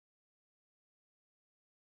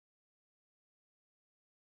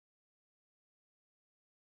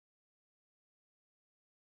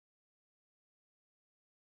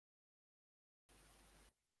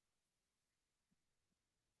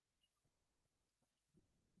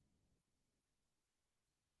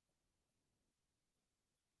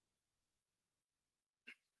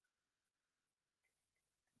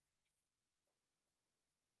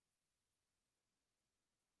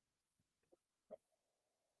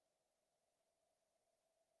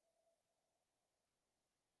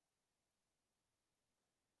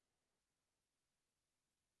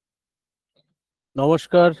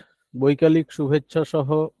নমস্কার, বৈকালিক শুভেচ্ছা সহ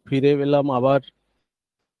ফিরে এলাম আবার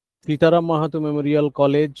সীতারাম মাহাতো মেমোরিয়াল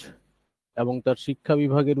কলেজ এবং তার শিক্ষা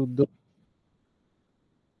বিভাগের উদ্যোগে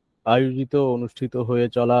আয়োজিত অনুষ্ঠিত হয়ে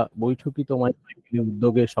চলা বৈঠকি তোমায়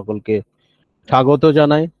উদ্যোগে সকলকে স্বাগত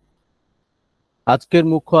জানাই। আজকের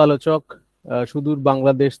মুখ্য আলোচক সুদূর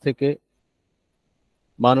বাংলাদেশ থেকে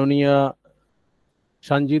মাননীয়া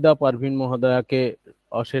সঞ্জিদা পারভিন মহোদয়াকে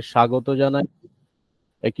অশেষ স্বাগত জানাই,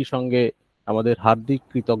 একই সঙ্গে আমাদের হার্দিক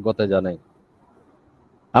কৃতজ্ঞতা জানাই।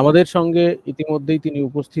 আমাদের সঙ্গে ইতিমধ্যেই তিনি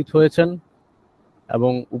উপস্থিত হয়েছেন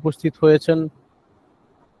এবং উপস্থিত হয়েছেন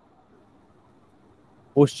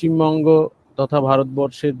পশ্চিমবঙ্গ তথা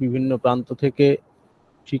ভারতবর্ষের বিভিন্ন প্রান্ত থেকে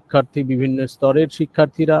শিক্ষার্থী, বিভিন্ন স্তরের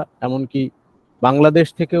শিক্ষার্থীরা, এমনকি বাংলাদেশ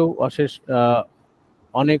থেকেও অশেষ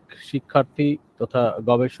অনেক শিক্ষার্থী তথা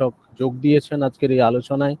গবেষক যোগ দিয়েছেন আজকের এই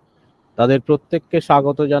আলোচনায়। তাদের প্রত্যেককে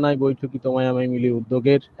স্বাগত জানাই বৈঠকি তোমায় আমায় মিলে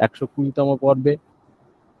উদ্যোগের 120তম পর্বে।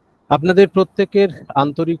 আপনাদের প্রত্যেকের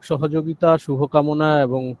আন্তরিক সহযোগিতা, শুভকামনা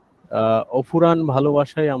এবং অফুরান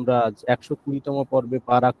ভালোবাসায় আমরা আজ 120তম পর্বে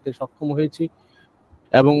পা রাখতে সক্ষম হয়েছি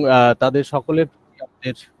এবং তাদের সকলের প্রতি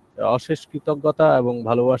আমাদের অশেষ কৃতজ্ঞতা এবং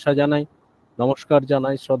ভালোবাসা জানাই, নমস্কার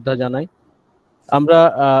জানাই, শ্রদ্ধা জানাই। আমরা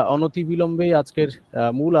অনতিবিলম্বেই আজকের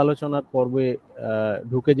মূল আলোচনার পর্বে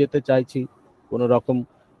ঢুকে যেতে চাইছি, কোনো রকম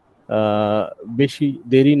বেশি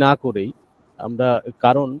দেরি না করেই আমরা,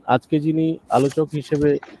 কারণ আজকে যিনি আলোচক হিসেবে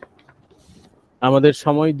আমাদের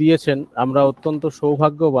সময় দিয়েছেন, আমরা অত্যন্ত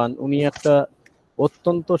সৌভাগ্যবান। উনি একটা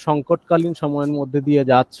অত্যন্ত সংকটকালীন সময়ের মধ্যে দিয়ে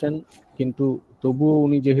যাচ্ছেন, কিন্তু তবুও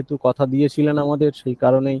উনি যেহেতু কথা দিয়েছিলেন আমাদের, সেই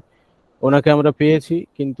কারণেই ওনাকে আমরা পেয়েছি।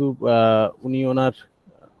 কিন্তু উনি ওনার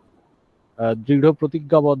দৃঢ়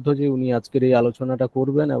প্রতিজ্ঞাবদ্ধ যে উনি আজকের এই আলোচনাটা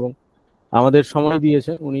করবেন এবং আমাদের সময়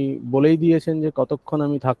দিয়েছেন। উনি বলেই দিয়েছেন যে কতক্ষণ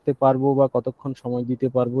আমি থাকতে পারবো বা কতক্ষণ সময় দিতে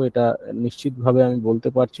পারবো এটা নিশ্চিতভাবে আমি বলতে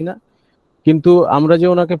পারছি না, কিন্তু আমরা যে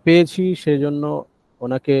ওনাকে পেয়েছি সেজন্য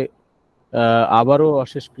ওনাকে আবারও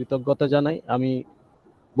অশেষ কৃতজ্ঞতা জানাই। আমি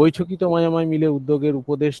বৈঠকি তোমায় আমায় মিলে উদ্যোগের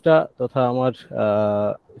উপদেষ্টা তথা আমার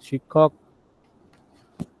শিক্ষক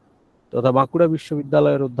তথা বাঁকুড়া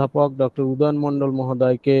বিশ্ববিদ্যালয়ের অধ্যাপক ডক্টর উদয়ন মণ্ডল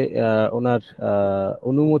মহোদয়কে ওনার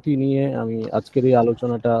অনুমতি নিয়ে আমি আজকের এই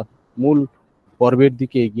আলোচনাটা মূল পর্বের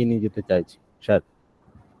দিকে এগিয়ে নিয়ে যেতে চাইছি। স্যার।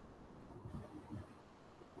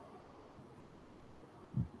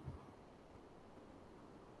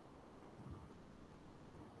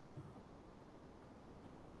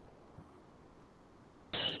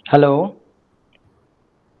 হ্যালো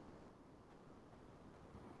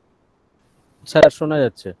স্যার, শোনা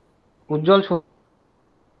যাচ্ছে? উজ্জ্বল,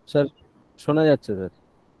 স্যার শোনা যাচ্ছে স্যার।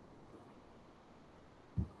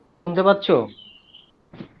 শুনতে পাচ্ছো?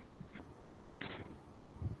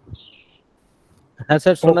 হ্যাঁ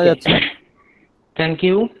স্যার, শোনা যাচ্ছে। থ্যাংক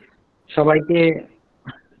ইউ সবাইকে।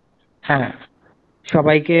 হ্যাঁ,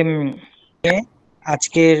 সবাইকে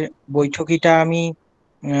আজকের বৈঠকিটা আমি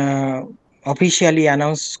অফিসিয়ালি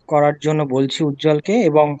অ্যানাউন্স করার জন্য বলছি উজ্জ্বলকে,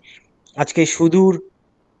 এবং আজকে সুদূর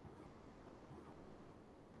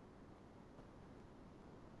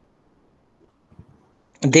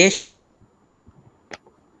দেশ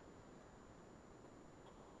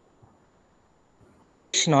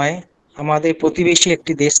নয়, আমাদের প্রতিবেশী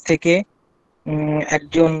একটি দেশ থেকে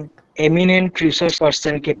একজন এমিনেন্ট রিসার্চ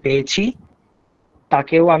পার্সনকে পেয়েছি।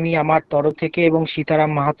 তাকেও আমি আমার তরফ থেকে এবং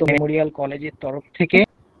সীতারাম মাহাতো মেমোরিয়াল কলেজের তরফ থেকে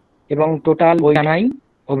এবং টোটাল জানাই,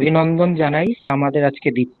 অভিনন্দন জানাই আমাদের আজকে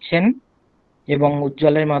দিচ্ছেন, এবং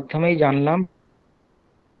উজ্জ্বলের মাধ্যমেই জানলাম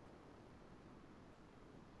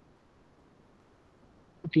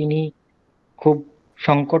তিনি খুব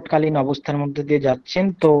সংকটকালীন অবস্থার মধ্যে দিয়ে যাচ্ছেন।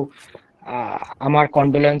 তো আমার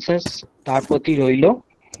কন্ডোলেন্সেস তার প্রতি রইল।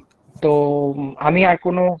 তো আমি আর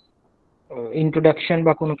কোনো ইন্ট্রোডাকশন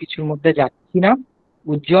বা কোনো কিছুর মধ্যে যাচ্ছি না।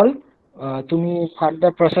 উজ্জ্বল, তুমি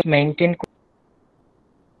ফার্দার প্রসেস মেইনটেইন।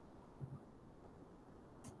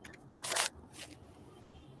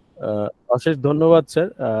 অশেষ ধন্যবাদ স্যার।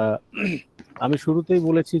 আমি শুরুতেই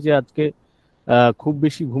বলেছি যে আজকে খুব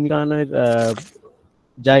বেশি ভূমিকায়নের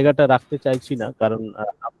জায়গাটা রাখতে চাইছি না, কারণ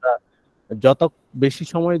আমরা যত বেশি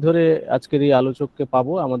সময় ধরে আজকের এই আলোচককে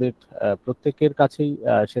পাবো, আমাদের প্রত্যেকের কাছেই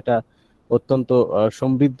সেটা অত্যন্ত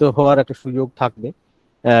সমৃদ্ধ হওয়ার একটা সুযোগ থাকবে।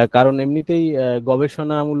 কারণ এমনিতেই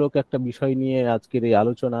গবেষণামূলক একটা বিষয় নিয়ে আজকের এই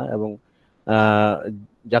আলোচনা, এবং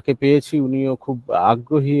যাকে পেয়েছি উনিও খুব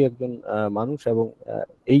আগ্রহী একজন মানুষ, এবং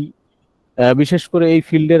এই বিশেষ করে এই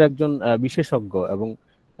ফিল্ডের একজন বিশেষজ্ঞ, এবং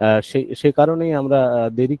সে কারণেই আমরা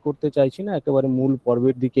দেরি করতে চাইছি না, একেবারে মূল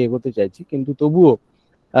পর্বের দিকে এগোতে চাইছি। কিন্তু তবুও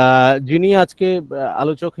যিনি আজকে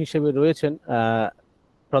আলোচক হিসেবে রয়েছেন,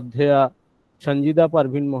 শ্রদ্ধেয়া সঞ্জিদা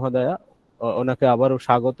পারভিন মহোদয়া, ওনাকে আবারও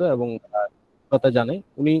স্বাগত এবং কথা জানাই।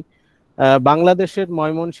 উনি বাংলাদেশের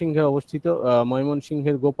ময়মনসিংহে অবস্থিত,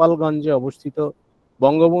 ময়মনসিংহের গোপালগঞ্জে অবস্থিত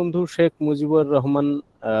বঙ্গবন্ধু শেখ মুজিবুর রহমান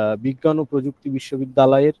বিজ্ঞান ও প্রযুক্তি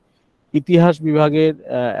বিশ্ববিদ্যালয়ের ইতিহাস বিভাগের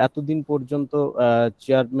এতদিন পর্যন্ত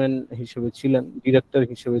চেয়ারম্যান হিসেবে ছিলেন, ডিরেক্টর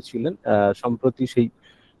হিসেবে ছিলেন। সম্প্রতি সেই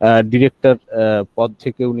ডিরেক্টর পদ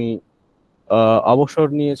থেকে উনি অবসর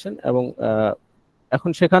নিয়েছেন এবং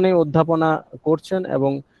এখন সেখানে অধ্যাপনা করছেন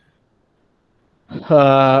এবং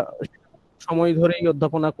সময় ধরেই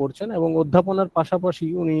অধ্যাপনা করছেন এবং অধ্যাপনার পাশাপাশি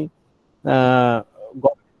উনি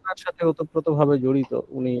গবেষণার সাথে ওতপ্রোতভাবে জড়িত।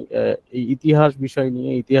 উনি এই ইতিহাস বিষয়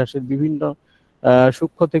নিয়ে, ইতিহাসের বিভিন্ন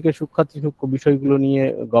সূক্ষ্ম থেকে সূক্ষ্ম বিষয়গুলো নিয়ে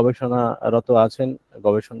গবেষণারত আছেন,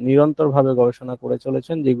 নিরন্তরভাবে গবেষণা করে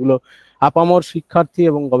চলেছেন, যেগুলো আপামর শিক্ষার্থী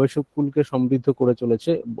এবং গবেষক কুলকে সমৃদ্ধ করে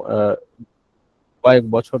চলেছে কয়েক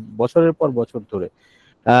বছরের পর বছর ধরে।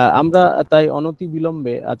 আমরা তাই অনতি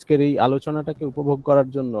বিলম্বে আজকের এই আলোচনাটাকে উপভোগ করার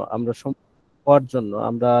জন্য,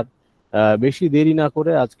 আমরা বেশি দেরি না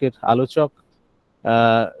করে আজকের আলোচক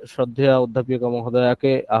শ্রদ্ধেয় অধ্যাপিকা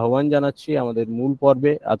মহোদয়াকে আহ্বান জানাচ্ছি আমাদের মূল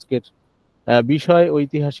পর্বে। আজকের বিষয়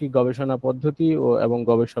ঐতিহাসিক গবেষণা পদ্ধতি এবং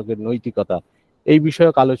গবেষকের নৈতিকতা, এই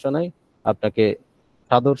বিষয়ক আলোচনায় আপনাকে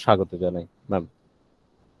সাদর স্বাগত জানাই ম্যাম।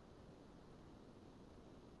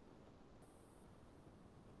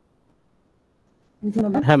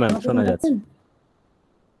 হ্যাঁ ম্যাম, শোনা যাচ্ছে।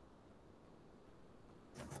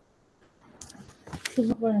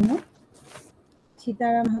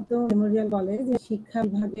 সীতারাম হাতো মেমোরিয়াল কলেজ শিক্ষা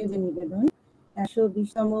বিভাগের যে নিবেদন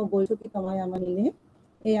 120তম বৈঠকি তোমায় আমার নিলে,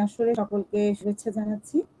 এই আসরে সকলকে শুভেচ্ছা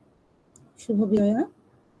জানাচ্ছি, শুভ বিজয়া।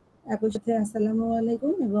 একই সাথে আসসালামু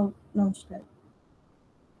আলাইকুম এবং নমস্কার।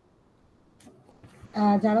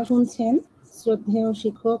 যারা শুনছেন, শ্রদ্ধেয়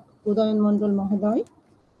শিক্ষক উদয়ন মণ্ডল মহোদয়,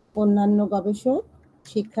 অন্যান্য গবেষক,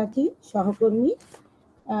 শিক্ষার্থী, সহকর্মী,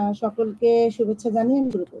 সকলকে শুভেচ্ছা জানিয়ে আমি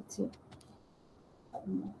শুরু করছি।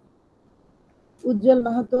 উজ্জ্বল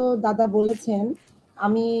মাহাতো দাদা বলেছেন,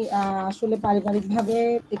 আমি আসলে পারিবারিকভাবে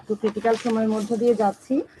একটু ক্রিটিক্যাল সময়ের মধ্যে দিয়ে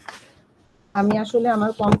যাচ্ছি। আমি আসলে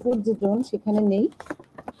আমার কমফোর্ট যে জোন সেখানে নেই,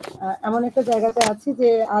 এমন একটা জায়গাতে আছি যে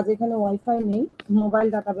আজ এখানে ওয়াইফাই নেই, মোবাইল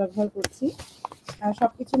ডাটা ব্যবহার করছি।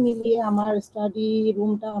 সবকিছু মিলিয়ে আমার স্টাডি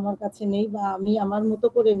রুমটা আমার কাছে নেই, বা আমি আমার মতো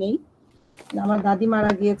করে নেই। আমার দাদি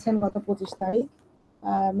মারা গিয়েছেন গত 25 তারিখ।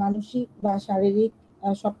 মানসিক বা শারীরিক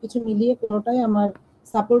সবকিছু মিলিয়ে কোনোটাই আমার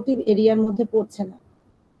সাপোর্টিভ এরিয়ার মধ্যে পড়ছে না।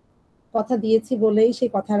 কথা দিয়েছি বলেই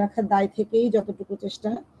সেই কথা রাখার দায় থেকেই যতটুকু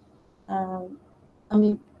চেষ্টা আমি।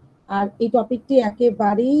 আর এই টপিকটি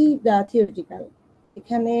একেবারেই থিওরিটিক্যাল,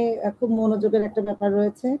 এখানে খুব মনোযোগের একটা ব্যাপার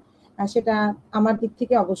রয়েছে, আর সেটা আমার দিক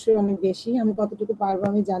থেকে অবশ্যই অনেক বেশি। আমি কতটুকু পারবো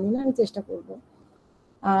আমি জানি না, আমি চেষ্টা করব।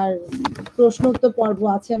 আর প্রশ্ন উত্তর পর্ব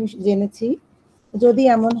আছে আমি জেনেছি, যদি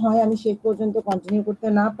এমন হয় আমি শেষ পর্যন্ত কন্টিনিউ করতে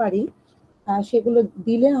না পারি, সেগুলো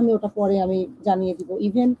দিলে আমি ওটা পরে আমি জানিয়ে দিব।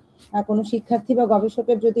 ইভেন কোনো শিক্ষার্থী বা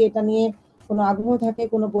গবেষকের যদি এটা নিয়ে কোনো আগ্রহ থাকে,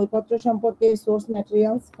 কোনো বইপত্র সম্পর্কে, সোর্স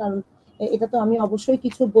ম্যাটেরিয়ালস, কারণ এটা তো আমি অবশ্যই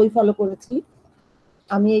কিছু বই ফলো করেছি,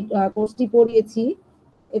 আমি এই কোর্সটি পড়িয়েছি,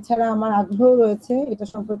 এছাড়া আমার আগ্রহ রয়েছে এটা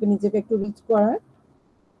সম্পর্কে নিজেকে একটু রিচ করার।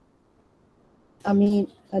 আমি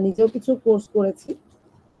নিজেও কিছু কোর্স করেছি,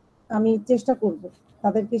 আমি চেষ্টা করব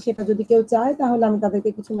তাদেরকে, সেটা যদি কেউ চায় তাহলে আমি তাদেরকে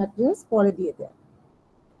কিছু ম্যাটেরিয়ালস পরে দিয়ে দেব।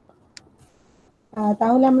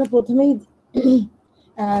 তাহলে আমরা প্রথমেই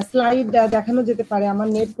স্লাইড দেখানো যেতে পারে। আমার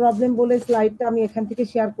নেট প্রবলেম বলে স্লাইডটা আমি এখান থেকে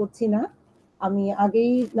শেয়ার করছি না, আমি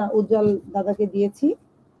আগেই উজ্জ্বল দাদাকে দিয়েছি,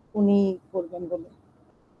 উনি করবেন বলে।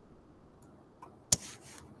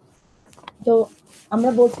 তো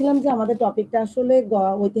আমরা বলছিলাম যে আমাদের টপিকটা আসলে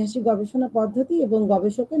ঐতিহাসিক গবেষণা পদ্ধতি এবং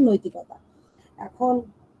গবেষকের নৈতিকতা। এখন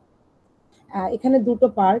এখানে দুটো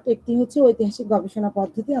পার্ট, একটি হচ্ছে ঐতিহাসিক গবেষণা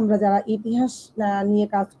পদ্ধতি, আমরা যারা ইতিহাস নিয়ে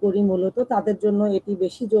কাজ করি মূলত তাদের জন্য এটি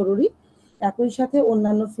বেশি জরুরি। একই সাথে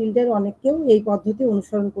অন্যান্য ফিল্ডের অনেককেও এই পদ্ধতি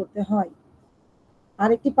অনুসরণ করতে হয়।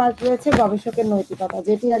 আরেকটি পার্ট রয়েছে গবেষকের নৈতিকতা,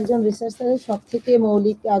 যেটি একজন রিসার্চারের সব থেকে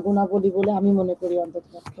মৌলিক গুণাবলী বলে আমি মনে করি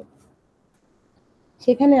অন্ততপক্ষে।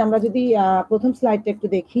 সেখানে আমরা যদি প্রথম স্লাইডটা একটু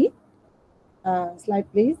দেখি, স্লাইড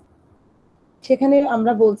প্লিজ। সেখানে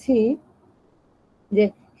আমরা বলছি যে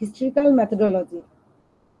হিস্ট্রিক্যাল মেথোডোলজি।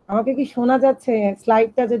 আমাকে কি শোনা যাচ্ছে?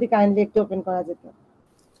 স্লাইডটা যদি কাইন্ডলি একটু ওপেন করা যেত।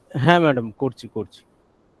 হ্যাঁ ম্যাডাম, করছি।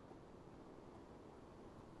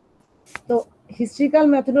 তো হিস্ট্রিক্যাল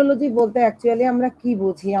মেথোডোলজি বলতে অ্যাকচুয়ালি আমরা কি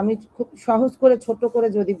বুঝি, আমি খুব সহজ করে ছোট করে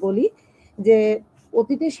যদি বলি, যে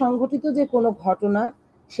অতীতে সংঘটিত যে কোনো ঘটনা,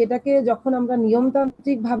 সেটাকে যখন আমরা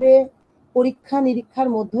নিয়মতান্ত্রিকভাবে পরীক্ষা নিরীক্ষার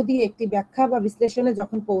মধ্য দিয়ে একটি ব্যাখ্যা বা বিশ্লেষণে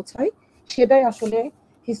যখন পৌঁছাই, সেটাই আসলে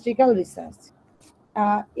হিস্ট্রিক্যাল রিসার্চ।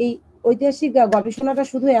 এই ঐতিহাসিক গবেষণাটা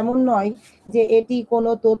শুধু এমন নয় যে এটি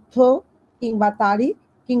কোনো তথ্য কিংবা তারিখ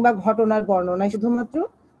কিংবা ঘটনার বর্ণনায় শুধুমাত্র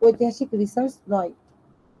ঐতিহাসিক রিসার্চ নয়।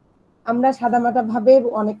 আমরা সাদামাটা ভাবে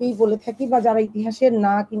অনেকেই বলে থাকি, বা যারা ইতিহাসের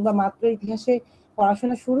না কিংবা মাত্র ইতিহাসে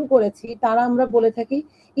পড়াশোনা শুরু করেছি তারা আমরা বলে থাকি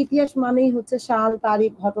ইতিহাস মানেই হচ্ছে সাল,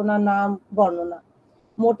 তারিখ, ঘটনা, নাম, বর্ণনা।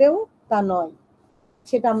 মোটেও তা নয়,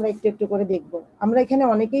 সেটা আমরা একটু একটু করে দেখব। আমরা এখানে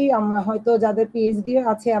অনেকেই হয়তো যাদের পিএইচডি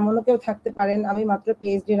আছে এমনও কেউ থাকতে পারেন, আমি মাত্র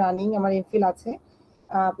পিএইচডি রানিং, আমার এমফিল আছে,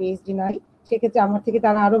 পিএইচডি নাই, সেক্ষেত্রে আমার থেকে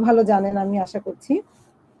তারা আরো ভালো জানেন আমি আশা করছি।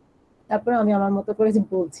 তারপরে আমি আমার মতো করে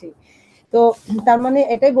বলছি। তো তার মানে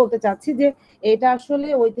এটাই বলতে চাচ্ছি যে এটা আসলে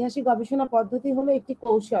ঐতিহাসিক গবেষণা পদ্ধতি হলো একটি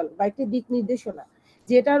কৌশল বা একটি দিক নির্দেশনা,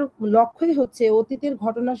 যেটার লক্ষ্যই হচ্ছে অতীতের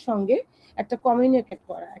ঘটনার সঙ্গে একটা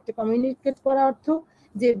কমিউনিকেট করা অর্থ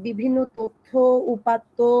যে বিভিন্ন তথ্য,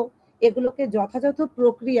 উপাত্ত এগুলোকে যথাযথ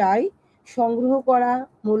প্রক্রিয়ায় সংগ্রহ করা,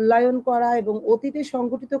 মূল্যায়ন করা এবং অতীতে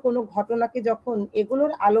সংঘটিত কোনো ঘটনাকে যখন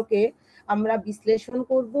এগুলোর আলোকে আমরা বিশ্লেষণ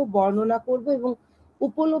করব, বর্ণনা করব এবং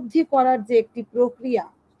উপলব্ধি করার যে একটি প্রক্রিয়া,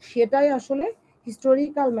 সেটাই আসলে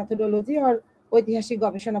হিস্টোরিক্যাল মেথোডোলজি আর ঐতিহাসিক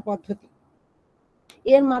গবেষণা পদ্ধতি।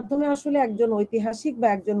 এর মাধ্যমে আসলে একজন ঐতিহাসিক বা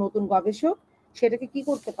একজন নতুন গবেষক সেটাকে কি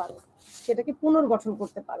করতে পারে, সেটাকে পুনর্গঠন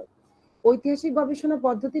করতে পারে। ঐতিহাসিক গবেষণা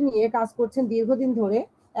পদ্ধতি নিয়ে কাজ করছেন দীর্ঘদিন ধরে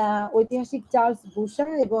ঐতিহাসিক চার্লস বুশা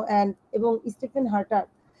এবং স্টিফেন হার্টার।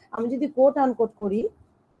 আমি যদি কোট আনকোট করি,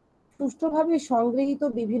 সুষ্ঠুভাবে সংগৃহীত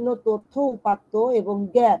বিভিন্ন তথ্য, উপাত্ত এবং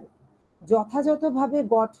জ্ঞান যথাযথভাবে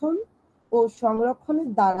গঠন ও সংরক্ষণের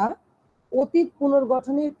দ্বারা অতীত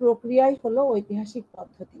পুনর্গঠনের প্রক্রিয়াই হলো ঐতিহাসিক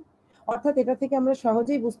পদ্ধতি। অর্থাৎ এটা থেকে আমরা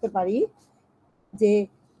সহজেই বুঝতে পারি যে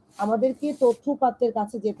আমাদেরকে তথ্য উপাত্তের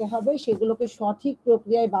কাছে যেতে হবে, সেগুলোকে সঠিক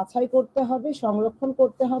প্রক্রিয়ায় বাছাই করতে হবে, সংরক্ষণ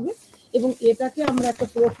করতে হবে এবং এটাকে আমরা একটা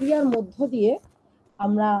প্রক্রিয়ার মধ্য দিয়ে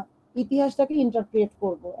আমরা ইতিহাসটাকে ইন্টারপ্রেট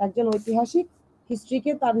করব। একজন ঐতিহাসিক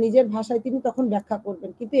হিস্ট্রিকে তার নিজের ভাষায় তিনি তখন ব্যাখ্যা করবেন,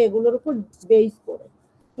 কিন্তু এগুলোর উপর বেস করে।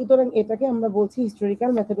 সুতরাং এটাকে আমরা বলছি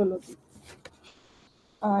হিস্টোরিক্যাল মেথোডোলজি।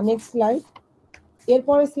 Next slide.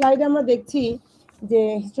 এরপরে স্লাইডে আমরা দেখছি যে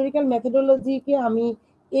হিস্টোরিক্যাল মেথোডোলজিকে আমি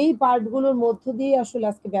এই পার্টগুলোর মধ্য দিয়ে আসলে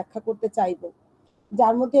আজকে ব্যাখ্যা করতে চাইবো,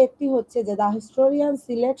 যার মধ্যে একটি হচ্ছে যে the historian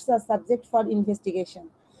সিলেক্টস a subject for investigation.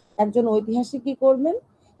 একজন ঐতিহাসিক কি করবেন,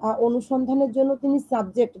 অনুসন্ধানের জন্য তিনি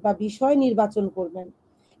সাবজেক্ট বা বিষয় নির্বাচন করবেন।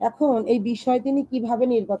 এখন এই বিষয় তিনি কিভাবে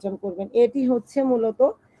নির্বাচন করবেন, এটি হচ্ছে মূলত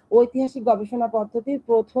ঐতিহাসিক গবেষণা পদ্ধতির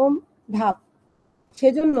প্রথম ধাপ।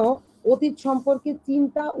 সেজন্য অতীত সম্পর্কে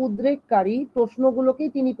চিন্তা উদ্রেককারী প্রশ্নগুলোকেই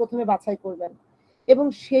তিনি প্রথমে বাছাই করবেন এবং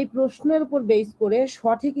সেই প্রশ্নের উপর বেস করে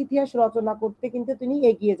সঠিক ইতিহাস রচনা করতে কিন্তু তিনি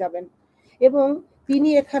এগিয়ে যাবেন। এবং তিনি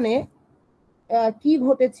এখানে কি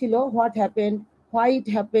ঘটেছিল, what happened, why it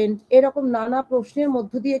happened, এরকম নানা প্রশ্নের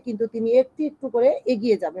মধ্য দিয়ে কিন্তু তিনি একটু একটু করে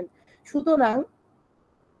এগিয়ে যাবেন। সুতরাং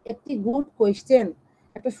একটি গুড কোয়েশ্চেন,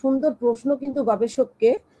 একটা সুন্দর প্রশ্ন কিন্তু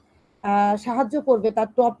গবেষককে সাহায্য করবে তার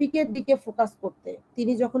টপিকের দিকে ফোকাস করতে।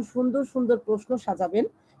 তিনি যখন সুন্দর সুন্দর প্রশ্ন সাজাবেন,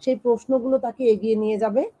 সেই প্রশ্নগুলো তাকে এগিয়ে নিয়ে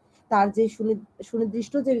যাবে তার যে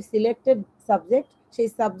সুনির্দিষ্ট যে সিলেক্টেড সাবজেক্ট, সেই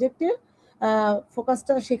সাবজেক্টের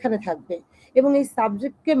ফোকাসটা সেখানে থাকবে এবং এই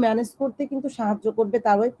সাবজেক্টকে ম্যানেজ করতে কিন্তু সাহায্য করবে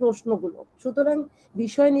তার ওই প্রশ্নগুলো। সুতরাং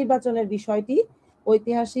বিষয় নির্বাচনের বিষয়টি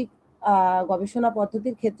ঐতিহাসিক গবেষণা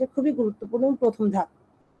পদ্ধতির ক্ষেত্রে খুবই গুরুত্বপূর্ণ প্রথম ধাপ।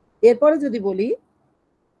 এরপরে যদি বলি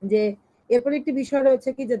যে এরপরে একটি বিষয় রয়েছে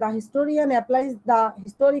কি যে the historian applies the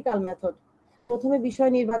historical method. প্রথমে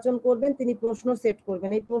বিষয় নির্বাচন করবেন, তিনি প্রশ্ন সেট করবেন।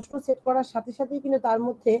 এই প্রশ্ন সেট করার সাথে সাথেই কিন্তু তার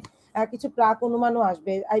মধ্যে কিছু প্রাক অনুমানও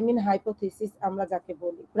আসবে, আই মিন হাইপোথিসিস আমরা যাকে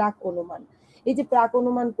বলি, প্রাক অনুমান। এই যে প্রাক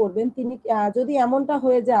অনুমান করবেন তিনি, যদি এমনটা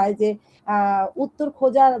হয়ে যায় যে উত্তর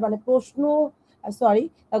খোঁজার মানে প্রশ্ন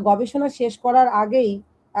গবেষণা শেষ করার আগেই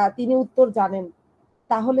তিনি উত্তর জানেন,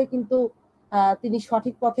 তাহলে কিন্তু তিনি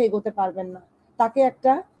সঠিক পথে এগোতে পারবেন না। তাকে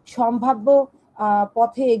একটা সম্ভাব্য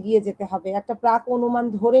পথে এগিয়ে যেতে হবে, একটা প্রাক অনুমান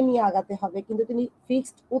ধরে নিয়ে আগাতে হবে, কিন্তু তিনি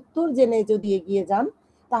ফিক্সড উত্তর জেনে যদি এগিয়ে যান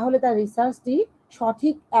তাহলে তার রিসার্চটি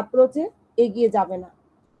সঠিক অ্যাপ্রোচে এগিয়ে যাবে না।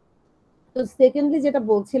 তো সেকেন্ডলি যেটা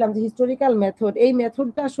বলছিলাম যে হিস্টোরিক্যাল মেথড, এই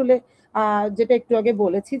মেথডটা আসলে যেটা একটু আগে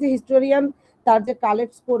বলেছি যে হিস্টোরিয়ান তার যে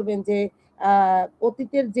কালেক্ট করবেন যে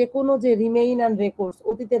অতীতের যে কোনো যে রিমেইন অ্যান্ড রেকর্ডস,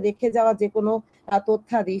 অতীতে রেখে যাওয়া যে কোনো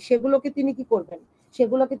তথ্যাদি, সেগুলোকে তিনি কি করবেন,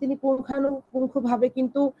 সেগুলোকে তিনি পুঙ্খানুপুঙ্খভাবে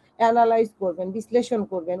কিন্তু অ্যানালাইজ করবেন, বিশ্লেষণ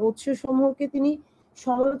করবেন, উৎসসমূহকে তিনি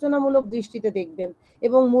সমালোচনামূলক দৃষ্টিতে দেখবেন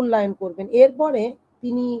এবং মূল্যায়ন করবেন। এরপরে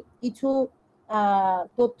তিনি কিছু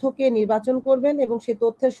তথ্যকে নির্বাচন করবেন এবং সে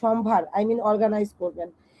তথ্যের সম্ভার আই মিন অর্গানাইজ করবেন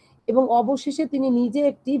এবং অবশেষে তিনি নিজে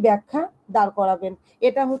একটি ব্যাখ্যা দাঁড় করাবেন।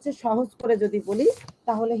 এটা হচ্ছে সহজ করে যদি বলি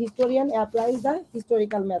তাহলে historian applies the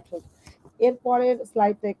historical method. এর পরের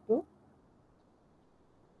স্লাইডটা একটু,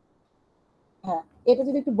 হ্যাঁ এটা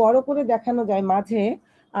যদি একটু বড় করে দেখানো যায়, মাঝে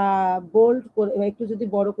বোল্ড করে একটু যদি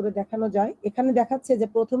বড় করে দেখানো যায়, এখানে দেখাচ্ছে যে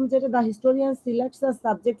প্রথম যেটা the historian সিলেক্টস a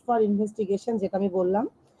subject for investigation, যেটা আমি বললাম।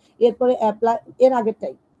 এরপরে অ্যাপ্লাই, এর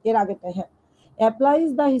আগেরটাই এর আগেটা, হ্যাঁ, অ্যাপ্লাইজ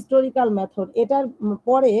দ্য হিস্টোরিক্যাল মেথড, এটার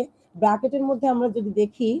পরে ব্র্যাকেটের মধ্যে আমরা যদি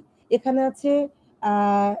দেখি এখানে আছে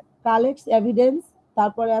কালেক্টস এভিডেন্স,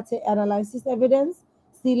 তারপরে আছে analysis evidence,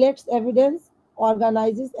 সিলেক্টস evidence,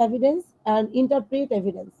 organises evidence and interpret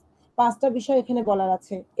evidence. পাঁচটা বিষয় এখানে বলার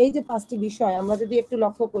আছে। এই যে পাঁচটি বিষয় আমরা যদি একটু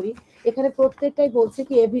লক্ষ্য করি, এখানে প্রত্যেকটাই বলছে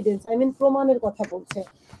কি এভিডেন্স, আই মিন প্রমাণের কথা বলছে।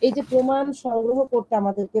 এই যে প্রমাণ সংগ্রহ করতে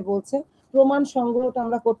আমাদেরকে বলছে, প্রমাণ সংগ্রহটা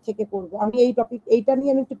আমরা কোত্থেকে করব, আমি এই টপিক এইটা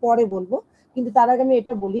নিয়ে আমি একটু পরে বলবো, কিন্তু তার আগে আমি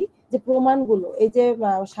এটা বলি যে প্রমাণগুলো, এই যে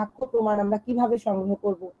সাক্ষ্য প্রমাণ আমরা কিভাবে সংগ্রহ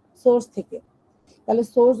করব, সোর্স থেকে। তাহলে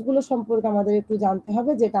সোর্স গুলো সম্পর্কে আমাদের একটু জানতে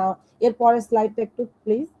হবে, যেটা এর পরের স্লাইডটা একটু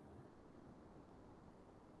প্লিজ।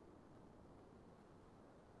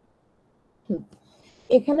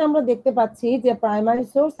 এখানে আমরা দেখতে পাচ্ছি যে primary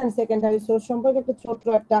source and secondary source সম্পর্কে একটু ছোট্ট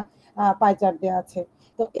একটা পাই চার্ট দেওয়া আছে।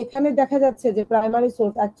 তো এখানে দেখা যাচ্ছে যে primary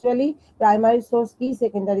source, actually primary source কি,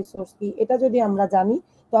 সেকেন্ডারি সোর্স কি, এটা যদি আমরা জানি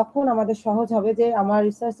তখন আমাদের সহজ হবে যে আমার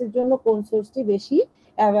রিসার্চের জন্য কোন সোর্সটি বেশি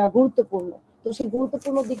গুরুত্বপূর্ণ। তো সেই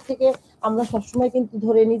গুরুত্বপূর্ণ দিক থেকে আমরা সবসময় কিন্তু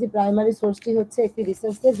ধরে নিই যে প্রাইমারি সোর্সটি হচ্ছে একটি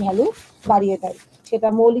রিসার্চের ভ্যালু বাড়িয়ে দেয়। সেটা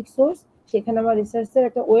মৌলিক সোর্স, সেখানে আমার রিসার্চের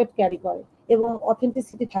একটা ওয়েট ক্যারি করে এবং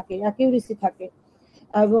অথেন্টিসিটি থাকে, অ্যাকিউরেসি থাকে,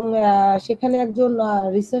 এবং সেখানে একজন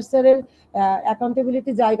রিসার্চারের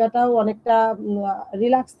অ্যাকাউন্টেবিলিটি জায়গাটাও অনেকটা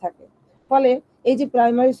রিল্যাক্স থাকে। ফলে এই যে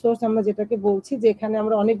প্রাইমারি সোর্স আমরা যেটাকে বলছি, যে এখানে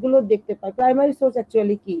আমরা অনেকগুলো দেখতে পাই। প্রাইমারি সোর্স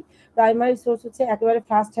অ্যাকচুয়ালি কি, প্রাইমারি সোর্স হচ্ছে একেবারে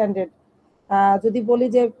ফার্স্ট হ্যান্ডেড। যদি বলি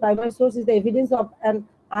যে primary source is the evidence of an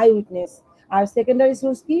I witness. R secondary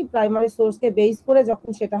source কি, প্রাইমারি সোর্সকে বেস করে যখন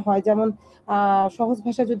সেটা হয়, যেমন সহজ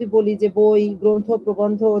ভাষা যদি বলি যে বই, গ্রন্থ,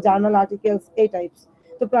 প্রবন্ধ, জার্নাল আর্টিকেলস, এই টাইপস।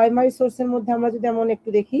 তো প্রাইমারি সোর্সের মধ্যে আমরা যদি এমন একটু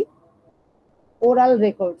দেখি, ওরাল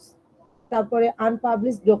রেকর্ডস, তারপরে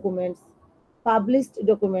unpublished documents, published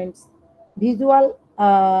documents, visual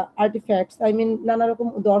artefacts, I mean নানা রকম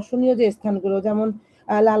দর্শনীয় যে স্থানগুলো, যেমন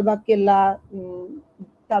লালবাগ কেল্লা,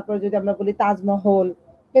 তারপরে যদি আমরা বলি তাজমহল,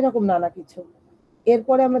 এরকম নানা কিছু।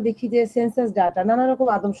 এরপরে আমরা দেখি যে সেন্সাস ডাটা, নানা রকম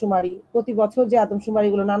আদমশুমারি, প্রতি বছর যে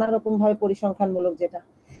আদমশুমারিগুলো নানা রকম ভাবে পরিসংখ্যানমূলক যেটা।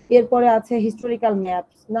 এরপরে আছে হিস্টোরিক্যাল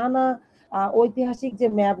ম্যাপস, নানা ঐতিহাসিক যে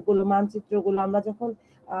ম্যাপগুলো, মানচিত্রগুলো, আমরা যখন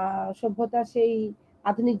সভ্যতার সেই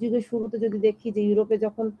আধুনিক যুগের শুরুতে যদি দেখি যে ইউরোপে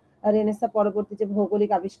যখন রেনেসা পরবর্তী যে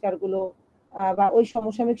ভৌগোলিক আবিষ্কারগুলো বা ওই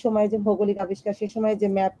সমসাময়িক সময়ে যে ভৌগোলিক আবিষ্কার, সে সময় যে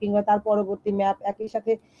ম্যাপ কিংবা তার পরবর্তী ম্যাপ, একই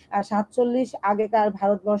সাথে 47 আগেকার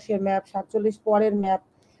ভারতবর্ষের ম্যাপ, 47 পরের ম্যাপ,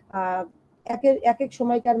 এক এক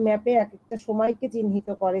সময়কার ম্যাপে এক একটা সময়কে চিহ্নিত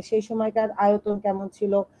করে, সেই সময়কার আয়তন কেমন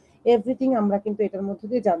ছিল, এভরিথিং আমরা কিন্তু এটার মধ্যে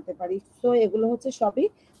দিয়ে জানতে পারি। সো এগুলো হচ্ছে সবই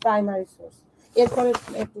প্রাইমারি সোর্স। এরপরে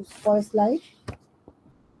একটু পরের স্লাইড।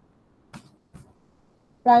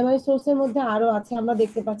 প্রাইমারি সোর্সের মধ্যে আরো আছে, আমরা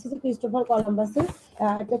দেখতে পাচ্ছি যে ক্রিস্টোফার কলম্বাসের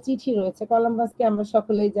একটা চিঠি রয়েছে। কলম্বাসকে আমরা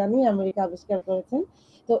সকলেই জানি আমেরিকা আবিষ্কার করেছেন।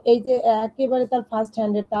 তো এই যে একেবারে তার ফার্স্ট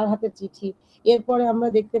হ্যান্ডেড, তার হাতের চিঠি। এরপরে আমরা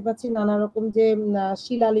দেখতে পাচ্ছি নানা রকম যে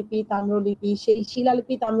শিলালিপি, তাম্রলিপি, সেই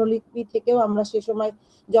শিলালিপি তাম্রলিপি থেকেও আমরা সে সময়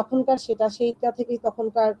যখনকার সেইটা থেকেই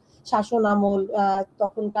তখনকার শাসন আমল,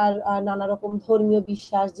 তখনকার নানা রকম ধর্মীয়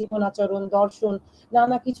বিশ্বাস, জীবন আচরণ, দর্শন,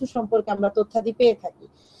 নানা কিছু সম্পর্কে আমরা তথ্যাদি পেয়ে থাকি।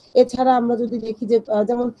 এছাড়া আমরা যদি দেখি যে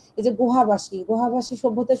যেমন এই যে গুহাবাসী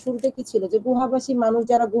সভ্যতার শুরুতে কি ছিল, যে গুহাবাসী মানুষ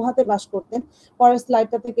যারা গুহাতে বাস করতেন, পরের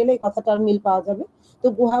স্লাইডটাতে গেলে এই কথাটার মিল পাওয়া যাবে। তো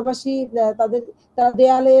গুহাবাসী তারা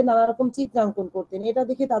দেয়ালে নানা রকম চিত্রাঙ্কন করতেন, এটা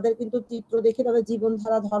দেখে তাদের কিন্তু চিত্র দেখে তাদের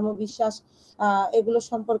জীবনধারা, ধর্ম, বিশ্বাস এগুলো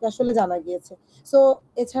সম্পর্কে আসলে জানা গিয়েছে। সো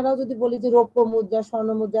এছাড়াও যদি বলি যে রৌপ্য মুদ্রা, স্বর্ণ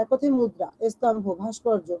মুদ্রা, কোথায় মুদ্রা, স্তম্ভ,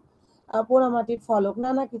 ভাস্কর্য, পোড়ামাটির ফলক,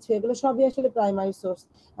 নানা কিছু, এগুলো সবই আসলে প্রাইমারি সোর্স।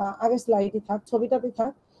 আগে স্লাইডই থাক, ছবিটাতে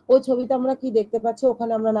থাক। ওই ছবিতে আমরা কি দেখতে পাচ্ছি,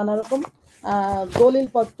 ওখানে আমরা নানা রকম দলিল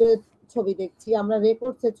পত্রের ছবি দেখছি, আমরা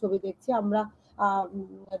রেকর্ডস এর ছবি দেখছি, আমরা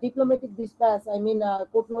ডিপ্লোম্যাটিক ডিসপ্যাচ, আই মিন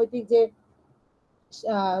কূটনৈতিক যে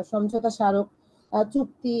সমঝোতা স্মারক,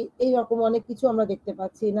 চুক্তি, এইরকম অনেক কিছু আমরা দেখতে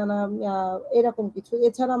পাচ্ছি, নানা এরকম কিছু।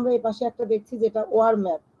 এছাড়া আমরা এই পাশে একটা দেখছি যেটা ওয়ার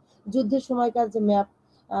ম্যাপ, যুদ্ধের সময়কার যে ম্যাপ,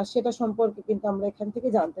 সেটা সম্পর্কে কিন্তু আমরা এখান থেকে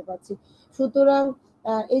জানতে পারছি। সুতরাং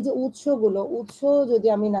এই যে উৎস যদি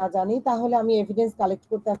আমি না জানি, তাহলে আমি এভিডেন্স কালেক্ট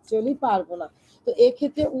করতে অ্যাকচুয়ালি পারবো না। তো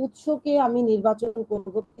এক্ষেত্রে উৎসকে আমি নির্বাচন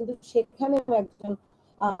করব, কিন্তু সেখানে একজন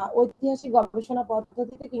ঐতিহাসিক গবেষণা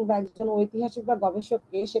পদ্ধতিতে কিংবা একজন ঐতিহাসিক বা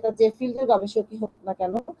গবেষককে, সেটা যে ফিল্ডের গবেষকই হোক না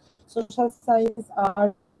কেন, সোশ্যাল সায়েন্স,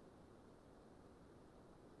 আর্ট,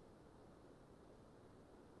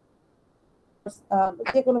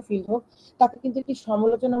 যে কোনো ফিল্ড হোক, তাকে কিন্তু একটি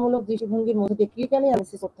সমালোচনামূলক দৃষ্টিভঙ্গির মধ্যে দিয়ে ক্রিটিক্যালি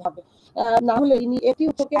অ্যানালাইসিস করতে হবে। না হলে তিনি একটি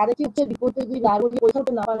উৎসকে আরেকটি উৎসের বিপরীতে যদি পরীক্ষা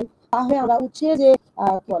করতে না পারেন, তাহলে আমরা উৎসের যে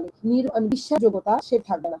বলে বিশ্বাসযোগ্যতা সে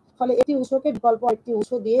থাকবে না। ফলে একটি উৎসকে বিকল্প একটি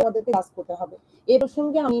উৎস দিয়ে আমাদেরকে কাজ করতে হবে। এই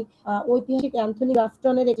প্রসঙ্গে আমি ঐতিহাসিক অ্যান্থনি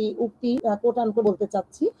গ্রাফটনের একটি উক্তি কোট আনকোট বলতে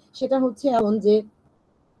চাচ্ছি। সেটা হচ্ছে এমন যে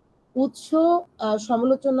উৎস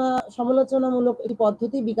সমালোচনামূলক একটি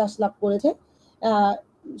পদ্ধতি বিকাশ লাভ করেছে,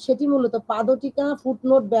 সেটি মূলত পাদটিকা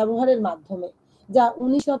ফুটনোট ব্যবহারের মাধ্যমে, যা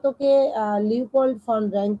 19 শতকে লিওপোল্ড ফন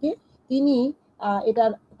র্যাঙ্কে তিনি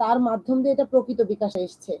তার মাধ্যম দিয়ে এটা প্রকৃত বিকাশে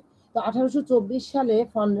এসছে। তো 1824 সালে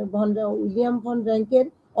উইলিয়াম ফন র্যাঙ্কের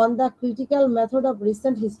on the critical method of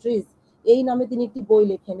recent histories এই নামে তিনি একটি বই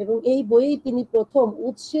লেখেন, এবং এই বইয়েই তিনি প্রথম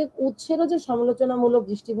উৎসেরও যে সমালোচনামূলক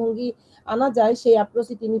দৃষ্টিভঙ্গি আনা যায় সেই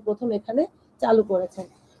অ্যাপ্রোচই তিনি প্রথম এখানে চালু করেছেন।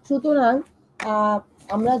 সুতরাং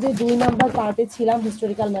আমরা যে 2 নাম্বার পার্টে ছিলাম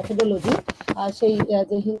হিস্টোরিক্যাল মেথোডোলজি, সেই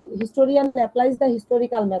যে historian applies the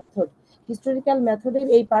historical method, historical মেথডের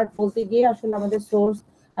এই পার্ট বলতে গিয়ে আসলে আমাদের সোর্স,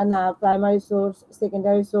 প্রাইমারি সোর্স,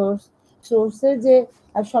 সেকেন্ডারি সোর্সের যে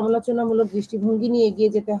সমালোচনামূলক দৃষ্টিভঙ্গি নিয়ে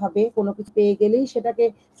এগিয়ে যেতে হবে। কোনো কিছু পেয়ে গেলেই সেটাকে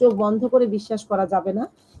চোখ বন্ধ করে বিশ্বাস করা যাবে না,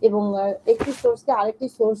 এবং একটি সোর্সকে আরেকটি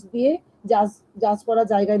সোর্স দিয়ে জাজ করা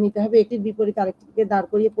জায়গায় নিতে হবে, একটির বিপরীতে আরেকটিকে দাঁড়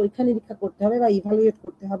করিয়ে পরীক্ষা নিরীক্ষা করতে হবে বা ইভালুয়েট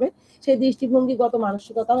করতে হবে। সেই দৃষ্টিভঙ্গিগত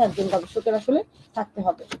মানসিকতাও একজন গবেষকের আসলে থাকতে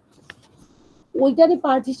হবে। ওইটারই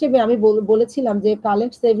পার্ট হিসেবে আমি বলেছিলাম যে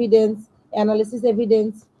collects evidence, analysis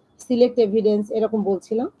evidence, select evidence, এরকম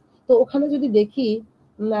বলছিলাম। তো ওখানে যদি দেখি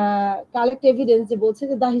কালেক্ট এভিডেন্স যে বলছে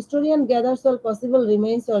যে the historian gathers all possible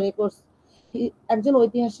remains or records, একজন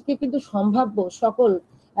ঐতিহাসিককে কিন্তু সম্ভাব্য সকল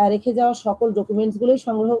রেখে যাওয়া সকল ডকুমেন্টস গুলোই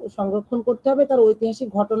সংরক্ষণ করতে হবে তার ঐতিহাসিক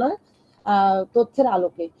ঘটনার তথ্যের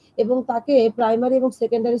আলোকে, এবং তাকে প্রাইমারি এবং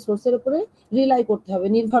সেকেন্ডারি সোর্সের উপরে রিলাই করতে হবে,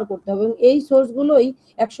 নির্ভর করতে হবে, এবং এই সোর্সগুলোই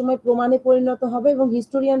একসময় প্রমাণে পরিণত হবে এবং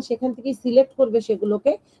হিস্টোরিয়ান সেখান থেকে সিলেক্ট করবে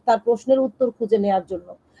সেগুলোকে তার প্রশ্নের উত্তর খুঁজে নেওয়ার জন্য।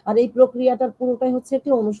 আর এই প্রক্রিয়াটার পুরোটাই হচ্ছে একটি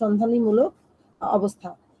অনুসন্ধানীমূলক অবস্থা।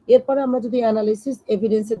 এরপরে আমরা যদি অ্যানালিসিস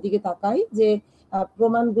এভিডেন্সের দিকে তাকাই, যে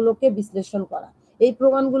প্রমাণগুলোকে বিশ্লেষণ করা, এই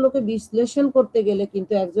প্রমাণগুলোকে বিশ্লেষণ করতে গেলে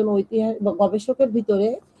কিন্তু একজন গবেষকের ভিতরে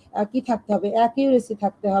কি থাকতে হবে, অ্যাকিউরেসি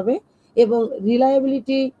থাকতে হবে এবং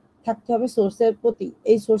রিলায়েবিলিটি থাকতে হবে সোর্সের প্রতি,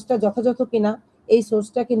 এই সোর্সটা যথাযথ কিনা, এই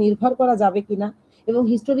সোর্সটাকে নির্ভর করা যাবে কিনা, এবং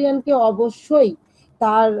হিস্টোরিয়ানকে অবশ্যই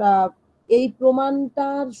তার এই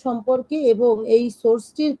প্রমাণটার সম্পর্কে এবং এই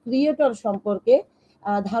সোর্সটির ক্রিয়েটর সম্পর্কে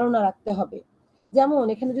ধারণা রাখতে হবে। যেমন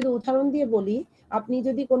এখানে যদি উদাহরণ দিয়ে বলি, আপনি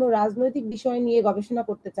যদি কোনো রাজনৈতিক বিষয় নিয়ে গবেষণা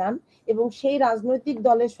করতে চান এবং সেই রাজনৈতিক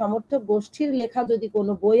দলের সমর্থক গোষ্ঠীর লেখা যদি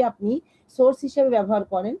কোনো বই আপনি সোর্স হিসেবে ব্যবহার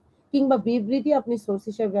করেন, কিংবা বিবৃতি আপনি সোর্স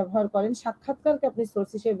হিসেবে ব্যবহার করেন, সাক্ষাৎকারকে আপনি সোর্স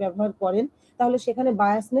হিসেবে ব্যবহার করেন, তাহলে সেখানে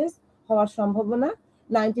বায়াসনেস হওয়ার সম্ভাবনা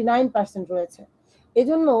 99% রয়েছে।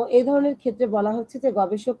 এজন্য এই ধরনের ক্ষেত্রে বলা হচ্ছে যে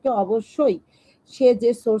গবেষককে অবশ্যই সে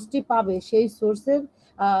যে সোর্সটি পাবে সেই সোর্সের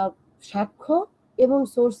সাক্ষ্য এবং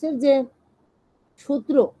সোর্সের যে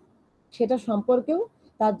সূত্র সেটা সম্পর্কেও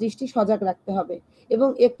তার দৃষ্টি সজাগ রাখতে হবে, এবং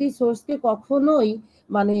একটি সোর্সকে কখনোই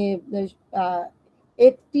মানে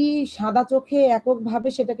একটি সাদা চোখে এককভাবে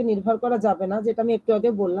সেটাকে নির্ভর করা যাবে না, যেটা আমি একটু আগে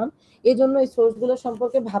বললাম। এই জন্য এই সোর্সগুলো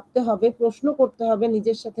সম্পর্কে ভাবতে হবে, প্রশ্ন করতে হবে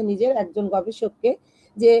নিজের সাথে নিজের, একজন গবেষককে,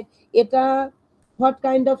 যে এটা what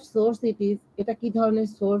kind of swords it is, এটা কি ধরনের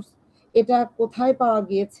সোর্স, এটা কোথায় পাওয়া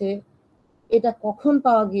গিয়েছে, এটা কখন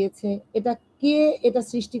পাওয়া গিয়েছে, এটা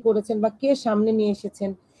সৃষ্টি করেছেন বা কে সামনে নিয়ে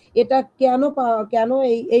এসেছেন, এটা কেন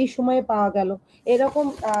এই সময়ে পাওয়া গেল। এরকম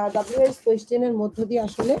WH কোয়েশ্চেনের মধ্য দিয়ে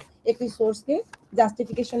আসলে একটি সোর্সকে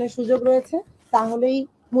জাস্টিফিকেশনের সুযোগ রয়েছে, তাহলেই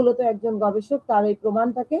মূলত একজন গবেষক তার এই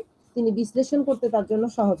প্রমাণটাকে তিনি বিশ্লেষণ করতে তার জন্য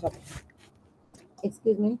সহজ হবে।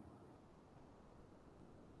 Excuse me.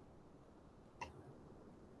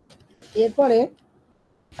 এরপরে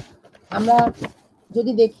আমরা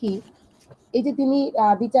যদি দেখি, এই যে তিনি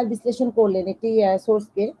বিচার বিশ্লেষণ করলেন একটি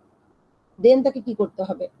সোর্সকে, দেন তাকে কি করতে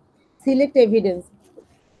হবে, সিলেক্ট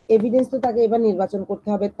এভিডেন্স তো তাকে এবার নির্বাচন করতে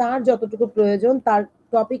হবে তার যতটুকু প্রয়োজন তার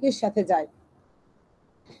টপিকের সাথে যায়।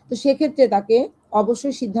 তো সেক্ষেত্রে তাকে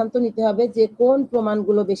অবশ্যই সিদ্ধান্ত নিতে হবে যে কোন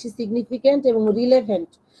প্রমাণগুলো বেশি সিগনিফিকেন্ট এবং রিলেভেন্ট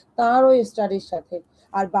তার ওই স্টাডির সাথে,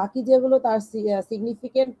 আর বাকি যেগুলো তার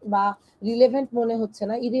সিগনিফিকেন্ট বা রিলেভেন্ট মনে হচ্ছে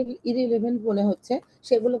না, ইরিলেভেন্ট মনে হচ্ছে,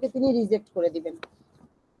 সেগুলোকে তিনি রিজেক্ট করে দিবেন।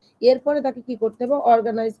 এরপরে তাকে কি করতে হবে,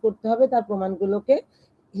 অর্গানাইজ করতে হবে তার প্রমাণগুলোকে।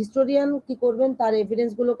 হিস্টোরিয়ান কি করবেন, তার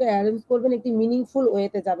এভিডেন্স গুলোকে অ্যারেঞ্জ করবেন, একটি মিনিংফুল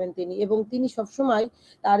ওয়েতে যাবেন তিনি, এবং তিনি সবসময়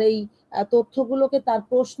তার এই তথ্যগুলোকে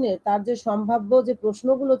তার যে সম্ভাব্য যে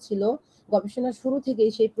প্রশ্নগুলো ছিল গবেষণার শুরু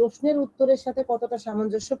থেকেই, সেই প্রশ্নের উত্তরের সাথে কতটা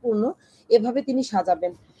সামঞ্জস্যপূর্ণ এভাবে তিনি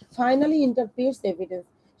সাজাবেন। ফাইনালি ইন্টারপ্রিয়েটস এভিডেন্স,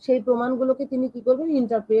 সেই প্রমাণগুলোকে তিনি কি করবেন,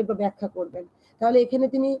 ইন্টারপ্রিয়েট বা ব্যাখ্যা করবেন। তাহলে এখানে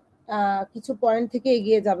তিনি কিছু পয়েন্ট থেকে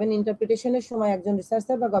এগিয়ে যাবেন। ইন্টারপ্রিটেশনের সময় একজন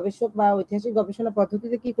রিসার্চার বা গবেষক বা ঐতিহাসিক গবেষণা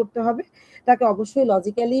পদ্ধতিতে কি করতে হবে, তাকে অবশ্যই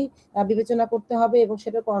লজিক্যালি বিবেচনা করতে হবে এবং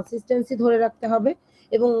সেটা কনসিস্টেন্সি ধরে রাখতে হবে,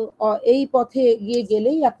 এবং এই পথে এগিয়ে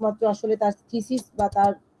গেলেই একমাত্র আসলে তার থিসিস বা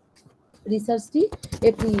তার রিসার্চটি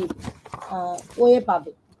একটি ওয়ে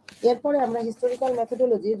পাবে। এরপরে আমরা হিস্টোরিক্যাল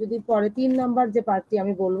মেথোডোলজি যদি পরে 3 নাম্বার যে পার্টটি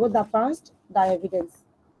আমি বলবো, দ্য পাস্ট, দ্য এভিডেন্স।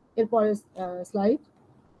 এরপরে স্লাইড।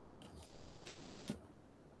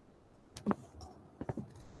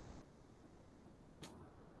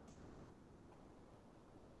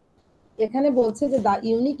 এখানে বলছে যে the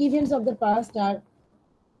unique events of the past R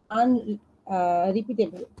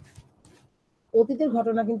unrepeatable. অতীতের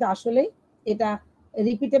ঘটনা কিন্তু আসলে এটা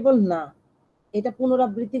রিপিটেবল না, এটা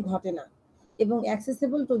পুনরাবৃত্তি ঘটে না, এবং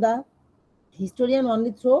accessible to the historian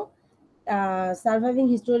only through surviving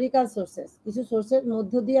historical sources. কিছু সোর্সের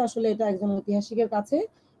মধ্য দিয়ে আসলে এটা একজন ঐতিহাসিকের কাছে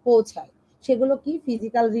পৌঁছায়। সেগুলো কি?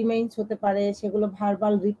 ফিজিক্যাল রিমেইন্স হতে পারে, সেগুলো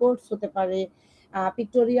ভার্বাল রিপোর্টস হতে পারে,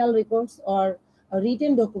 pictorial reports or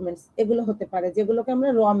written documents এগুলো হতে পারে, যেগুলোকে আমরা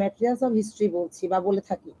র ম্যাটেরিয়ালস অফ হিস্ট্রি বলছি বা বলে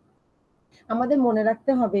থাকি। আমাদের মনে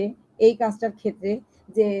রাখতে হবে এই কাজটার ক্ষেত্রে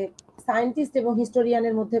যে সায়েন্টিস্ট এবং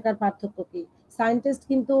হিস্টোরিয়ানের মধ্যেকার পার্থক্য কি। সায়েন্টিস্ট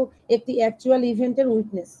কিন্তু একটি অ্যাকচুয়াল ইভেন্টের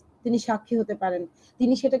উইটনেস, তিনি সাক্ষী হতে পারেন,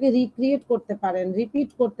 তিনি সেটাকে রিক্রিয়েট করতে পারেন, রিপিট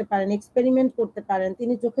করতে পারেন, এক্সপেরিমেন্ট করতে পারেন,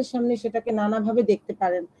 তিনি চোখের সামনে সেটাকে নানাভাবে দেখতে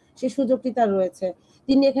পারেন, সে সুযোগটি তার রয়েছে।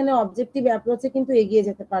 তিনি এখানে অবজেক্টিভ অ্যাপ্রোচে কিন্তু এগিয়ে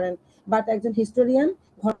যেতে পারেন। বাট একজন হিস্টোরিয়ান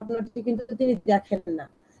ঘটনাটি কিন্তু তিনি দেখেন না,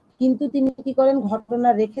 কিন্তু তিনি কি করেন, ঘটনা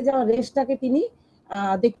রেখে যাওয়া রেশটাকে তিনি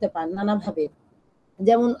দেখতে পান নানাভাবে।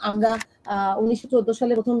 যেমন আমরা 1914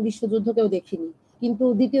 সালে প্রথম বিশ্বযুদ্ধ কেউ দেখিনি, কিন্তু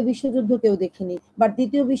দ্বিতীয় বিশ্বযুদ্ধ কেউ দেখিনি, বাট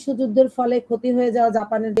দ্বিতীয় বিশ্বযুদ্ধের ফলে ক্ষতি হয়ে যাওয়া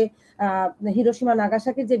জাপানের যে হিরোশিমা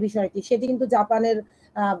নাগাসাকির যে বিষয়টি, সেটি কিন্তু জাপানের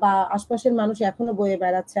বা আশপাশের মানুষ এখনো বয়ে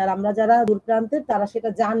বেড়াচ্ছে। আর আমরা যারা দূর প্রান্তের তারা সেটা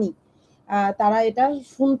জানি, তারা এটা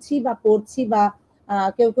শুনছি বা পড়ছি, বা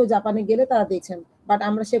কেউ কেউ জাপানে গেলে তারা দেখছেন, বাট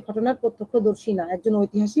আমরা সেই ঘটনার প্রত্যক্ষদর্শী না। একজন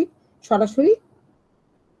ঐতিহাসিক সরাসরি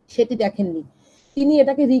সেটি দেখেননি, তিনি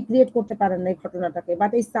এটাকে রিক্রিয়েট করতে পারেন না এই ঘটনাটাকে,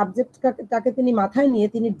 বাট এই সাবজেক্টটাকে তিনি মাথায় নিয়ে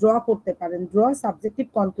তিনি ড্র করতে পারেন। ড্র সাবজেক্টিভ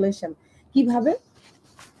কনক্লুশন, কিভাবে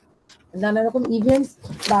নানা রকম ইভেন্টস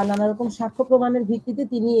বা নানা রকম সাক্ষ্য প্রমাণের ভিত্তিতে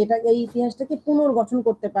তিনি এটা এই ইতিহাসটাকে পুনর্গঠন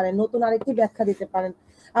করতে পারেন, নতুন আরেকটি ব্যাখ্যা দিতে পারেন।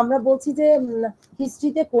 আমরা বলছি যে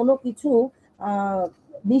হিস্ট্রিতে কোনো কিছু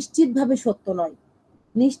নিশ্চিতভাবে সত্য নয়,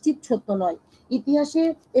 নিশ্চিত সত্য নয়। ইতিহাসে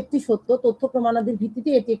একটি সত্য, তথ্য প্রমাণাদির ভিত্তিতে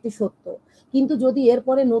এটি একটি সত্য, কিন্তু যদি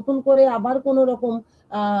এরপরে নতুন করে আবার কোনো রকম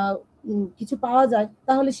কিছু পাওয়া যায়,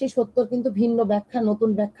 তাহলে সেই সত্যর কিন্তু ভিন্ন ব্যাখ্যা, নতুন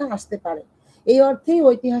ব্যাখ্যা আসতে পারে। এই অর্থেই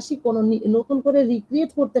ঐতিহাসিক কোনো নতুন করে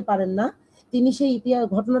রিক্রিয়েট করতে পারেন না, তিনি সেই ইতিহাস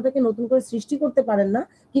ঘটনাটাকে নতুন করে সৃষ্টি করতে পারেন না,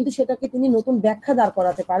 কিন্তু সেটাকে তিনি নতুন ব্যাখ্যা দাঁড়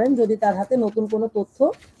করাতে পারেন যদি তার হাতে নতুন কোনো তথ্য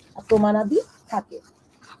প্রমাণাদি থাকে।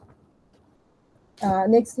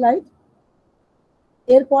 Next slide.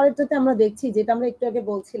 এর পরেরটাতে আমরা দেখছি, যেটা আমরা একটু আগে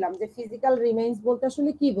বলছিলাম যে ফিজিক্যাল রিমেইন্স বলতে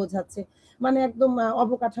আসলে কি বোঝাচ্ছে, মানে একদম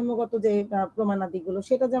অবকাঠামোগত যে প্রমাণাদিগুলো,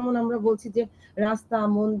 সেটা যেমন আমরা বলছি যে রাস্তা,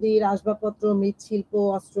 মন্দির, আসবাবপত্র, মৃৎশিল্প,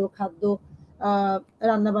 অস্ত্র, খাদ্য,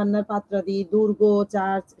 রান্না বান্নার পাত্রাদি, দুর্গ,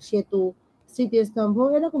 চার্চ, সেতু, স্মৃতিস্তম্ভ,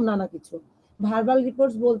 এরকম নানা কিছু। ভার্বাল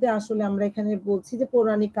রিপোর্টস বলতে আসলে আমরা এখানে বলছি যে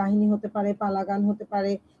পৌরাণিক কাহিনী হতে পারে, পালাগান হতে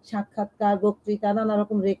পারে, সাক্ষাৎকার, বক্তৃতা, নানা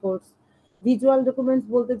রকম রেকর্ডস। ভিজুয়াল ডকুমেন্টস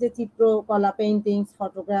বলতে যে চিত্রকলা, paintings,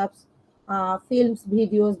 photographs, films,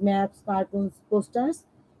 videos, maps, cartoons, posters,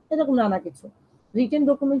 এরকম নানা কিছু। রিটেন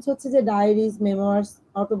ডকুমেন্টস হচ্ছে যে diaries, memoirs,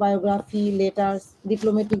 autobiography, letters,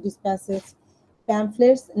 diplomatic ডিসপ্যাচেস,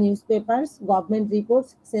 pamphlets, news papers, government reports,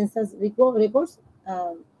 census reports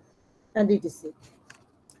and etc.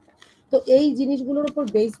 তো এই জিনিসগুলোর উপর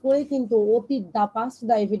বেস করে কিন্তু অতীত, দা পাস্ট,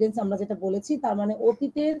 দা এভিডেন্স আমরা যেটা বলেছি, তার মানে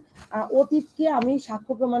অতীতকে আমি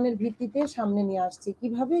সাক্ষ্য প্রমাণের ভিত্তিতে সামনে নিয়ে আসছি।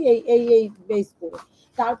 কিভাবে? এই এই এই বেস করে।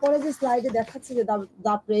 তারপরে যে স্লাইডে দেখাচ্ছে যে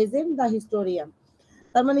দা প্রেজেন্ট, দা হিস্টোরিয়ান।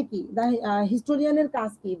 তার মানে কি, হিস্টোরিয়ানের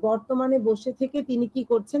কাজ কি? বর্তমানে বসে থেকে তিনি কি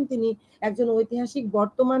করছেন, তিনি একজন ঐতিহাসিক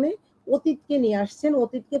বর্তমানে অতীতকে নিয়ে আসছেন,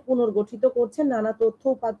 অতীতকে পুনর্গঠিত করছেন, নানা তথ্য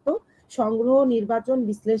উপাত্ত সংগ্রহ, নির্বাচন,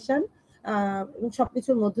 বিশ্লেষণ এবং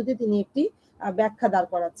সবকিছুর মধ্য দিয়ে তিনি একটি ব্যাখ্যা দাঁড়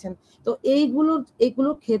করাচ্ছেন। তো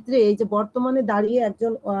এইগুলোর ক্ষেত্রে এই যে বর্তমানে দাঁড়িয়ে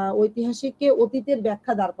একজন ঐতিহাসিককে অতীতের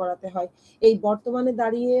ব্যাখ্যা দাঁড় করাতে হয়। এই বর্তমানে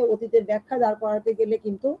দাঁড়িয়ে অতীতের ব্যাখ্যা দাঁড় করাতে গেলে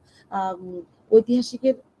কিন্তু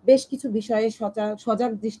ঐতিহাসিকের বেশ কিছু বিষয়ে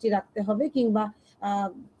সজাগ দৃষ্টি রাখতে হবে, কিংবা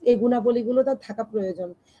এই গুণাবলীগুলো তার থাকা প্রয়োজন।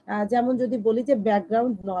 যেমন যদি বলি যে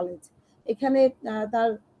ব্যাকগ্রাউন্ড নলেজ, এখানে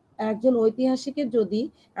তার একজন ঐতিহাসিকের যদি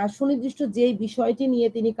সুনির্দিষ্ট যেই বিষয়টি নিয়ে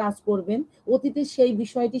তিনি কাজ করবেন, অতীতের সেই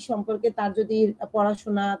বিষয়টি সম্পর্কে তার যদি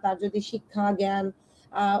পড়াশোনা, তার যদি শিক্ষা জ্ঞান,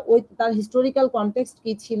 ওই তার হিস্টোরিক্যাল কনটেক্সট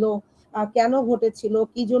কি ছিল, কেন ঘটেছিল,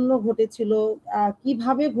 কি জন্য ঘটেছিল,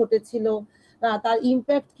 কিভাবে ঘটেছিল, তার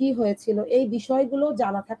ইম্প্যাক্ট কি হয়েছিল, এই বিষয়গুলো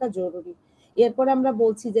জানা থাকা জরুরি। এরপরে আমরা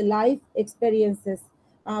বলছি যে লাইফ এক্সপেরিয়েন্সেস,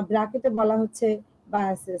 ব্র্যাকেটে বলা হচ্ছে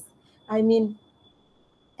বায়াসেস। আই মিন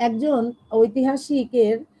একজন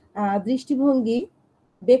ঐতিহাসিকের দৃষ্টিভঙ্গি,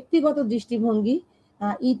 ব্যক্তিগত দৃষ্টিভঙ্গি,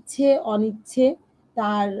 ইচ্ছে অনিচ্ছে,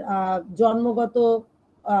 তার জন্মগত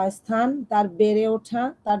স্থান, তার বেড়ে ওঠা,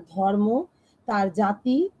 তার ধর্ম, তার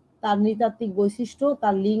জাতি, তার নৃতাত্ত্বিক বৈশিষ্ট্য,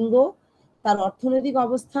 তার লিঙ্গ, তার অর্থনৈতিক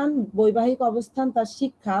অবস্থান, বৈবাহিক অবস্থান, তার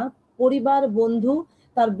শিক্ষা, পরিবার, বন্ধু,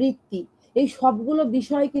 তার বৃত্তি, এই সবগুলো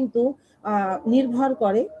বিষয় কিন্তু নির্ভর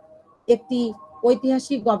করে একটি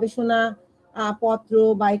ঐতিহাসিক গবেষণা পত্র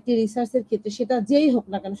বা একটি রিসার্চের ক্ষেত্রে, সেটা যেই হোক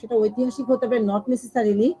না কেন, সেটা ঐতিহাসিক হতে পারে, নট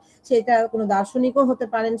নেসেসারিলি সেটা কোনো দার্শনিকও হতে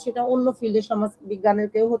পারেন, সেটা অন্য ফিল্ডের সমাজ বিজ্ঞানের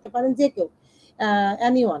কেউ হতে পারেন, যে কেউ,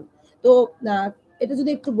 এনিওয়ান। তো এটা যদি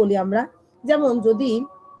একটু বলি আমরা, যেমন যদি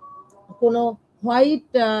কোনো হোয়াইট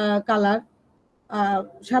কালার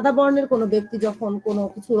সাদা বর্ণের কোনো ব্যক্তি যখন কোনো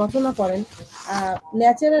কিছু রচনা করেন,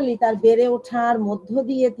 ন্যাচারালি তার বেড়ে ওঠার মধ্য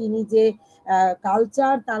দিয়ে তিনি যে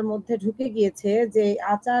কালচার তার মধ্যে ঢুকে গিয়েছে, যে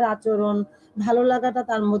আচার আচরণ, ভালো লাগাটা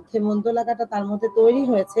তার মধ্যে, মন্দ লাগাটা তার মধ্যে তৈরি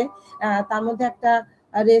হয়েছে, তার মধ্যে একটা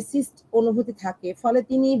রেসিস্ট অনুভূতি থাকে, ফলে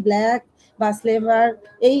তিনি ব্ল্যাক বা স্লেভার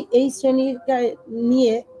এই শ্রেণীর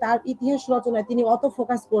নিয়ে তার ইতিহাস রচনায় তিনি অত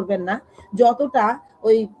ফোকাস করবেন না যতটা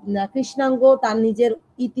ওই কৃষ্ণাঙ্গ তার নিজের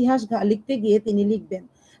ইতিহাস লিখতে গিয়ে তিনি লিখবেন।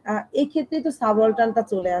 এই ক্ষেত্রে তো সাবঅল্টার্নটা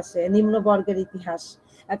চলে আসে, নিম্ন বর্গের ইতিহাস।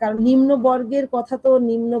 কারণ নিম্ন বর্গের কথা তো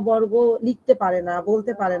নিম্ন বর্গ লিখতে পারে না,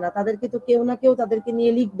 বলতে পারে না, তাদেরকে তো কেউ না কেউ তাদেরকে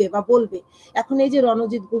নিয়ে লিখবে বা বলবে। এখন এই যে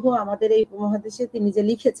রণজিৎ গুহ আমাদের এই উপমহাদেশে তিনি যে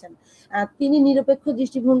লিখেছেন, তিনি নিরপেক্ষ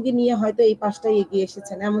দৃষ্টিভঙ্গি নিয়ে হয়তো এই পাশটাই এগিয়ে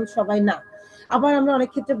এসেছেন, এমন সবাই না। আবার আমরা অনেক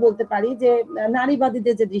ক্ষেত্রে বলতে পারি যে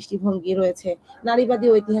নারীবাদীদের যে দৃষ্টিভঙ্গি রয়েছে, নারীবাদী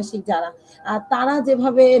ঐতিহাসিক যারা, তারা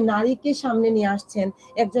যেভাবে নারীকে সামনে নিয়ে আসছেন,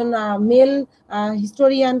 একজন মেল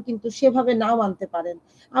হিস্টোরিয়ান কিন্তু সেভাবে নাও আনতে পারেন।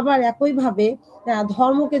 আবার একইভাবে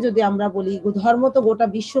ধর্মকে যদি আমরা বলি, ধর্ম তো গোটা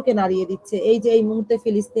বিশ্বকে নাড়িয়ে দিচ্ছে। এই যে এই মুহূর্তে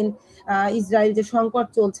ফিলিস্তিন ইসরায়েল যে সংকট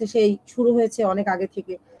চলছে, সেই শুরু হয়েছে অনেক আগে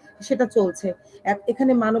থেকে, সেটা চলছে।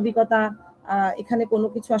 এখানে মানবিকতা, এখানে কোনো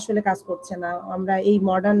কিছু আসলে কাজ করছে না, আমরা এই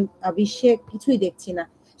মডার্ন বিশ্বে কিছুই দেখছি না।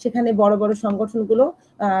 সেখানে বড় বড় সংগঠনগুলো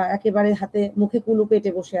একেবারে হাতে মুখে কুলু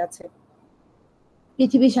পেটে বসে আছে।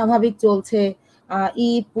 পৃথিবী স্বাভাবিক চলছে,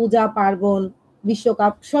 ঈদ, পূজা পার্বণ,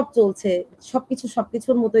 বিশ্বকাপ সব চলছে,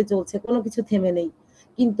 সবকিছুর মতোই চলছে, কোনো কিছু থেমে নেই।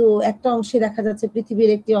 কিন্তু একটা অংশে দেখা যাচ্ছে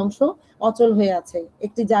পৃথিবীর একটি অংশ অচল হয়ে আছে,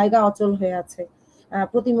 একটি জায়গা অচল হয়ে আছে।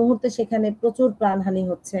 প্রতি মুহূর্তে সেখানে প্রচুর প্রাণহানি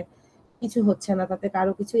হচ্ছে, কিছু হচ্ছে না, তাতে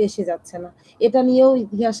কারো কিছু এসে যাচ্ছে না। এটা নিয়েও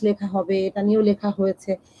ইতিহাস লেখা হবে, এটা নিয়েও লেখা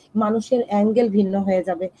হয়েছে, মানুষের অ্যাঙ্গেল ভিন্ন হয়ে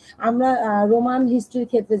যাবে। আমরা রোমান হিস্ট্রির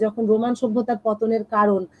ক্ষেত্রে যখন রোমান সভ্যতার পতনের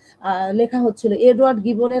কারণ লেখা হচ্ছিল, এডওয়ার্ড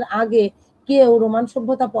গিবনের আগে কেউ রোমান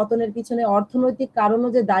সভ্যতা পতনের পিছনে অর্থনৈতিক কারণও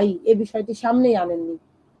যে দায়ী এ বিষয়টি সামনেই আনেননি,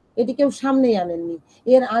 এটি কেউ সামনেই আনেননি।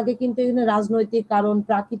 এর আগে কিন্তু এখানে রাজনৈতিক কারণ,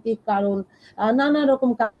 প্রাকৃতিক কারণ, নানা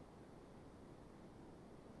রকম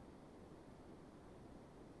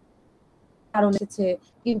কারণ এসেছে,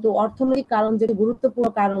 কিন্তু অর্থনৈতিক কারণ যেটি গুরুত্বপূর্ণ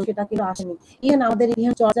কারণ সেটা কিন্তু আসেনি। ইভেন আমাদের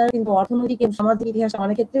ইতিহাস চর্চা কিন্তু অর্থনৈতিক এবং সামাজিক ইতিহাস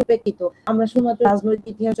অনেক ক্ষেত্রে উপেক্ষিত। আমরা শুধুমাত্র রাজনৈতিক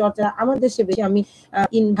ইতিহাস চর্চা আমাদের দেশে বেশি, আমি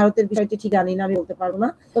ভারতের বিষয়টি ঠিক জানি না, আমি বলতে পারবো না,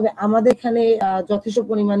 তবে আমাদের এখানে যথেষ্ট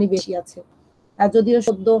পরিমাণে বেশি আছে। যদিও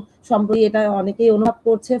সদ্য সম্প্রতি এটা অনেকেই অনুভব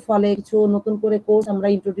করছে, ফলে কিছু নতুন করে কোর্স আমরা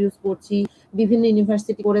ইন্ট্রোডিউস করছি, বিভিন্ন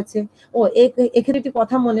ইউনিভার্সিটি করেছে। ও এখানে একটি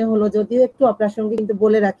কথা মনে হলো, যদিও একটু অপ্রাসঙ্গিক, কিন্তু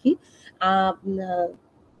বলে রাখি,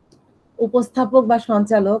 উপস্থাপক বা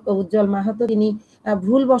সঞ্চালক উজ্জ্বল মাহাতো, তিনি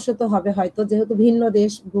ভুলবশত হবে হয়তো, যেহেতু ভিন্ন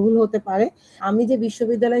দেশ ভুল হতে পারে, আমি যে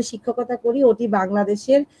বিশ্ববিদ্যালয়ে শিক্ষকতা করি ওটি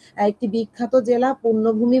বাংলাদেশের একটি বিখ্যাত জেলা,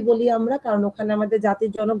 পুণ্যভূমি বলি আমরা, কারণ ওখানে আমাদের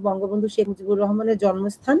জাতির জনক বঙ্গবন্ধু শেখ মুজিবুর রহমানের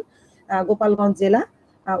জন্মস্থান, গোপালগঞ্জ জেলা।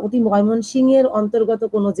 ওটি ময়মনসিংহের অন্তর্গত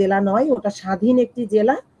কোনো জেলা নয়, ওটা স্বাধীন একটি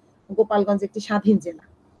জেলা, গোপালগঞ্জ একটি স্বাধীন জেলা।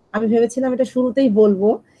 আমি ভেবেছিলাম এটা শুরুতেই বলবো,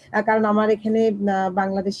 কারণ আমার এখানে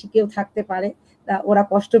বাংলাদেশি কেউ থাকতে পারে, ওরা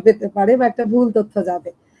কষ্ট পেতে পারে বা একটা ভুল তথ্য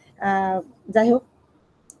যাবে। যাই হোক,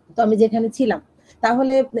 তো আমি যেখানে ছিলাম,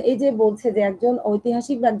 তাহলে এই যে বলছে যে একজন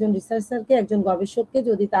ঐতিহাসিক বা একজন রিসার্চারকে, একজন গবেষককে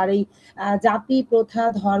যদি তার এই জাতি, প্রথা,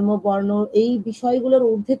 ধর্ম, বর্ণ এই বিষয়গুলোর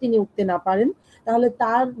ঊর্ধ্বে তিনি উঠতে না পারেন, তাহলে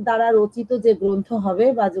তার দ্বারা রচিত যে গ্রন্থ হবে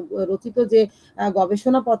বা রচিত যে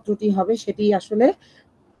গবেষণা পত্রটি হবে, সেটি আসলে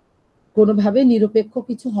কোনোভাবে নিরপেক্ষ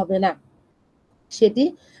কিছু হবে না, সেটি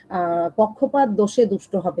পক্ষপাত দোষে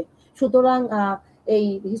দুষ্ট হবে। সুতরাং এই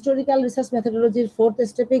হিস্টোরিক্যাল রিসার্চ মেথোডোলজির 4th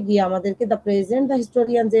স্টেপে গিয়ে আমাদেরকে দ্য প্রেজেন্ট দ্য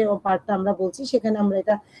হিস্টোরিয়ান যে পার্টটা আমরা বলছি, সেখানে আমরা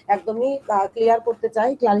এটা একদমই ক্লিয়ার করতে চাই,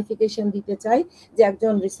 ক্লারিফিকেশন দিতে চাই যে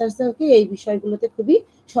একজন রিসার্চারকে এই বিষয়গুলোতে খুবই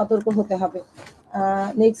সতর্ক হতে হবে।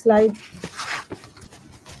 Next slide.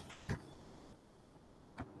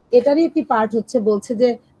 এটারই একটি পার্ট হচ্ছে, বলছে যে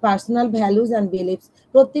পার্সোনাল ভ্যালুজ অ্যান্ড বিলিফস।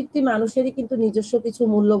 প্রত্যেকটি মানুষেরই কিন্তু নিজস্ব কিছু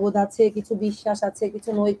মূল্যবোধ আছে, কিছু বিশ্বাস আছে, কিছু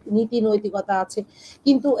নীতি নৈতিকতা আছে।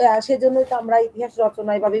 কিন্তু সেজন্যই তো আমরা ইতিহাস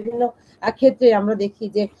রচনায় বা বিভিন্ন ক্ষেত্রে আমরা দেখি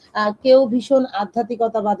যে কেউ ভীষণ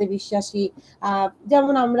আধ্যাত্মিকতাবাদে বিশ্বাসী।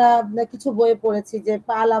 যেমন আমরা কিছু বইয়ে পড়েছি যে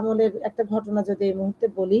পাল আমলের একটা ঘটনা যদি এই মুহূর্তে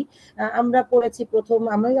বলি, আমরা পড়েছি প্রথম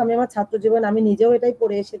আমি আমার ছাত্র জীবন আমি নিজেও এটাই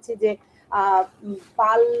পড়ে এসেছি যে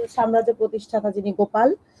পাল সাম্রাজ্য প্রতিষ্ঠাতা যিনি গোপাল,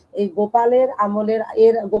 এই গোপালের আমলের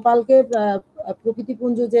গোপালকে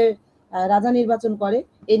প্রকৃতিপুঞ্জ যে রাজা নির্বাচন করে,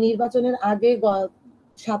 এই নির্বাচনের আগে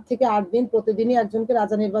 7 থেকে 8 দিন প্রতিদিনই একজনকে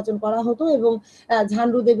রাজা নির্বাচন করা হতো এবং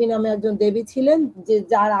ঝান্ডু দেবী নামে একজন দেবী ছিলেন যে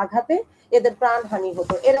যার আঘাতে এদের প্রাণহানি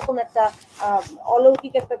হতো। এরকম একটা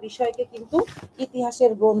অলৌকিক একটা বিষয়কে কিন্তু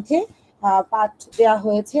ইতিহাসের গ্রন্থে পাঠ দেওয়া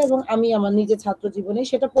হয়েছে এবং আমি আমার নিজের ছাত্র জীবনে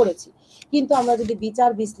সেটা পড়েছি। কিন্তু আমরা যদি বিচার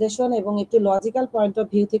বিশ্লেষণ এবং একটু লজিক্যাল পয়েন্ট অফ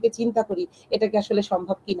ভিউ থেকে চিন্তা করি এটা কি আসলে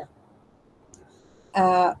সম্ভব কিনা,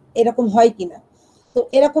 এরকম হয় কিনা, তো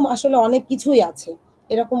এরকম আসলে অনেক কিছুই আছে,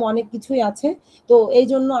 এরকম অনেক কিছুই আছে। তো এই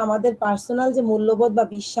জন্য আমাদের পার্সোনাল যে মূল্যবোধ বা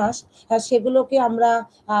বিশ্বাস সেগুলোকে আমরা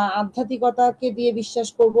আধ্যাত্মিকতাকে দিয়ে বিশ্বাস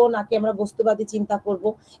করব নাকি আমরা বস্তুবাদী চিন্তা করব,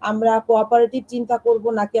 আমরা কোঅপারেটিভ চিন্তা করব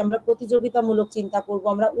নাকি আমরা প্রতিযোগিতামূলক চিন্তা করব,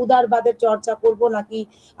 আমরা উদারবাদের চর্চা করব নাকি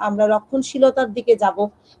আমরা রক্ষণশীলতার দিকে যাব,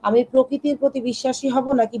 আমি প্রকৃতির প্রতি বিশ্বাসী হব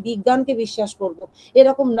নাকি বিজ্ঞানকে বিশ্বাস করব,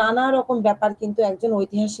 এরকম নানা রকম ব্যাপার কিন্তু একজন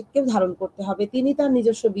ঐতিহাসিককে ধারণ করতে হবে। তিনি তার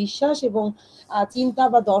নিজস্ব বিশ্বাস এবং চিন্তা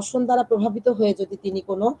বা দর্শন দ্বারা প্রভাবিত হয়ে যদি তিনি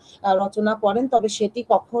কোনো রচনা করেন তবে সেটি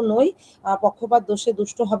কখনোই পক্ষপাত দোষে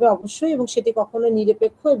দুষ্ট হবে অবশ্যই, এবং সেটি কখনোই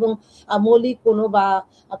নিরপেক্ষ এবং মৌলিক কোনো বা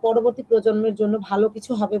পরবর্তী প্রজন্মের জন্য ভালো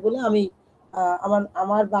কিছু হবে বলে আমি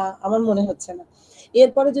আমার মনে হচ্ছে না।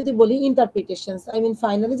 এরপরে যদি বলি ইন্টারপ্রিটেশনস, আই মিন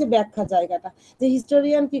ফাইনালি যে ব্যাখ্যা জায়গাটা, যে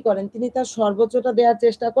হিস্টোরিয়ান কি করেন, তিনি তার সর্বোচ্চটা দেওয়ার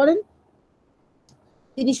চেষ্টা করেন,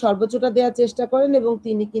 তিনি সর্বোচ্চটা দেওয়ার চেষ্টা করেন এবং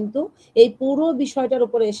তিনি কিন্তু এই পুরো বিষয়টার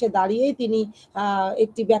উপরে এসে দাঁড়িয়েই তিনি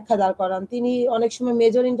একটি ব্যাখ্যা দাঁড় করান। তিনি অনেক সময়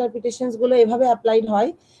মেজর ইন্টারপ্রিটেশনস গুলো এভাবে অ্যাপ্লাইড হয়,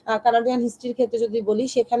 কানাডিয়ান হিস্ট্রির ক্ষেত্রে যদি বলি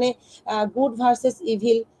সেখানে good versus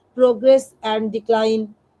evil, progress and decline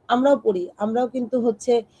আমরাও পড়ি, আমরাও কিন্তু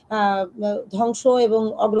হচ্ছে ধ্বংস এবং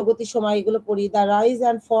অগ্রগতির সময় এগুলো পড়ি, দ্য রাইজ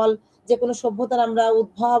অ্যান্ড ফল, যে কোনো সভ্যতার আমরা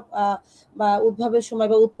উদ্ভবের সময়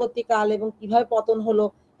বা উৎপত্তিকাল এবং কিভাবে পতন হলো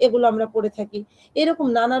এগুলো আমরা পড়ে থাকি। এরকম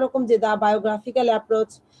নানা রকম যে দা বায়োগ্রাফিক্যাল অ্যাপ্রোচ,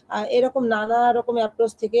 এরকম নানা রকম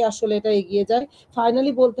অ্যাপ্রোচ থেকে আসলে এটা এগিয়ে যায়।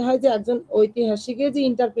 ফাইনালি বলতে হয় যে একজন ঐতিহাসিকের যে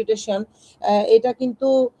ইন্টারপ্রিটেশন, এটা কিন্তু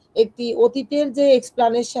একটি অতীতের যে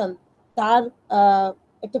এক্সপ্লানেশন তার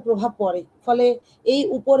একটা প্রভাব পড়ে, ফলে এই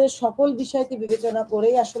উপরের সকল বিষয়কে বিবেচনা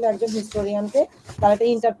করেই আসলে একজন হিস্টোরিয়ানকে তার একটা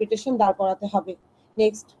ইন্টারপ্রিটেশন দাঁড় করাতে হবে।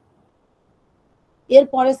 নেক্সট, এর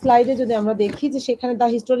পরের স্লাইডে যদি আমরা দেখি যে সেখানে দা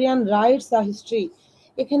হিস্টোরিয়ান রাইটস দা হিস্ট্রি,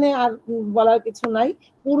 এখানে আর বলার কিছু নাই,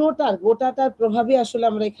 গোটাটার প্রভাবে আসলে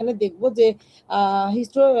আমরা এখানে দেখব যে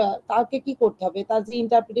তাকে কি করতে হবে, তার যে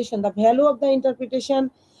interpretation, the value of the interpretation,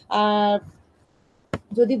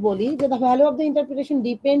 যদি বলি যে the value of the interpretation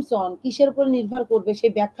depends on, কিসের উপর নির্ভর করবে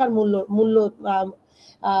সেই ব্যাখ্যার মূল্য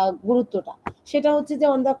গুরুত্বটা, সেটা হচ্ছে যে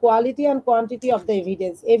on the quality and quantity of the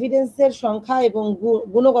এভিডেন্সের সংখ্যা এবং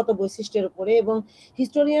গুণগত বৈশিষ্ট্যের উপরে, এবং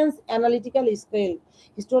হিস্টোরিয়ানস অ্যানালিটিক্যাল স্কেল,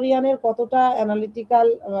 হিস্টোরিয়ানের কতটা অ্যানালিটিক্যাল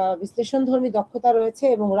বিশ্লেষণধর্মী দক্ষতা রয়েছে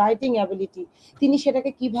এবং রাইটিং অ্যাবিলিটি, তিনি সেটাকে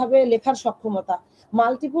কিভাবে লেখার সক্ষমতা,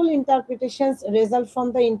 multiple interpretations result from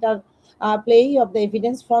the play of the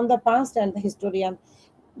evidence from the past and the historian,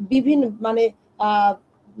 বিভিন্ন মানে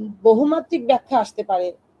বহুমাত্রিক ব্যাখ্যা আসতে পারে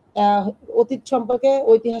অতীত সম্পর্কে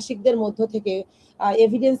ঐতিহাসিকদের মধ্য থেকে,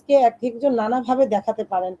 এভিডেন্সকে একজন নানাভাবে দেখাতে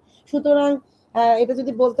পারেন। সুতরাং এটা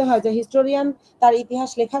যদি বলতে হয় যে হিস্টোরিয়ান তার ইতিহাস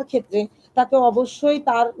লেখার ক্ষেত্রে তাকে অবশ্যই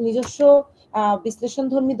তার নিজস্ব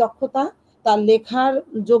বিশ্লেষণধর্মী দক্ষতা, তার লেখার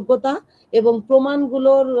যোগ্যতা এবং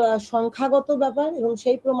প্রমাণগুলোর সংখ্যাগত ব্যাপার এবং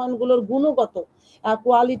সেই প্রমাণগুলোর গুণগত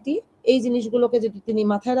কোয়ালিটি, এই জিনিসগুলোকে যদি তিনি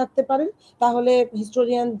মাথায় রাখতে পারেন তাহলে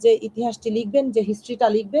হিস্টোরিয়ান যে ইতিহাসটি লিখবেন, যে হিস্ট্রিটা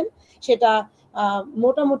লিখবেন, সেটা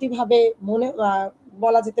মোটামুটি ভাবে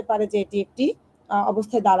বলা যেতে পারে যে এটি একটি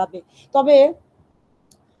অবস্থায় দাঁড়াবে। তবে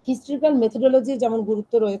হিস্ট্রিক্যাল মেথোডোলজি যেমন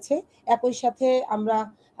গুরুত্ব রয়েছে, একই সাথে আমরা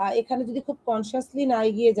এখানে যদি খুব কনসিয়াসলি না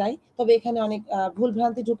এগিয়ে যাই তবে এখানে অনেক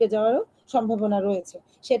ভুলভ্রান্তি ঢুকে যাওয়ারও সম্ভাবনা রয়েছে,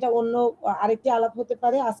 সেটা অন্য আরেকটি আলাপ হতে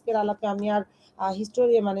পারে। আজকের আলাপে আমি আর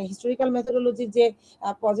হিস্টোরিক্যাল মেথোডোলজির যে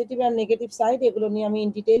পজিটিভ আর নেগেটিভ সাইড এগুলো নিয়ে আমি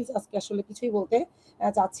ইন ডিটেইলস আজকে আসলে কিছুই বলতে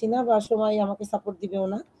চাচ্ছি না বা সময় আমাকে সাপোর্ট দিবেও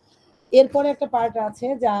না। এরপরে একটা পার্ট আছে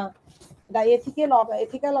যা the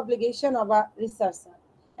ethical obligation of a researcher,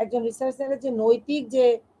 একজন রিসার্চারের যে নৈতিক যে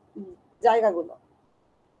জায়গাগুলো,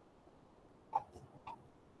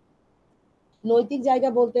 নৈতিক জায়গা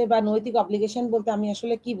বলতে বা নৈতিক অব্লিগেশন বলতে আমি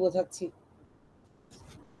আসলে কি বোঝাচ্ছি,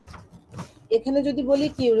 এখানে যদি বলি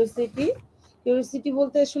কিউরিওসিটি, কিউরিওসিটি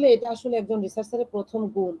বলতে আসলে এটা আসলে একজন রিসার্চারের প্রথম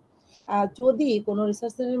গুণ। যদি কোনো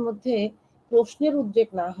রিসার্চারের মধ্যে প্রশ্নের উদ্রেক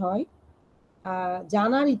না হয়,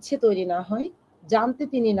 জানার ইচ্ছে তৈরি না হয়, জানতে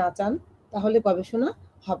তিনি না চান, তাহলে গবেষণা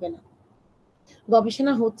হবে না।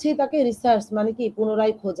 গবেষণা হচ্ছেই তাকে রিসার্চ মানে কি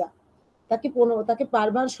পুনরায় খোঁজা, তাকে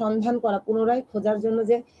বারবার সন্ধান করা, পুনরায় খোঁজার জন্য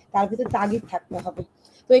যে তার ভিতরে তাগিদ থাকতে হবে।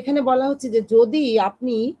 তো এখানে বলা হচ্ছে যে যদি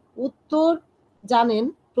আপনি উত্তর জানেন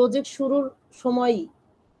প্রজেক্ট শুরুর সময়ই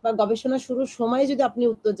বা গবেষণা শুরুর সময় যদি আপনি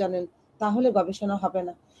উত্তর জানেন, তাহলে গবেষণা হবে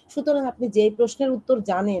না। সুতরাং আপনি যে প্রশ্নের উত্তর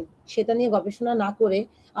জানেন সেটা নিয়ে গবেষণা না করে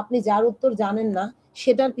আপনি যার উত্তর জানেন না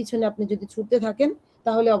সেটার পিছনে আপনি যদি ছুটতে থাকেন,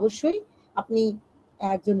 তাহলে অবশ্যই আপনি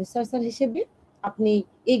একজন রিসার্চার হিসেবে আপনি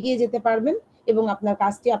এগিয়ে যেতে পারবেন এবং আপনার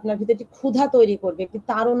কাজটি আপনার ভিতরে একটি ক্ষুধা তৈরি করবে, একটি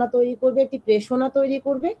তাড়না তৈরি করবে, একটি প্রেষণা তৈরি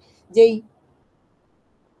করবে,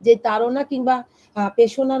 যে তাড়না কিংবা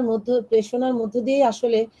প্রেষণার মধ্য দিয়ে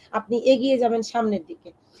আসলে আপনি এগিয়ে যাবেন সামনের দিকে।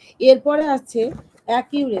 এরপরে আছে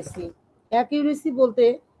অ্যাকিউরেসি। অ্যাকিউরেসি বলতে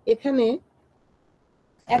এখানে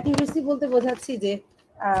বোঝাচ্ছি যে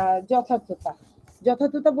যথার্থতা।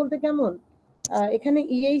 যথার্থতা বলতে কেমন, এখানে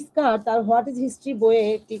ইয়েইস্কার তার হোয়াট ইজ হিস্ট্রি বইয়ে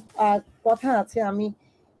একটি কথা আছে, আমি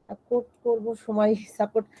কোট করব সময়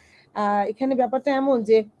সাপোর্ট। এখানে ব্যাপারটা এমন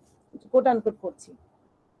যে কোট আনকোট করছি,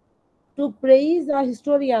 to praise a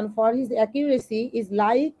historian for his accuracy is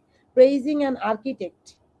like praising an architect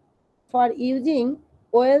for using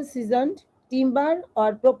well seasoned timber or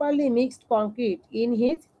properly mixed concrete in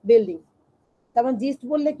his building। তারপর জিস্ট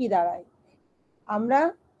বললে কি দাঁড়ায়, আমরা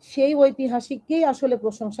সেই ঐতিহাসিককেই আসলে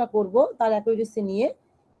প্রশংসা করব তার অ্যাকুরেসি নিয়ে।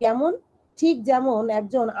 কেমন, ঠিক যেমন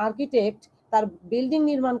একজন আর্কিটেক্ট তার বিল্ডিং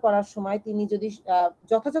নির্মাণ করার সময় তিনি যদি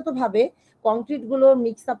যথাযথভাবে কংক্রিট গুলোর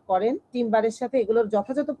মিক্স আপ করেন টিম্বারের সাথে, এগুলোর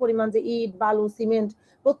যথাযথ পরিমাণ যে ইট বালু সিমেন্ট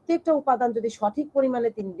প্রত্যেকটা উপাদান যদি সঠিক পরিমাণে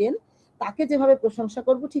তিনি দেন, তাকে যেভাবে প্রশংসা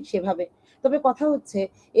করব ঠিক সেভাবে। তবে কথা হচ্ছে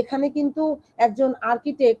এখানে কিন্তু একজন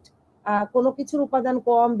আর্কিটেক্ট কোনো কিছুর উপাদান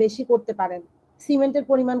কম বেশি করতে পারেন। সিমেন্টের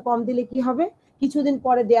পরিমাণ কম দিলে কি হবে, কিছুদিন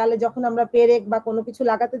পরে দেয়ালে যখন আমরা পেরেক বা কোনো কিছু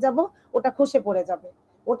লাগাতে যাব ওটা খসে পড়ে যাবে,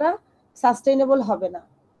 ওটা সাস্টেইনেবল হবে না।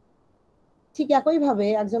 ঠিক একইভাবে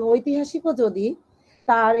একজন ঐতিহাসিকও যদি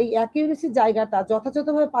তার এই অ্যাকিউরেসির জায়গাটা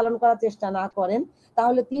যথাযথভাবে পালন করার চেষ্টা না করেন,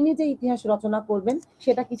 তাহলে তিনি যে ইতিহাস রচনা করবেন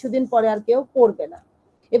সেটা কিছুদিন পরে আর কেউ পড়বে না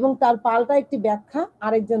এবং তার পাল্টা একটি ব্যাখ্যা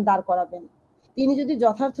আরেকজন দাঁড় করাবেন। তিনি যদি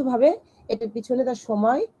যথার্থভাবে এটার পিছনে তার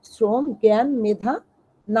সময় শ্রম জ্ঞান মেধা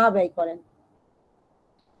না ব্যয় করেন।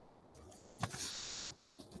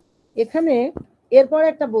 এখানে এরপর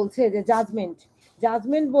একটা বলছে যে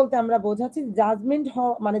জাজমেন্ট বলতে আমরা বোঝাচ্ছি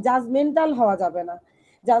মানে জাজমেন্টাল হওয়া যাবে না।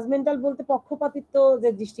 জাজমেন্টাল বলতে পক্ষপাতিত্ব যে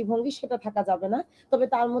দৃষ্টিভঙ্গি সেটা থাকা যাবে না, তবে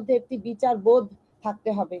তার মধ্যে একটি বিচার বোধ থাকতে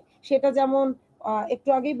হবে। সেটা যেমন একটু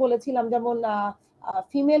আগেই বলেছিলাম, যেমন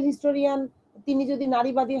ফিমেল হিস্টোরিয়ান তিনি যদি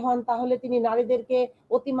নারীবাদী হন তাহলে তিনি নারীদেরকে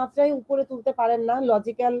অতিমাত্রায় উপরে তুলতে পারেন না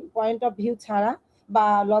লজিক্যাল পয়েন্ট অফ ভিউ ছাড়া বা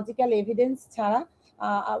লজিক্যাল এভিডেন্স ছাড়া,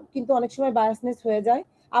 কিন্তু অনেক সময় বায়াসনেস হয়ে যায়।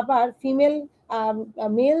 আবার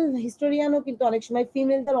মেল হিস্টোরিয়ানও কিন্তু অনেক সময়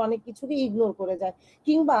ফিমেলদের অনেক কিছুকে ইগনোর করে যায়,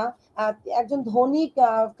 কিংবা একজন ধনিক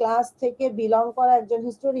ক্লাস থেকে বিলং করা একজন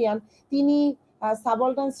হিস্টোরিয়ান তিনি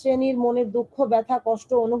সাবলটান শ্রেণীর মনের দুঃখ ব্যথা কষ্ট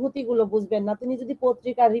অনুভূতিগুলো বুঝবেন না। তিনি যদি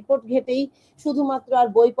পত্রিকার রিপোর্ট ঘেটেই শুধুমাত্র আর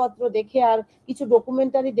বইপত্র দেখে আর কিছু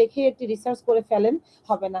ডকুমেন্টারি দেখে একটি রিসার্চ করে ফেলেন,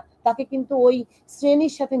 হবে না। তাকে কিন্তু ওই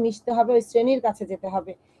শ্রেণীর সাথে মিশতে হবে, ওই শ্রেণীর কাছে যেতে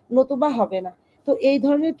হবে, নতুবা হবে না। তো এই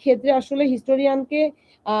ধরনের ক্ষেত্রে আসলে হিস্টোরিয়ানকে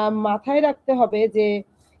মাথায় রাখতে হবে যে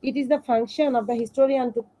it is the function of the historian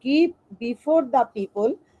to keep before the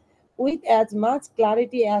people with as much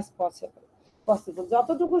clarity as possible।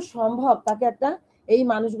 যতটুকু সম্ভব তাকে একটা এই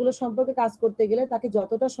মানুষগুলো সম্পর্কে কাজ করতে গেলে তাকে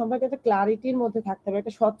যতটা সম্ভব একটা ক্লারিটির মধ্যে থাকতে হবে,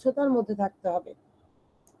 একটা স্বচ্ছতার মধ্যে থাকতে হবে।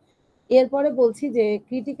 এরপরে বলছি যে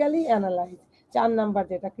ক্রিটিক্যালি অ্যানালাইজ, 4 নাম্বার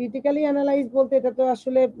যেটা ক্রিটিক্যালি অ্যানালাইজ বলতে, এটা তো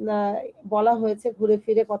আসলে বলা হয়েছে, ঘুরে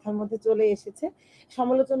ফিরে কথার মধ্যে চলে এসেছে,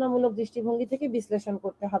 সমালোচনামূলক দৃষ্টিভঙ্গি থেকে বিশ্লেষণ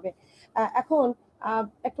করতে হবে। এখন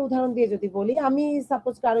একটা উদাহরণ দিয়ে যদি বলি, আমি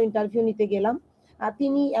সাপোজ কারো ইন্টারভিউ নিতে গেলাম,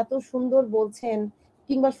 তিনি এত সুন্দর বলছেন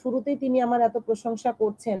কিংবা শুরুতেই তিনি আমার এত প্রশংসা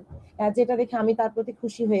করছেন, যেটা দেখে আমি তার প্রতি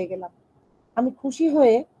খুশি হয়ে গেলাম। আমি খুশি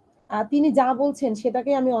হয়ে তিনি যা বলছেন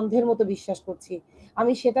সেটাকে আমি অন্ধের মতো বিশ্বাস করছি।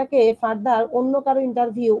 আমি সেটাকে ফার্দার অন্য কারো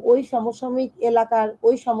ইন্টারভিউ, ওই সমসাময়িক এলাকার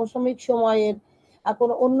ওই সমসাময়িক সময়ের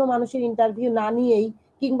কোনো অন্য মানুষের ইন্টারভিউ না নিয়েই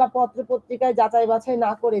কিংবা পত্র পত্রিকায় যাচাই বাছাই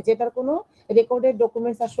না করে, যেটার কোনো রেকর্ডেড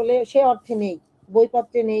ডকুমেন্টস আসলে সে অর্থে নেই,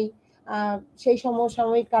 বইপত্রে নেই, সেই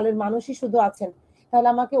সমসাময়িক কালের মানুষই শুধু আছেন, তাহলে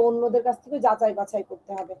আমাকে অন্যদের কাছ থেকে যাচাই বাছাই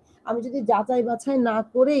করতে হবে। আমি যদি যাচাই বাছাই না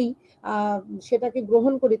করেই সেটাকে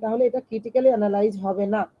গ্রহণ করি, তাহলে এটা ক্রিটিক্যালি অ্যানালাইজ হবে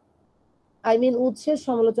না। আই মিন উৎসের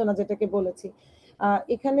সমালোচনা যেটাকে বলেছি।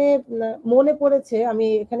 এখানে মনে পড়েছে, আমি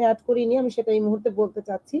এখানে অ্যাড করিনি, আমি সেটা এই মুহূর্তে বলতে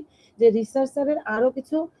চাচ্ছি যে রিসার্চারের আরো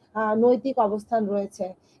কিছু নৈতিক অবস্থান রয়েছে।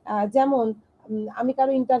 যেমন আমি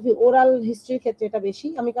কারো ইন্টারভিউ, ওরাল হিস্ট্রির ক্ষেত্রে এটা বেশি,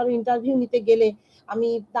 আমি কারো ইন্টারভিউ নিতে গেলে আমি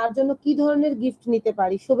তার জন্য কি ধরনের গিফট নিতে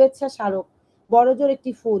পারি, শুভেচ্ছা স্মারক, বড়জোর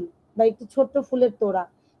একটি ফুল বা একটি ছোট্ট ফুলের তোড়া,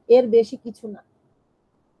 এর বেশি কিছু না,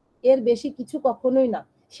 এর বেশি কিছু কখনোই না।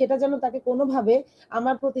 সেটা যেন তাকে কোনোভাবে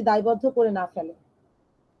আমার প্রতি দায়বদ্ধ করে না ফেলে।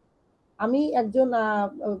 আমি একজন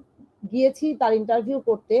গিয়েছি তার ইন্টারভিউ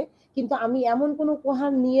করতে, কিন্তু আমি এমন কোনো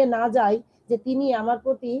উপহার নিয়ে না যাই যে তিনি আমার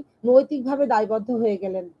প্রতি নৈতিকভাবে দায়বদ্ধ হয়ে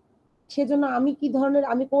গেলেন। সেজন্য আমি কি ধরনের,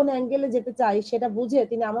 আমি কোন অ্যাঙ্গেলে যেতে চাই সেটা বুঝে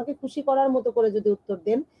তিনি আমাকে খুশি করার মতো করে যদি উত্তর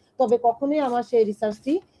দেন, তবে কখনোই আমার সেই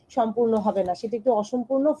রিসার্চটি সম্পূর্ণ হবে না, সেটি একটু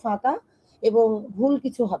অসম্পূর্ণ, ফাঁকা এবং ভুল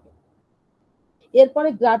কিছু হবে। এরপরে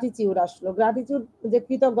গ্র্যাটিটিউড আসলো। গ্র্যাটিটিউড যে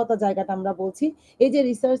কৃতজ্ঞতা জায়গাটা আমরা বলছি, এই যে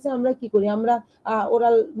রিসার্চে আমরা কি করি, আমরা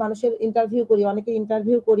ওরাল মানুষের ইন্টারভিউ করি, অনেকে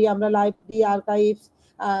ইন্টারভিউ করি, আমরা লাইব্রেরি, আর্কাইভস,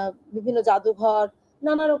 বিভিন্ন জাদুঘর,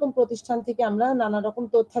 নানা রকম প্রতিষ্ঠান থেকে আমরা নানা রকম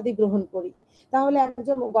তথ্যাদি গ্রহণ করি। তাহলে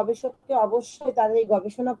একজন গবেষককে অবশ্যই তার এই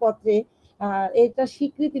গবেষণাপত্রে এটা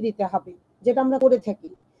স্বীকৃতি দিতে হবে, যেটা আমরা করে থাকি।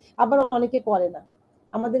 আবার অনেকে করে না,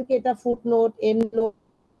 আমাদেরকে এটা ফুটনোট, এন্ডনোট,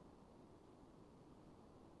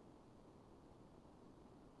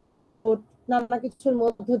 নানা কিছুর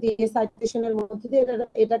মধ্য দিয়ে, সাইটেশনের মধ্য দিয়ে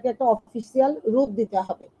এটাকে একটা অফিসিয়াল রূপ দিতে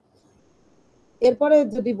হবে। এরপরে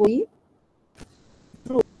যদি বলি,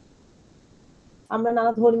 আমরা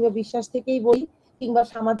নানা ধর্মীয় বিশ্বাস থেকেই বলি কিংবা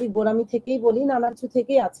সামাজিক গোড়ামি থেকেই বলি, নানা কিছু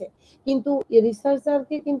থেকেই আছে, কিন্তু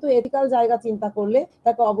রিসার্চারকে কিন্তু এথিক্যাল জায়গা চিন্তা করলে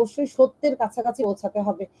তাকে অবশ্যই সত্যের কাছাকাছি পৌঁছাতে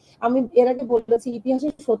হবে। আমি এর আগে বলেছি,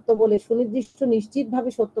 ইতিহাসের সত্য বলে সুনির্দিষ্ট নিশ্চিতভাবে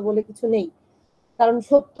সত্য বলে কিছু নেই, কারণ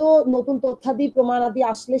সত্য নতুন তথ্যাদি প্রমাণাদি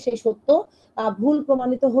আসলে সেই সত্য ভুল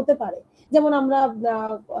প্রমাণিত হতে পারে। যেমন আমরা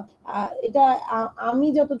এটা আমি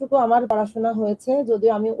যতটুকু আমার পড়াশোনা হয়েছে,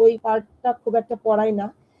 যদিও আমি ওই পার্টটা খুব একটা পড়াই না,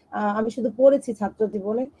 আমি শুধু পড়েছি ছাত্র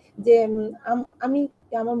জীবনে, যে আমি,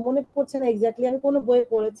 আমার মনে পড়ছে না এক্স্যাক্টলি আমি কোনো বইয়ে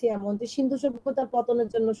পড়েছি এমন যে সিন্ধু সভ্যতার পতনের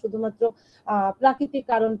জন্য শুধুমাত্র প্রাকৃতিক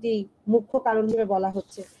কারণটি মুখ্য কারণ হিসেবে বলা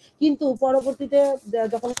হচ্ছে, কিন্তু পরবর্তীতে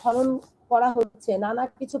যখন খনন করা হচ্ছে, নানা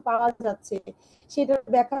কিছু পাওয়া যাচ্ছে, সেটার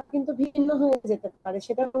ব্যাখ্যা কিন্তু ভিন্ন হয়ে যেতে পারে,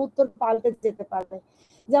 সেটার উত্তর পাল্টে যেতে পারে।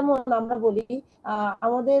 যেমন আমরা বলি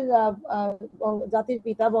আমাদের জাতির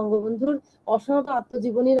পিতা বঙ্গবন্ধুর অসংখ্য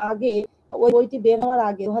আত্মজীবনীর আগে, ওই বইটি বের হওয়ার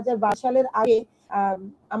আগে 2022 সালের আগে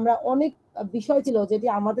আমরা অনেক বিষয় ছিল যেটি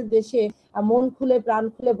আমাদের দেশে মন খুলে প্রাণ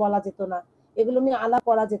খুলে বলা যেত না, এগুলো নিয়ে আলাপ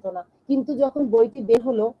করা যেত না, কিন্তু যখন বইটি বের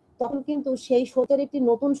হলো তখন কিন্তু সেই সত্যের একটি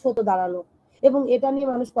নতুন সত্য দাঁড়ালো এবং এটা নিয়ে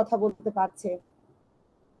মানুষ কথা বলতে পারছে।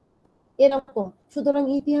 এরকম, সুতরাং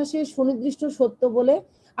ইতিহাসের সুনির্দিষ্ট সত্য বলে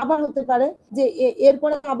আবার হতে পারে যে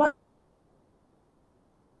এরপরে আবার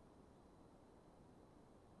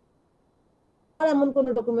এমন কোন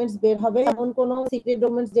ডকুমেন্টস বের হবে, এমন কোন সিক্রেট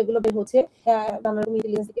ডকুমেন্টস যেগুলো বের হচ্ছে নানা রকম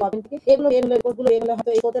ইন্টেলিজেন্স থেকে, এগুলো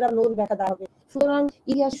হয়তো এই সত্যের নতুন ব্যাখ্যা দেওয়া হবে। সুতরাং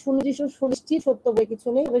ইতিহাস সুনিশ্চিত সত্য বলে কিছু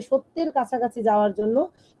নেই, তবে সত্যের কাছাকাছি যাওয়ার জন্য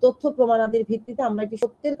তথ্য প্রমাণাদির ভিত্তিতে আমরা একটি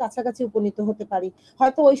সত্যের কাছাকাছি উপনীত হতে পারি।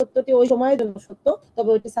 হয়তো ওই সত্যটি ওই সময়ের জন্য সত্য, তবে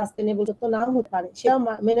ওইটি সাস্টেনেবল সত্য নাও হতে পারে, সেটা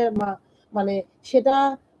মেনে মানে সেটা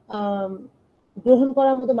গ্রহণ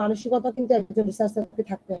করার মতো মানসিকতা কিন্তু একজন রিসার্চারকে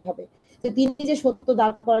থাকতে হবে, যে তিনি যে সত্য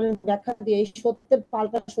দাঁড় করালেন ব্যাখ্যা দিয়ে, এই সত্যের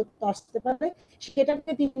পাল্টা সত্য আসতে পারে,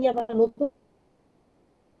 সেটাকে তিনি আবার নতুন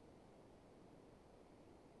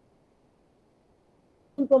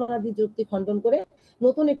প্রমাণাদি যুক্তি খণ্ডন করে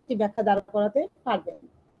নতুন একটি ব্যাখ্যা দাঁড় করাতে পারবেন।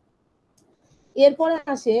 এরপরে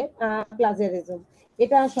আসে প্লাজিয়ারিজম।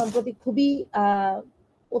 এটা সম্প্রতি খুবই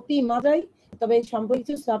অতি মজাই, তবে সম্প্রতি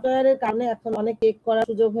কিছু সফটওয়্যারের কারণে এখন অনেক চেক করার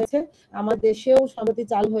সুযোগ হয়েছে, আমার দেশেও সম্প্রতি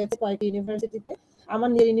চালু হয়েছে কয়েকটি ইউনিভার্সিটিতে, আমার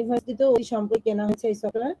ইউনিভার্সিটিতেও ওই সম্পর্কে কেনা হয়েছে এই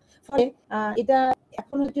সফটওয়্যার। ফলে এটা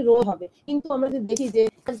এখন একটি রোল হবে, কিন্তু আমরা যদি দেখি যে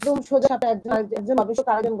একদম সোজা একজন গবেষক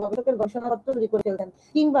আরেকজন গবেষকের গবেষণাপত্র তৈরি করে ফেলতেন,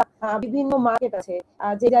 কিংবা বিভিন্ন মার্কেট আছে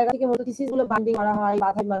যে জায়গা থেকে মূলত থিসিস গুলো বান্ডিং করা হয়,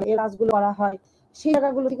 বাধাই মানে এর কাজগুলো করা হয়, সেই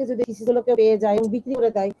জায়গাগুলো থেকে যদি থিসিস গুলো কেউ পেয়ে যায় এবং বিক্রি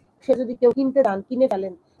করে দেয়, সে যদি কেউ কিনতে চান কিনে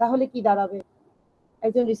ফেলেন, তাহলে কি দাঁড়াবে?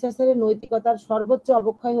 একজন রিসার্চারের নৈতিকতার সর্বোচ্চ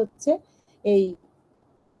অবক্ষয় হচ্ছে এই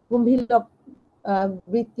কুম্ভীর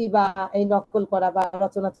বৃত্তি বা এই নকল করা বা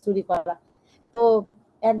রচনা চুরি করা। তো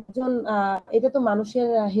একজন এটা তো মানুষের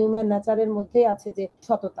হিউম্যান নেচারের মধ্যেই আছে যে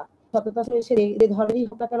সততা, সততা সে যে ধরনেরই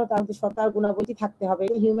হোক না কেন তার মধ্যে সততার গুণাবলী থাকতে হবে,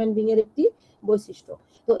 হিউম্যান বিং এর একটি বৈশিষ্ট্য।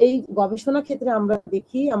 তো এই গবেষণা ক্ষেত্রে আমরা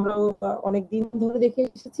দেখি, আমরা অনেক দিন ধরে দেখে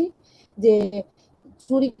এসেছি যে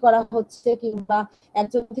চুরি করা হচ্ছে কিংবা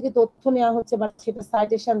একজন থেকে তথ্য নেওয়া হচ্ছে বা সেটা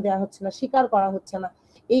সাইটেশন দেওয়া হচ্ছে না, স্বীকার করা হচ্ছে না,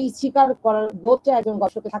 এই স্বীকার করার বোধটা একজন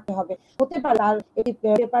গবেষকের থাকতে হবে। হতে পারে আর এই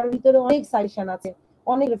পেপারের ভিতরে অনেক সাইটেশন আছে,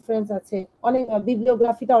 অনেক রেফারেন্স আছে, অনেক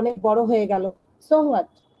বিবলিওগ্রাফিটা অনেক বড় হয়ে গেল, সো হোয়াট,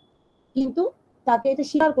 কিন্তু তাকে এটা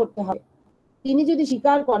স্বীকার করতে হবে। তিনি যদি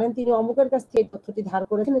স্বীকার করেন তিনি অমুকের কাছ থেকে তথ্যটি ধার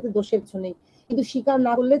করেছেন, এতে দোষের কিছু নেই, কিন্তু স্বীকার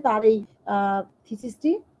না করলে তার এই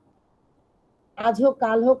থিসিসটি আজ হোক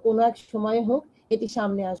কাল হোক কোনো এক সময় হোক এটি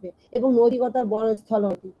সামনে আসবে এবং নৈতিকতার বড় স্থল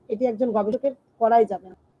এটি একজন গবেষকের করাই যাবে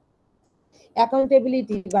না।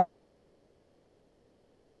 অ্যাকাউন্টেবিলিটি বা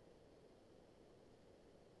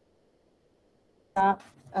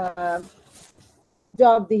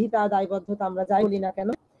জবাবদিহিতা, দায়বদ্ধতা আমরা যাই বলি না কেন,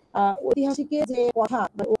 ঐতিহাসিকের যে কথা,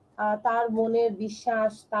 তার মনের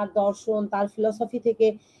বিশ্বাস, তার দর্শন, তার ফিলসফি থেকে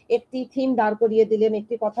একটি থিম দাঁড় করিয়ে দিলেন,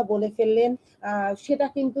 একটি কথা বলে ফেললেন, সেটা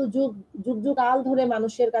কিন্তু যুগ যুগ যুগ কাল ধরে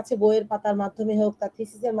মানুষের কাছে বইয়ের পাতার মাধ্যমে হোক, তার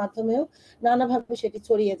থিসিসের মাধ্যমে হোক, নানাভাবে সেটি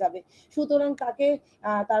ছড়িয়ে যাবে। সুতরাং তাকে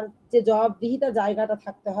তার যে জবাবদিহিতা জায়গাটা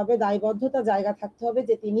থাকতে হবে, দায়বদ্ধতা জায়গা থাকতে হবে,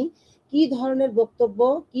 যে তিনি কি ধরনের বক্তব্য,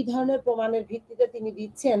 কি ধরনের প্রমাণের ভিত্তিতে তিনি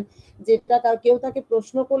দিচ্ছেন, যেটা কেউ তাকে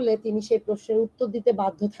প্রশ্ন করলে তিনি সেই প্রশ্নের উত্তর দিতে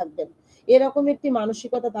বাধ্য থাকবেন। এরকম একটি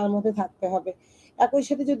মানসিকতা তার মধ্যে থাকতে হবে। একই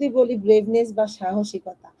সাথে যদি বলি ব্রেভনেস বা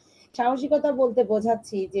সাহসিকতা, সাহসিকতা বলতে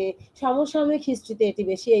বোঝাচ্ছি যে সমসাময়িক হিস্ট্রিতে এটি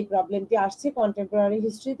বেশি এই প্রবলেমটি আসছে, কন্টেম্পোরারি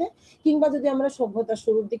হিস্ট্রিতে, কিংবা যদি আমরা সভ্যতার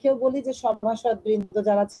শুরুর দিকেও বলি যে সভাসদ বৃন্দ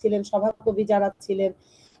যারা ছিলেন, সভাকবি যারা ছিলেন,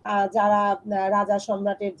 যারা রাজা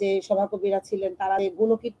সম্রাটের যে সভাকবিরা ছিলেন, তারা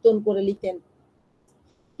গুণকীর্তন করে লিখতেন,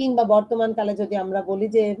 কিংবা বর্তমান কালে যদি আমরা বলি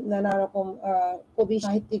যে নানা রকম কবি,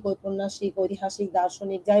 সাহিত্যিক, ঔপন্যাসিক, ঐতিহাসিক,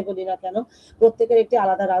 দার্শনিক, যাই বলি না কেন, প্রত্যেকের একটি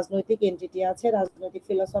আলাদা রাজনৈতিক এন্টিটি আছে, রাজনৈতিক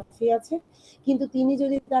ফিলোসফি আছে, কিন্তু তিনি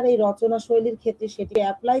যদি তার এই রচনা শৈলীর ক্ষেত্রে সেটি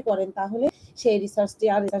অ্যাপ্লাই করেন, তাহলে সেই রিসার্চটি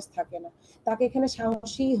আর রিসার্চ থাকে না। তাকে এখানে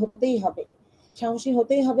সাহসী হতেই হবে, সাহসী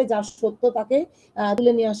হতেই হবে, যার সত্য তাকে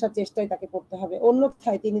তুলে নিয়ে আসার চেষ্টাই তাকে করতে হবে।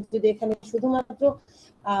 অন্যথায় তিনি যদি এখানে শুধুমাত্র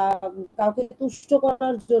কাউকে তুষ্ট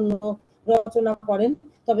করার জন্য রচনা করেন,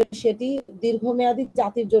 তবে সেটি দীর্ঘমেয়াদী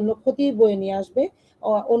জাতির জন্য ক্ষতি বয়ে নিয়ে আসবে,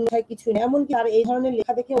 অন্যথায় কিছু নেই। এমনকি আর এই ধরনের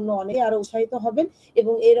লেখা দেখে অন্য অনেকে আরো উৎসাহিত হবেন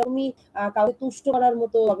এবং এরকমই কাউকে তুষ্ট করার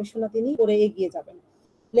মতো গবেষণা তিনি করে এগিয়ে যাবেন।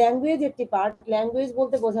 ল্যাঙ্গুয়েজ একটি পার্ট। ল্যাঙ্গুয়েজ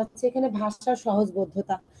বলতে বোঝাচ্ছে এখানে ভাষার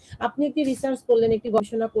সহজবোধ্যতা। আপনি একটি রিসার্চ করলেন, একটি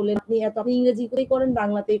গবেষণা করলেন, আপনি ইংরেজিতেই করেন,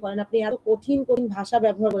 বাংলাতেই করেন, আপনি এত কঠিন কঠিন ভাষা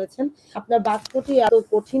ব্যবহার করেছেন, আপনার বাক্যটি এত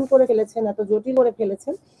কঠিন করে ফেলেছেন, এত জটিল করে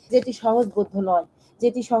ফেলেছেন, যেটি সহজবোধ্য নয়,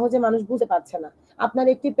 যেটি সহজে মানুষ বুঝতে পারছে না। আপনার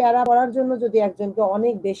একটি প্যারা পড়ার জন্য যদি একজনকে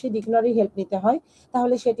অনেক বেশি ডিকশনারি হেল্প নিতে হয়,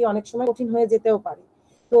 তাহলে সেটি অনেক সময় কঠিন হয়ে যেতেও পারে।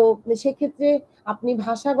 তো সেক্ষেত্রে আপনি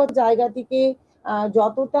ভাষাগত জায়গাটিকে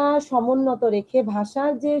যতটা সমুন্নত রেখে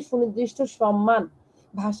ভাষার যে সুনির্দিষ্ট সম্মান,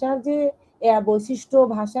 ভাষার যে বৈশিষ্ট্য,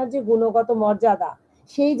 ভাষার যে গুণগত মর্যাদা,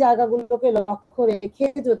 সেই জায়গাগুলোকে লক্ষ্য রেখে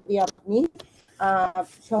যদি আপনি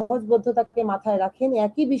সহজবোধ্যতাকে মাথায় রাখেন,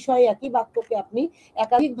 একই বিষয়ে একই বাক্যকে আপনি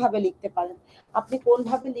একাধিক ভাবে লিখতে পারেন। আপনি কোন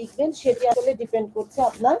ভাবে লিখবেন সেটি আসলে ডিপেন্ড করছে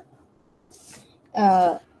আপনার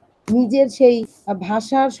নিজের সেই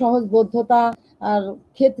ভাষার সহজবোধ্যতা আর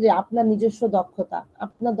ক্ষেত্রে আপনার নিজস্ব দক্ষতা,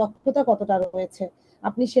 আপনার দক্ষতা কতটা রয়েছে,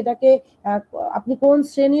 আপনি সেটাকে আপনি কোন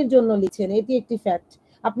শ্রেণীর জন্য লিখছেন, এটি একটি ফ্যাক্ট।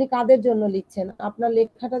 আপনি কাদের জন্য লিখছেন, আপনার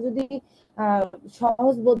লেখাটা যদি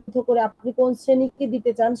সহজবোধ্য করে আপনি কোন শ্রেণীকে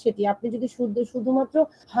দিতে চান সেটি, আপনি যদি শুধুমাত্র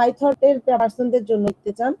হাই থটের পার্সনদের জন্য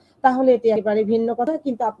লিখতে চান তাহলে এটি একেবারে ভিন্ন কথা,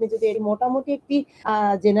 কিন্তু আপনি যদি মোটামুটি একটি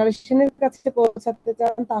জেনারেশনের কাছে পৌঁছাতে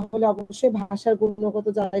চান তাহলে অবশ্যই ভাষার গুণগত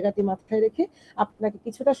জায়গাটি মাথায় রেখে আপনাকে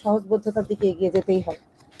কিছুটা সহজবোধ্যতার দিকে এগিয়ে যেতেই হবে।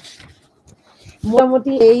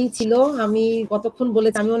 মোটামুটি এই ছিল। আমি কতক্ষণ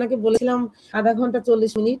বলেছি, আমি ওনাকে বলেছিলাম আধা ঘন্টা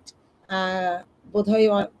 40 মিনিট, বোধহয়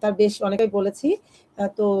তার বেশ অনেকটাই বলেছি।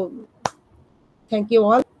 তো থ্যাংক ইউ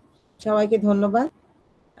অল, সবাইকে ধন্যবাদ।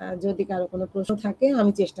 যদি কারো কোনো প্রশ্ন থাকে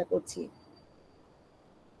আমি চেষ্টা করছি।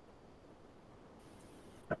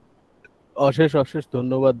 অশেষ অশেষ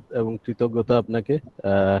ধন্যবাদ এবং কৃতজ্ঞতা আপনাকে।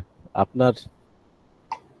 আপনার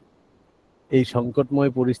এই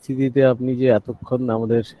সংকটময় পরিস্থিতিতে আপনি যে এতক্ষণ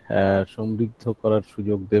আমাদের সমৃদ্ধ করার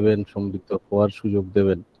সুযোগ দেবেন, সমৃদ্ধ হওয়ার সুযোগ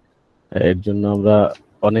দেবেন, এর জন্য আমরা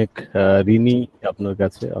অনেক ঋণী আপনার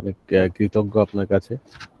কাছে, অনেক কৃতজ্ঞ আপনার কাছে।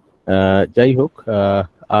 যাই হোক,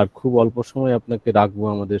 আর খুব অল্প সময় আপনাকে রাখবো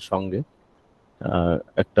আমাদের সঙ্গে।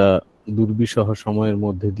 একটা দুর্বিষহ সময়ের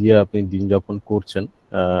মধ্যে দিয়ে আপনি দিন যাপন করছেন।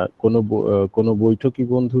 কোনো বৈঠকি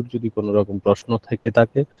বন্ধুর যদি কোনো রকম প্রশ্ন থেকে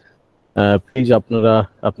থাকে, প্লিজ আপনারা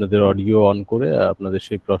আপনাদের অডিও অন করে আপনাদের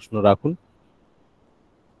সেই প্রশ্ন রাখুন।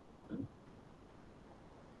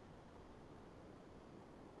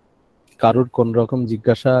 কারোর কোন রকম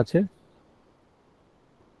জিজ্ঞাসা আছে?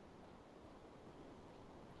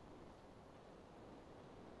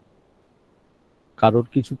 কারোর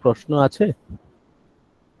কিছু প্রশ্ন আছে?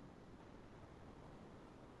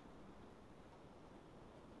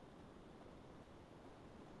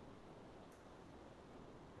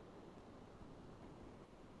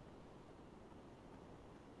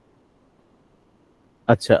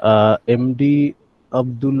 আচ্ছা, এমডি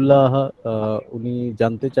আব্দুল্লাহ উনি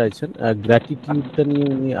জানতে চাইছেন গ্র্যাটিটিউডটা নিয়ে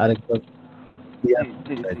উনি আরেকবার ক্লিয়ার জি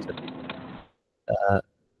করতে জি জি চাইছেন।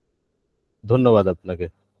 ধন্যবাদ আপনাকে।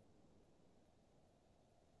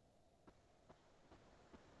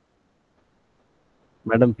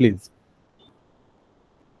 Madam please.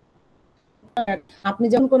 আপনি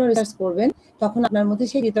যখন কোনো রিসার্চ করবেন তখন আপনার মধ্যে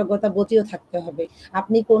সেই কৃতজ্ঞতা বোধও থাকতে হবে।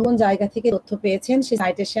 আপনি কোন কোন জায়গা থেকে তথ্য পেয়েছেন, সেই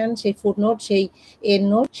সাইটেশন, সেই ফুটনোট, সেই এন্ড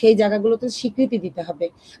নোট, সেই জায়গাগুলোতে স্বীকৃতি দিতে হবে।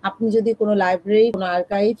 আপনি যদি কোনো লাইব্রেরি, কোনো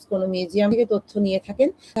আর্কাইভস, কোনো মিউজিয়াম থেকে তথ্য নিয়ে থাকেন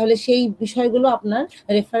তাহলে সেই বিষয়গুলো আপনার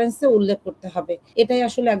রেফারেন্সে উল্লেখ করতে হবে। এটাই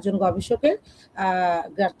আসলে একজন গবেষকের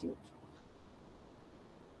গ্র্যাটিটিউড।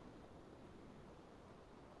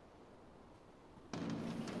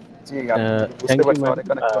 জি, আমি বুঝতে থ্যাংক ইউ পারছি। ম্যাডাম। অনেক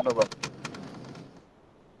অনেক ধন্যবাদ।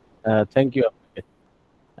 থ্যাংক ইউ আপনাকে।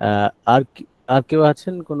 আর আর কেউ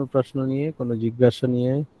আছেন কোনো প্রশ্ন নিয়ে, কোনো জিজ্ঞাসা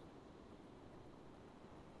নিয়ে?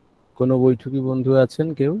 কোনো বৈঠকি বন্ধু আছেন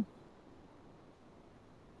কেউ?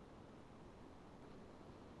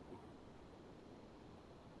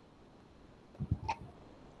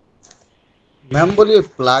 ম্যাম বলি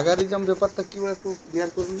প্লাগারিজম ব্যাপারটা কি একটু ক্লিয়ার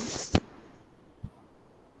করুন।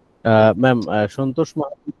 ম্যাম, সন্তোষ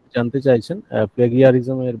মাহাতো জানতে চাইছেন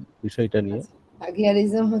প্লেগিয়ারিজমের বিষয়টা নিয়ে।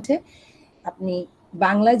 প্লাগিয়ারিজম হচ্ছে, আপনি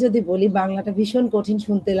বাংলায় যদি বলি, বাংলাটা ভীষণ কঠিন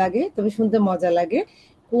শুনতে লাগে, তবে শুনতে মজা লাগে।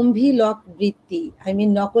 কুম্ভীলক বৃত্তি, আই মিন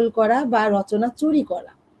নকল করা বা রচনা চুরি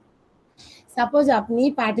করা। সাপোজ আপনি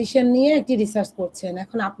পার্টিশন নিয়ে একটি রিসার্চ করছেন,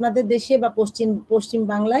 এখন আপনাদের দেশে বা পশ্চিম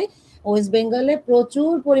বাংলায়, ওয়েস্ট বেঙ্গলে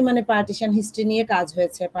প্রচুর পরিমাণে পার্টিশন হিস্ট্রি নিয়ে কাজ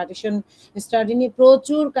হয়েছে, পার্টিশন স্টাডি নিয়ে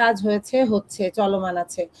প্রচুর কাজ হয়েছে, হচ্ছে, চলমান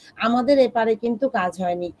আছে। আমাদের এপারে কিন্তু কাজ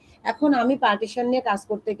হয়নি। এখন আমি পার্টিশন নিয়ে কাজ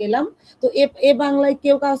করতে গেলাম, তো এ বাংলায়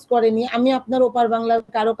কেউ কাজ করেনি, আমি আপনার ওপার বাংলার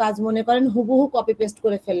কারো কাজ মনে করেন হুবহু কপি পেস্ট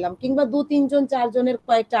করে ফেললাম, কিংবা 2-3 জন 4 জনের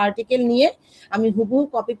কয়েকটা আর্টিকেল নিয়ে আমি হুবহু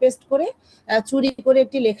কপি পেস্ট করে চুরি করে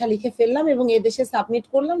একটি লেখা লিখে ফেললাম এবং এদেশে সাবমিট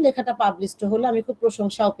করলাম, লেখাটা পাবলিশড হলো, আমি খুব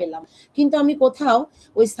প্রশংসাও পেলাম। কিন্তু আমি কোথাও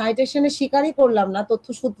ওই সাইটেশনে স্বীকারই করলাম না,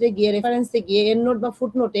 তথ্যসূত্রে গিয়ে, রেফারেন্সে গিয়ে, এন্ড নোট বা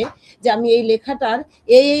ফুটনোটে, যে আমি এই লেখাটার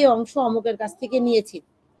এই অংশ অমুকের কাছ থেকে নিয়েছি।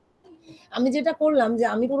 আমি যেটা করলাম যে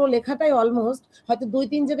আমি পুরো লেখাটাই অলমোস্ট হয়তো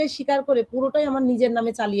 2-3 জায়গায় স্বীকার করে পুরোটাই আমার নিজের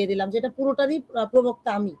নামে চালিয়ে দিলাম, যেটা পুরোটারই প্রবক্তা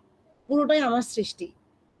আমি, পুরোটাই আমার সৃষ্টি।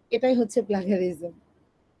 এটাই হচ্ছে প্লাগিয়ারিজম।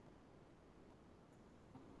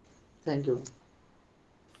 Thank you.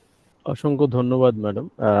 অসংখ্য ধন্যবাদ ম্যাডাম।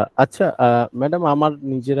 আচ্ছা ম্যাডাম, আমার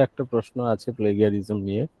নিজের একটা প্রশ্ন আছে প্লেগিয়ারিজম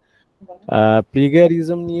নিয়ে।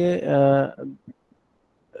 প্লেগিয়ারিজম নিয়ে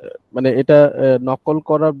মানে এটা নকল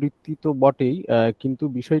করা বৃত্তি তো বটেই, কিন্তু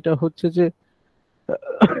বিষয়টা হচ্ছে যে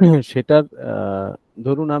সেটার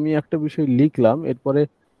ধরুন আমি একটা বিষয় লিখলাম, এরপরে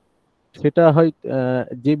সেটা হয়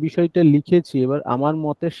যে বিষয়টা লিখেছি এবার আমার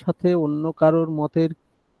মতের সাথে অন্য কারোর মতের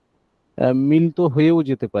মিল তো হয়েও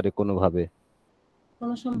যেতে পারে কোনোভাবে,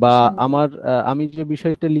 কোনো বা সমস্যা নেই। আমি যে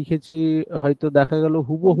বিষয়টা লিখেছি হয়তো দেখা গেল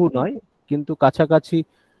হুবহু নয়, কিন্তু কাছাকাছি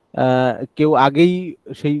কেউ আগেই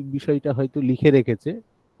সেই বিষয়টা হয়তো লিখে রেখেছে,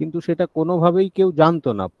 কিন্তু সেটা কোনোভাবেই কেউ জানতো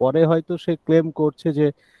না, পরে হয়তো সে ক্লেম করছে যে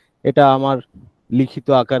এটা আমার লিখিত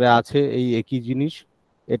আকারে আছে এই একই জিনিস,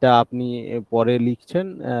 এটা আপনি পরে লিখছেন,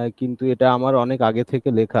 কিন্তু এটা আমার অনেক আগে থেকে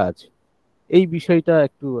লেখা আছে। এই বিষয়টা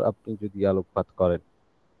একটু আপনি যদি আলোকপাত করেন।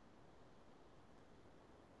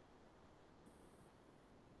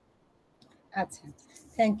 আচ্ছা,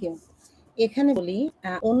 থ্যাংক ইউ। এখানে বলি,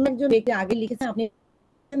 অন্য একজন ব্যক্তি আগে লিখেছেন, আপনি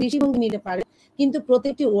দৃষ্টিভঙ্গি নিতে পারেন, কিন্তু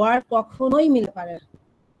প্রত্যেকটি ওয়ার্ড কখনোই মিলতে পারে না।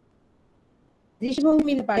 দৃষ্টিভঙ্গি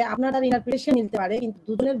মিলতে পারে, আপনার তার ইন্টারপ্রিটেশন মিলতে পারে, কিন্তু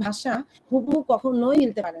দুজনের ভাষা হুবহু কখনোই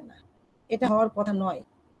মিলতে পারে না। এটা হওয়ার কথা নয়।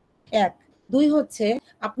 এক। দুই হচ্ছে,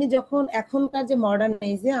 আপনি যখন এখনকার যে মডার্ন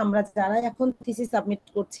এজে আমরা যারা এখন থিসিস সাবমিট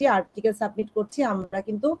করছি, আর্টিকেল সাবমিট করছি, আমরা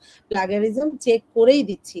কিন্তু প্লাগিয়ারিজম চেক করেই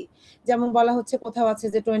দিচ্ছি। যেমন বলা হচ্ছে, কোথাও আছে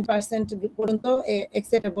যে 20% পর্যন্ত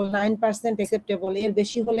অ্যাকসেপ্টেবল, 9% অ্যাকসেপ্টেবল, এর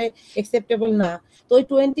বেশি হলে অ্যাকসেপ্টেবল না। তো ওই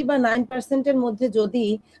 20 বা 9%-এর মধ্যে যদি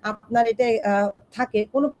আপনার এটা থাকে,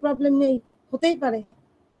 কোনো প্রবলেম নেই, হতেই পারে।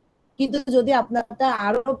 কিন্তু যদি আপনারটা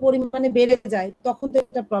আরো পরিমাণে বেড়ে যায় তখন তো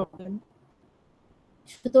একটা প্রবলেম।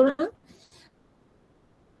 সুতরাং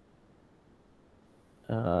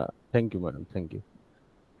thank you madam, thank you.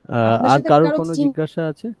 আপনার আর সাথে কারোর কারো কোনো জিজ্ঞাসা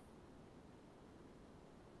আছে?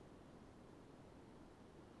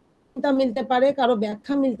 চিন্তা মিলতে পারে, কারো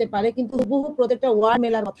ব্যাখ্যা মিলতে পারে, কিন্তু হুবহু প্রত্যেকটা ওয়ার্ড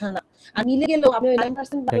মেলার কথা না। আর মিলে গেলেও আপনি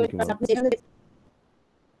 9% বা থ্যাংক ইউ 12% ম্যাম। আপনি যেখানে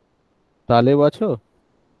তালেব আছো?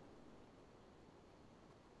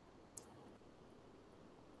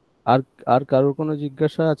 আর আর কারোর কোনো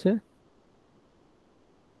জিজ্ঞাসা আছে?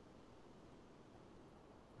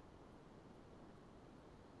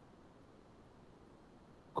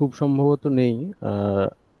 খুব সম্ভবত নেই।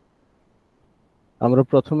 আমরা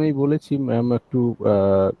প্রথমেই বলেছি ম্যাম একটু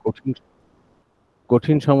কঠিন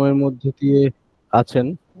কঠিন সময়ের মধ্যে দিয়ে আছেন।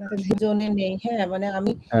 জোনে নেই, হ্যাঁ মানে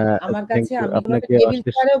আমি আমার থ্যাংক কাছে ইউ আমি কোনো আপনাকে টেবিল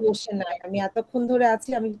অশেষ চেয়ারেও বসে নাই, আমি এতক্ষণ ধরে আছি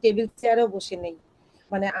আমি টেবিল চেয়ারেও বসে নেই,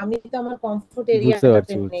 মানে আমি তো আমার কমফোর্ট বুঝতে এরিয়াটাতে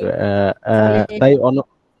পারছি বুঝতে নেই, ফলে তাই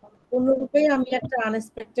পূর্ণরূপেই আমি একটা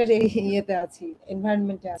আনএক্সপেক্টেড ইয়েতে আছি,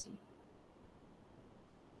 এনভায়রনমেন্টে আছি।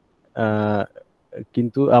 আহ,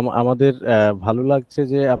 কিন্তু আমাদের ভালো লাগছে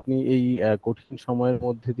যে আপনি এই কঠিন সময়ের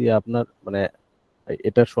মধ্যে দিয়ে আপনার মানে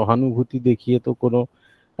এটা সহানুভূতি দেখিয়ে তো কোনো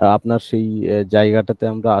আপনার সেই জায়গাটাতে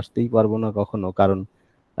আমরা আসতেই পারবো না কখনো, কারণ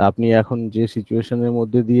আপনি এখন যে সিচুয়েশনের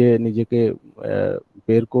মধ্যে দিয়ে নিজেকে আহ,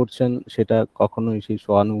 বের করছেন সেটা কখনোই সেই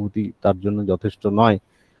সহানুভূতি তার জন্য যথেষ্ট নয়।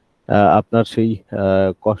 আপনার সেই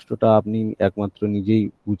কষ্টটা আপনি একমাত্র নিজেই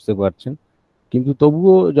বুঝতে পারছেন, কিন্তু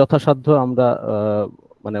তবুও যথাসাধ্য আমরা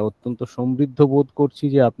মানে অত্যন্ত সমৃদ্ধ বোধ করছি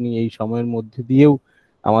যে আপনি এই সময়ের মধ্যে দিয়েও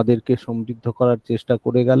আমাদেরকে সমৃদ্ধ করার চেষ্টা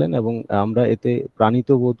করে গেলেন, এবং আমরা এতে প্রাণিত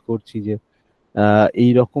বোধ করছি যে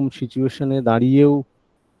এই রকম সিচুয়েশনে দাঁড়িয়েও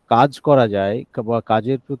কাজ করা যায়, বা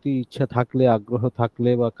কাজের প্রতি ইচ্ছা থাকলে, আগ্রহ থাকলে,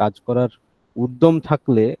 বা কাজ করার উদ্যম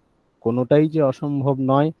থাকলে কোনোটাই যে অসম্ভব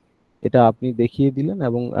নয় এটা আপনি দেখিয়ে দিলেন,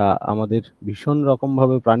 এবং আমাদের ভীষণ রকম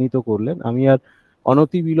ভাবে প্রাণিত করলেন। আমি আর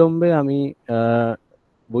অনতি বিলম্বে আমি আহ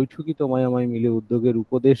বৈঠকি তোমায় আমায় মিলে উদ্যোগের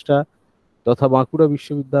উপদেষ্টা তথা বাঁকুড়া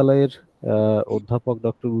বিশ্ববিদ্যালয়ের অধ্যাপক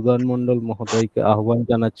ডক্টর উদয়ন মণ্ডল মহোদয়কে আহ্বান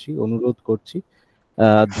জানাচ্ছি, অনুরোধ করছি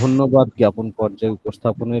ধন্যবাদ জ্ঞাপন পর্যায়ে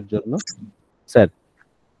উপস্থাপনের জন্য। স্যার।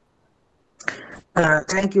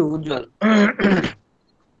 থ্যাংক ইউ উজ্জ্বল।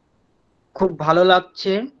 খুব ভালো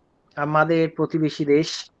লাগছে আমাদের প্রতিবেশী দেশ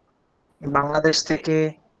বাংলাদেশ থেকে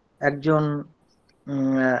একজন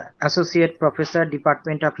associate professor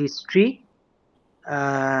department of history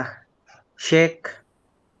Sheikh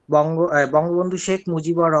Bangabandhu Sheikh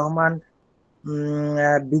Mujibur Rahman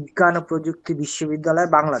বিজ্ঞান ও প্রযুক্তি বিশ্ববিদ্যালয়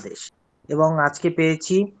বাংলাদেশ, এবং আজকে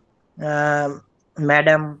পেয়েছি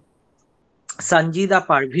ম্যাডাম সঞ্জিদা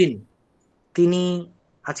পারভিন। তিনি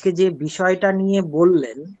আজকে যে বিষয়টা নিয়ে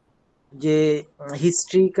বললেন যে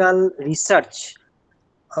হিস্ট্রিক্যাল রিসার্চ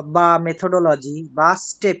বা মেথোডোলজি বা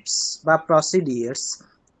স্টেপস বা প্রসিডিয়ার্স,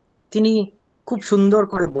 তিনি খুব সুন্দর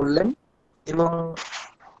করে বললেন। এবং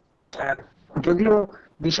যদিও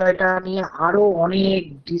বিষয়টা নিয়ে আরো অনেক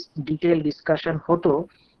ডিটেল ডিসকাশন হতো,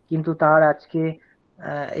 কিন্তু তার আজকে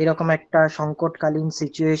এরকম একটা সংকটকালীন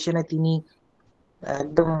সিচুয়েশনে তিনি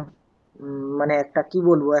একদম মানে একটা কি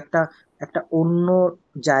বলবো, একটা একটা অন্য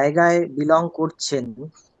জায়গায় বিলং করছেন।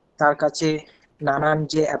 তার কাছে নানান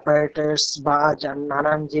যে অ্যাপারেটাস বা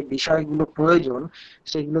নানান যে বিষয়গুলো প্রয়োজন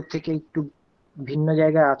সেগুলোর থেকে একটু ভিন্ন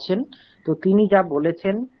জায়গায় আছেন। তো তিনি যা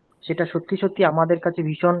বলেছেন সেটা সত্যি সত্যি আমাদের কাছে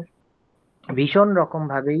ভীষণ ভীষণ রকম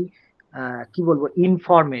ভাবেই কি বলবো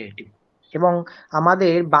ইনফরমেটিভ। এবং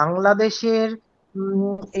আমাদের বাংলাদেশের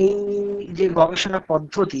এই যে গবেষণা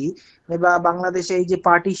পদ্ধতি বা বাংলাদেশে এই যে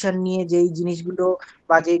পার্টিশন নিয়ে যেই জিনিসগুলো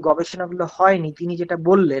বা যেই গবেষণাগুলো হয়নি তিনি যেটা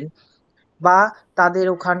বললেন, বা তাদের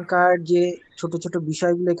ওখানকার যে ছোট ছোট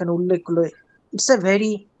বিষয়গুলো এখানে উল্লেখ করলো, it's a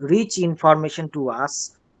very rich information to us.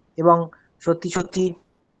 এবং সত্যি সত্যি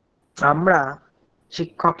আমরা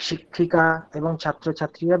শিক্ষক শিক্ষিকা এবং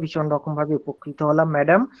ছাত্রছাত্রীরা ভীষণ রকম ভাবে উপকৃত হলাম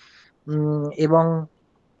ম্যাডাম। এবং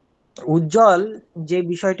উজ্জ্বল যে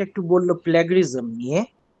বিষয়টা একটু বললো প্লেগরিজম নিয়ে,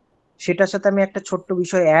 সেটার সাথে আমি একটা ছোট্ট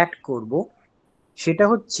বিষয় অ্যাড করব। সেটা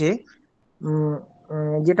হচ্ছে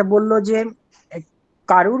যেটা বললো যে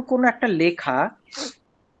কারুর কোনো একটা লেখা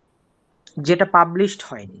যেটা পাবলিশড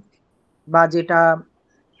হয়নি বা যেটা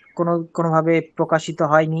কোনোভাবে প্রকাশিত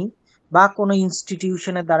হয়নি বা কোনো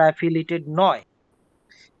ইনস্টিটিউশনের দ্বারা অ্যাফিলিয়েটেড নয়,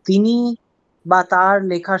 তিনি বা তার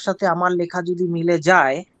লেখার সাথে আমার লেখা যদি মিলে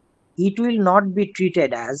যায়, it will not be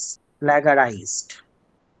treated as প্ল্যাগারাইজড।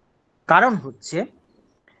 কারণ হচ্ছে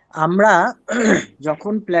আমরা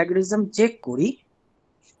যখন প্ল্যাগারিজম চেক করি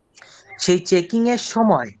সেই চেকিং এর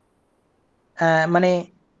সময় মানে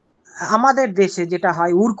আমাদের দেশে যেটা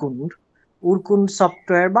হয় উরকুন্ড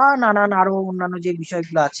সফটওয়্যার বা নানান আরো অন্যান্য যে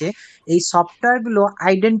বিষয়গুলো আছে, এই সফটওয়্যার গুলো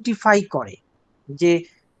আইডেন্টিফাই করে যে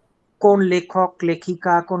কোন লেখক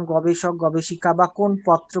লেখিকা, কোন গবেষক গবেষিকা বা কোন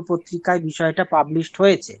পত্র পত্রিকায় বিষয়টা পাবলিশড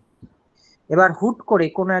হয়েছে। এবার হুট করে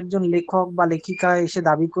কোনো একজন লেখক বা লেখিকা এসে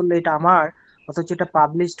দাবি করলে এটা আমার, অথচ এটা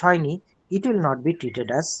পাবলিশড হয়নি, it will not be treated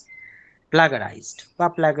as প্ল্যাগারাইজড বা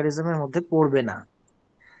প্ল্যাগারিজমের মধ্যে পড়বে না।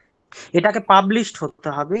 এটাকে পাবলিশড হতে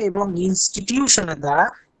হবে এবং ইনস্টিটিউশনের দ্বারা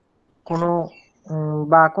কোনো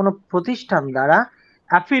বা কোনো প্রতিষ্ঠান দ্বারা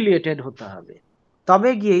অ্যাফিলিয়েটেড হতে হবে, তবে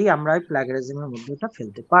গিয়েই আমরা এই প্ল্যাগারিজমের মধ্যে এটা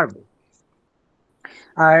ফেলতে পারবো।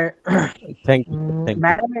 আর থ্যাংক ইউ।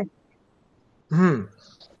 ম্যাডামের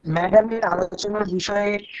ম্যাডামের আলোচনার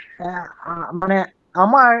বিষয়ে মানে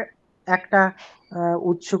আমার একটা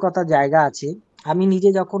উৎসুকতা জায়গা আছে। আমি নিজে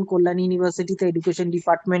যখন কল্যাণ ইউনিভার্সিটিতে এডুকেশন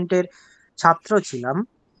ডিপার্টমেন্টের ছাত্র ছিলাম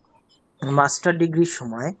মাস্টার ডিগ্রির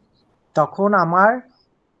সময়, তখন আমার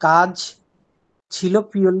কাজ ছিল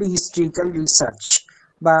পিওরলি হিস্ট্রিক্যাল রিসার্চ,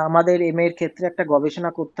 বা আমাদের এর ক্ষেত্রে একটা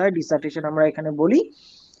গবেষণা করতে হয়, ডিসার্টেশন আমরা এখানে বলি।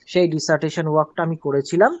 সেই ডিসার্টেশন ওয়ার্কটা আমি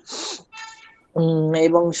করেছিলাম,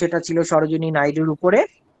 এবং সেটা ছিল সরোজিনী নাইডুর উপরে।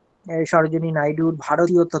 সরোজিনী নাইডুর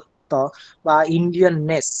ভারতীয় তত্ত্ব বা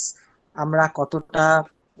ইন্ডিয়াননেস আমরা কতটা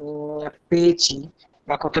পেয়েছি,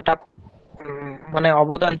 বা কতটা মানে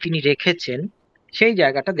অবদান তিনি রেখেছেন, সেই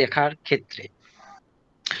জায়গাটা দেখার ক্ষেত্রে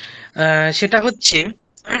সেটা হচ্ছে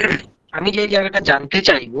আমি যে জায়গাটা জানতে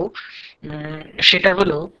চাইবো সেটা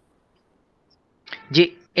হলো যে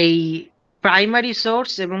এই প্রাইমারি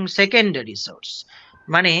সোর্স এবং সেকেন্ডারি সোর্স,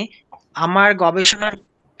 মানে আমার গবেষণার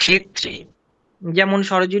ক্ষেত্রে যেমন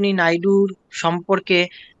সরোজিনী নাইডুর সম্পর্কে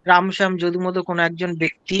রামশ্যাম যদুমধু কোনো একজন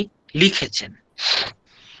ব্যক্তি লিখেছেন,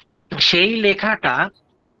 সেই লেখাটা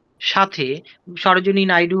সাথে সরোজিনী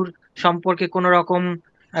নাইডুর সম্পর্কে কোনো রকম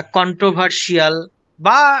কন্ট্রোভার্সিয়াল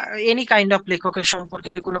বা এনি কাইন্ড অফ লেখকের সম্পর্কে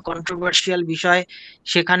কোনো কন্ট্রোভার্সিয়াল বিষয়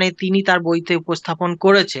সেখানে তিনি তার বইতে উপস্থাপন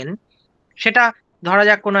করেছেন, সেটা ধরা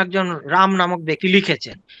যাক কোনো একজন রাম নামক ব্যক্তি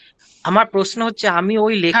লিখেছেন। আমার প্রশ্ন হচ্ছে আমি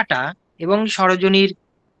ওই লেখাটা এবং সরোজিনীর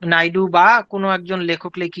নাইডু বা কোনো একজন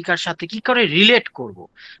লেখক লেখিকার সাথে কি করে রিলেট করব,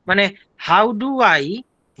 মানে how do I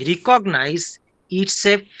recognise it's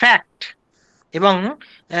a fact, এবং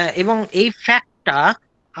এবং এই ফ্যাক্টটা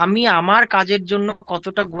আমি আমার কাজের জন্য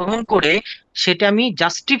কতটা গ্রহণ করে সেটা আমি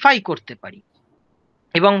জাস্টিফাই করতে পারি।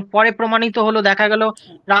 এবং পরে প্রমাণিত হলো, দেখা গেল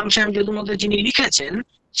রামশ্যাম যদুমধু যিনি লিখেছেন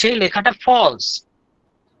সেই লেখাটা ফলস,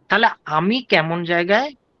 তাহলে আমি কেমন জায়গায়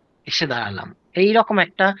এসে দাঁড়ালাম? এইরকম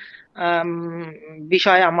একটা আম,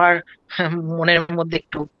 বিষয় আমার মনের মধ্যে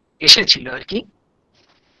একটু এসেছিল আর কি।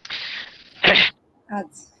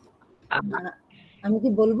 আচ্ছা, আমি কি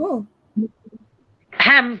বলবো?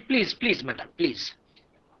 হ্যাঁ, প্লিজ প্লিজ ম্যাডাম, প্লিজ।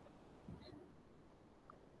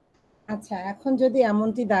 আচ্ছা, এখন যদি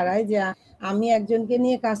এমনটি দাঁড়ায় যে আমি একজনকে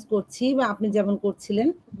নিয়ে কাজ করছি, বা আপনি যেমন করছিলেন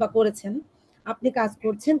বা করেছেন, আপনি কাজ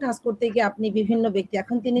করছেন, কাজ করতে গিয়ে আপনি বিভিন্ন ব্যক্তি,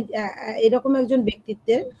 এখন তিনি এরকম একজন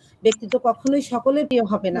ব্যক্তিত্ব কখনোই সকলের প্রিয়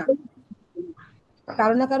হবে না।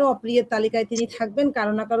 কারো না কারো অপ্রিয়ের তালিকায় তিনি থাকবেন,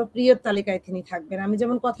 কারো না কারো প্রিয়র তালিকায় তিনি থাকবেন। আমি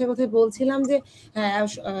যেমন কথায় কথায় বলছিলাম যে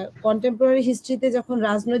কন্টেম্পোরারি হিস্ট্রিতে যখন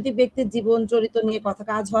রাজনৈতিক ব্যক্তির জীবন চরিত্র নিয়ে কথা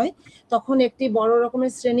কাজ হয়, তখন একটি বড়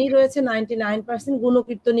রকমের শ্রেণী রয়েছে 99%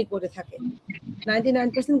 গুণকীর্তনই করে থাকে,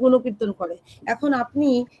 99% গুণকীর্তন করে। এখন আপনি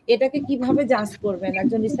এটাকে কিভাবে জাজ করবেন?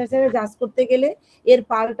 একজন রিসার্চারে জাজ করতে গেলে এর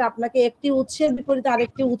পাল্টা আপনাকে একটি উৎসের বিপরীতে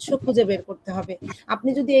আরেকটি উৎস খুঁজে বের করতে হবে। আপনি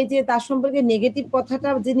যদি এই যে তার সম্পর্কে নেগেটিভ কথাটা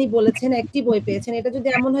যিনি বলেছেন একটি বই পেয়েছেন, এটা যদি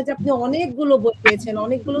এমন হয় যে আপনি অনেকগুলো বই পেয়েছেন,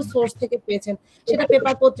 অনেকগুলো সোর্স থেকে পেয়েছেন, সেটা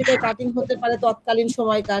পেপার পত্রিকায় কাটিং হতে পারে তৎকালীন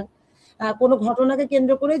সময়কার, কোনো ঘটনাকে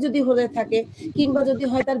কেন্দ্র করে যদি হয়ে থাকে, কিংবা যদি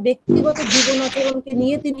হয় তার ব্যক্তিগত জীবন আচরণকে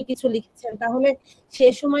নিয়ে তিনি কিছু লিখেছেন, তাহলে সে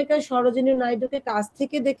সময়কার সরোজিনী নাইডুকে কাছ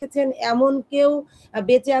থেকে দেখেছেন এমন কেউ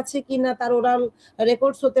বেঁচে আছে কিনা তার ওরাল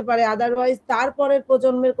রেকর্ডস হতে পারে, আদারওয়াইজ তারপরের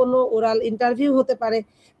প্রজন্মের কোনো ওরাল ইন্টারভিউ হতে পারে,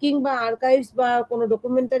 কিংবা আর্কাইভস বা কোনো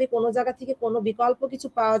ডকুমেন্টারি কোনো জায়গা থেকে কোনো বিকল্প কিছু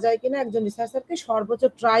পাওয়া যায় কিনা একজন রিসার্চারকে সর্বোচ্চ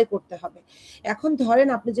ট্রাই করতে হবে। এখন ধরেন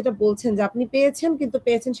আপনি যেটা বলছেন যে আপনি পেয়েছেন, কিন্তু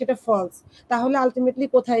পেয়েছেন সেটা ফলস, তাহলে আলটিমেটলি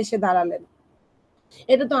কোথায় এসে দাঁড়ালেন?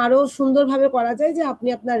 এটা তো আরো সুন্দরভাবে করা যায় যে আপনি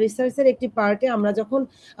আপনার রিসার্চের একটি পার্টে, আমরা যখন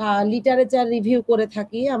লিটারেচার রিভিউ করে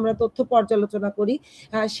থাকি, আমরা তথ্য পর্যালোচনা করি,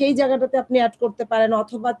 সেই জায়গাটাতে আপনি অ্যাড করতে পারেন,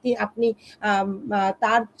 অথবা আপনি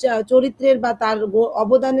তার চরিত্রের বা তার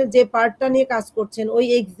অবদানের যে পার্টটা নিয়ে কাজ করছেন ওই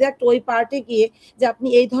এক্সাক্ট ওই পার্টে গিয়ে যে আপনি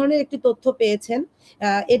এই ধরনের একটি তথ্য পেয়েছেন,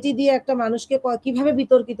 এটি দিয়ে একটা মানুষকে কিভাবে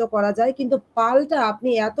বিতর্কিত করা যায়, কিন্তু পাল্টা আপনি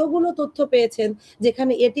এতগুলো তথ্য পেয়েছেন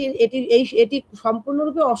যেখানে এটি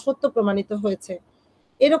সম্পূর্ণরূপে অসত্য প্রমাণিত হয়েছে,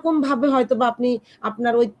 এরকম ভাবে হয়তো বা আপনি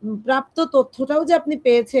আপনার ওই প্রাপ্ত তথ্যটাও যে আপনি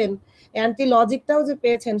পেয়েছেন, অ্যান্টি লজিকটাও যে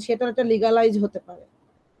পেয়েছেন, সেটা একটা লিগালাইজ হতে পারে,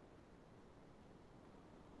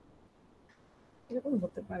 এরকম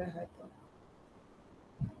হতে পারে হয়তো।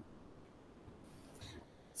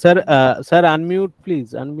 Sir unmute please,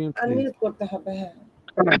 unmute please. Unmute করতে হবে, হ্যাঁ।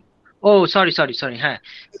 ও সরি সরি সরি, হ্যাঁ।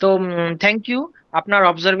 তো থ্যাংক ইউ, আপনার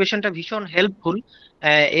অবজারভেশনটা ভীষণ হেল্পফুল,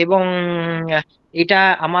 এবং এটা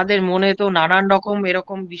আমাদের মনে তো নানান রকম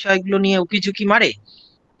এরকম বিষয়গুলো নিয়ে উকিঝুঁকি মারে,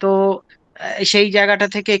 তো সেই জায়গাটা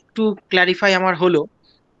থেকে একটু ক্ল্যারিফাই আমার হলো।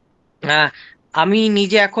 আহ, আমি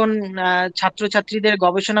নিজে এখন ছাত্রছাত্রীদের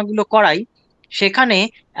গবেষণাগুলো করাই, সেখানে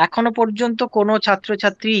এখনো পর্যন্ত কোনো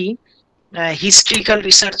ছাত্রছাত্রী হিস্ট্রিক্যাল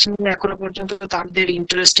রিসার্চ নিয়ে এখনো পর্যন্ত তাদের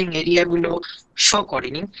ইন্টারেস্টিং এরিয়া গুলো শো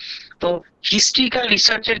করেনি। তো হিস্ট্রিক্যাল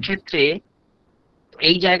রিসার্চের ক্ষেত্রে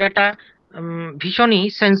এই জায়গাটা ভীষণই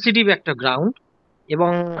সেন্সিটিভ একটা গ্রাউন্ড,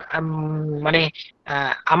 এবং মানে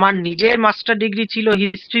আমার নিজের মাস্টার ডিগ্রি ছিল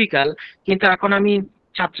হিস্ট্রিক্যাল, কিন্তু এখন আমি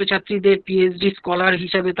ছাত্রছাত্রীদের পিএইচডি স্কলার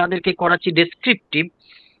হিসেবে তাদেরকে করাচ্ছি ডেসক্রিপটিভ।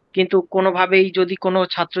 কিন্তু কোনোভাবেই যদি কোনো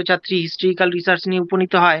ছাত্রছাত্রী হিস্ট্রিক্যাল রিসার্চ নিয়ে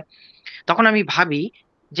উপনীত হয়, তখন আমি ভাবি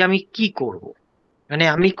যে আমি কি করব। মানে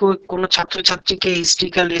আমি কোনো ছাত্রছাত্রীকে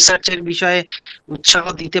হিস্ট্রিক্যাল রিসার্চের বিষয়ে উৎসাহ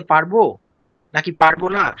দিতে পারবো নাকি পারবো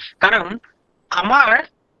না। কারণ আমার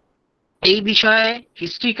এই বিষয়ে,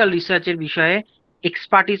 হিস্ট্রিক্যাল রিসার্চের বিষয়ে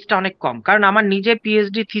এক্সপার্টিসটা অনেক কম। কারণ আমার নিজের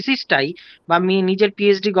পিএইচডি থিসিসটাই বা আমি নিজের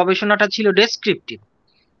পিএইচডি গবেষণাটা ছিল ডেসক্রিপটিভ।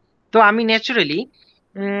 তো আমি ন্যাচারালি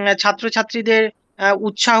ছাত্রছাত্রীদের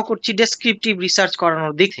উৎসাহ করছি ডেসক্রিপটিভ রিসার্চ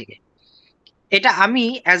করানোর দিক থেকে। এটা আমি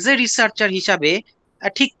অ্যাজ এ রিসার্চার হিসাবে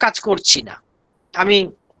ঠিক কাজ করছি না, আমি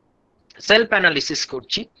সেলফ অ্যানালিসিস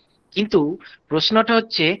করছি। কিন্তু প্রশ্নটা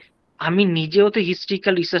হচ্ছে, আমি নিজেও তো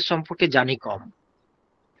হিস্ট্রিক্যাল রিসার্চ সম্পর্কে জানি কম।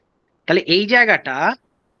 তাহলে এই জায়গাটা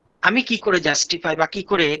আমি কি করে জাস্টিফাই বা কি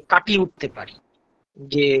করে কাটিয়ে উঠতে পারি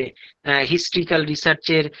যে হিস্ট্রিক্যাল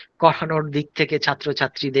রিসার্চের করানোর দিক থেকে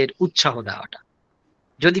ছাত্রছাত্রীদের উৎসাহ দেওয়াটা?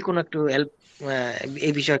 যদি কোনো একটু হেল্প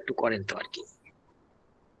এই বিষয়ে একটু করেন তো আর কি।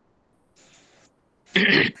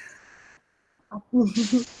 আপনি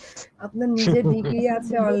আপনার নিজের ডিগ্রি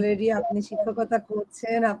আছে অলরেডি, আপনি শিক্ষকতা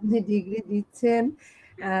করছেন, আপনি ডিগ্রি দিচ্ছেন।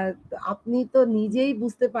 আপনি তো নিজেই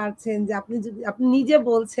বুঝতে পারছেন যে আপনি নিজে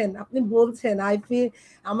বলছেন, আই ফিল,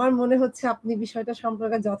 আমার মনে হচ্ছে আপনি বিষয়টা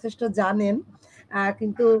সম্পর্কে যথেষ্ট জানেন।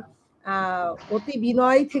 কিন্তু অতি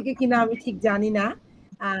বিনয় থেকে কিনা আমি ঠিক জানি না।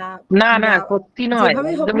 না না, সত্যি নয়,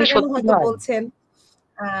 যেভাবেই হোক না একদমই কেন সত্যি হয়তো নয়। বলছেন,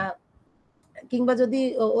 কিংবা যদি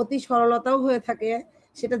অতি সরলতাও হয়ে থাকে,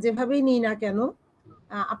 সেটা যেভাবেই নিই না কেন,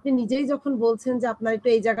 আপনি নিজেই যখন বলছেন যে আপনার একটু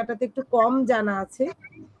এই জায়গাটাতে একটু কম জানা আছে,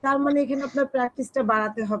 তার মানে এখানে আপনার প্র্যাকটিসটা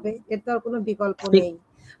বাড়াতে হবে, এর তো আর কোনো বিকল্প ঠিক। নেই।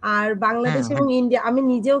 আর বাংলাদেশ এবং ইন্ডিয়া, আমি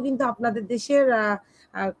নিজেও কিন্তু আপনাদের দেশের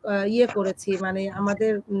ইয়ে করেছি, মানে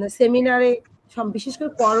আমাদের সেমিনারে, বিশেষ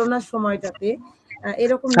করে করোনার সময়টাতে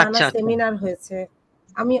এরকম নানা আচ্ছা আচ্ছা। সেমিনার হয়েছে।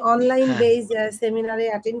 আমি অনলাইন হ্যাঁ, বেজ সেমিনারে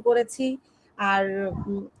অ্যাটেন্ড করেছি। আর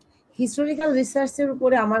হিস্টোরিক্যাল রিসার্চের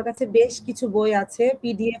উপরে আমার কাছে বেশ কিছু বই আছে,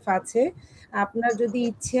 পিডিএফ আছে। আপনার যদি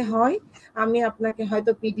ইচ্ছে হয়, আমি আপনাকে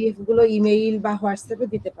হয়তো পিডিএফ গুলো ইমেইল বা হোয়াটসঅ্যাপে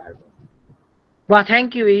দিতে পারবো। বাহ, thank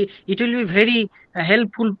you. It will be very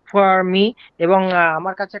helpful for me. এবং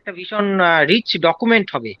আমার কাছে একটা ভীষণ রিচ ডকুমেন্ট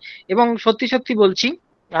হবে। এবং সত্যি সত্যি বলছি,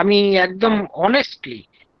 আমি একদম অনেস্টলি,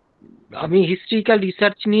 আমি হিস্ট্রিক্যাল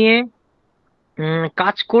রিসার্চ নিয়ে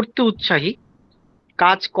কাজ করতে উৎসাহী,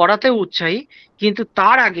 কাজ করাতে উৎসাহী। কিন্তু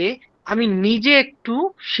তার আগে আমি নিজে একটু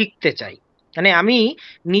শিখতে চাই। মানে আমি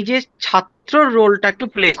নিজে ছাত্রর রোলটা একটু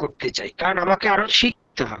প্লে করতে চাই, কারণ আমাকে আরো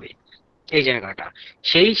শিখতে হবে এই জায়গাটা।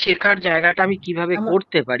 সেই শেখার জায়গাটা আমি কিভাবে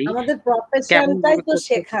করতে পারি, আমাদের কেমন প্রফেশনটাই ভাবে তো করতে।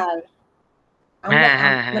 শেখার। আমরা হ্যাঁ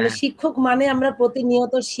হ্যাঁ হ্যাঁ মানে হ্যাঁ, শিক্ষক মানে আমরা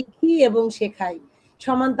প্রতিনিয়ত শিখি এবং শেখাই,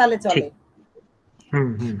 সমান তালে ঠিক। চলে।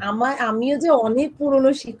 হুম হুম। আমিও যে অনেক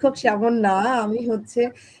পুরনো শিক্ষক সেমন না।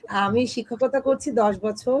 আমি শিক্ষকতা করছি 10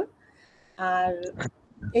 বছর। আর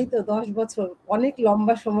এই তো 10 বছর, অনেক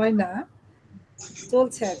লম্বা সময় না,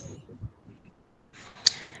 চলছে আর কি।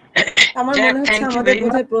 আমার যাক, মনে হচ্ছে থ্যাংক ইউ আমাদের ভেরি মাচ।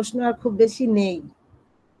 বোধহয় প্রশ্ন আর খুব বেশি নেই।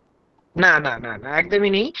 না না না না,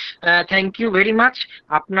 একদমই নেই। Thank you very much.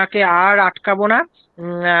 আপনাকে আর আটকাবো না।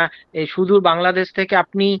 এই সুদূর বাংলাদেশ থেকে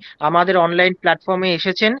আপনি আমাদের অনলাইন প্ল্যাটফর্মে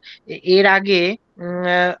এসেছেন। এর আগে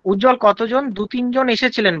উজ্জ্বল কতজন, 2-3 জন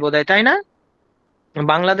এসেছিলেন বোধহয়, তাই না,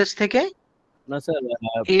 বাংলাদেশ থেকে? না স্যার,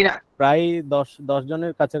 এর প্রায় 10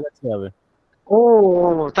 জনের কাছাকাছি হবে। ও,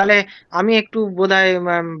 তাহলে আমি একটু বোধহয়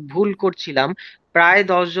ভুল করছিলাম। প্রায়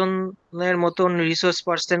 10 জনের মতন রিসোর্স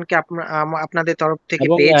পার্সনকে আপনাদের তরফ থেকে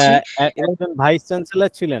এবং পেয়েছি। এবং একজন ভাইস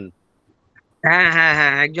চ্যান্সেলর ছিলেন। হ্যাঁ হ্যাঁ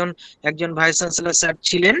হ্যাঁ, একজন একজন ভাইস চ্যান্সেলর স্যার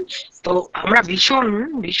ছিলেন। তো আমরা ভীষণ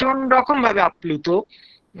ভীষণ রকম ভাবে আপ্লুত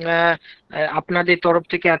আপনাদের তরফ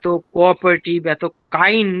থেকে এত কোঅপারেটিভ, এত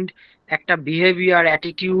কাইন্ড একটা বিহেভিয়ার,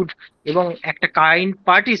 অ্যাটিটিউড এবং একটা কাইন্ড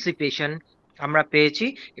পার্টিসিপেশন আমরা পেয়েছি।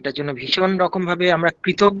 এটার জন্য ভীষণ রকম ভাবে আমরা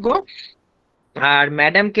কৃতজ্ঞ। আর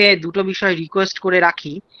ম্যাডামকে দুটো বিষয় রিকোয়েস্ট করে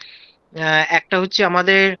রাখি। একটা হচ্ছে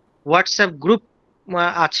আমাদের হোয়াটসঅ্যাপ গ্রুপ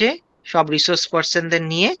আছে সব রিসোর্স পার্সনদের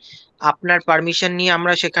নিয়ে। আপনার পারমিশন নিয়ে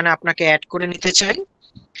আমরা সেখানে আপনাকে অ্যাড করে নিতে চাই।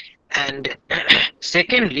 অ্যান্ড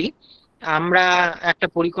সেকেন্ডলি, আমরা একটা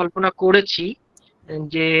পরিকল্পনা করেছি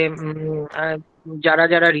যে যারা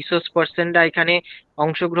যারা রিসোর্স পার্সনরা এখানে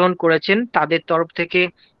অংশগ্রহণ করেছেন তাদের তরফ থেকে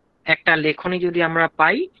একটা লেখনী যদি আমরা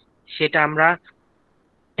পাই, সেটা আমরা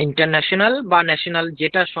ইন্টারন্যাশনাল বা ন্যাশনাল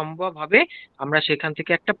যেটা সম্ভব হবে, আমরা সেখান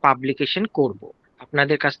থেকে একটা পাবলিকেশন করব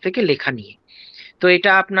আপনাদের কাছ থেকে লেখা নিয়ে। তো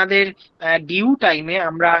এটা আপনাদের ডিউ টাইমে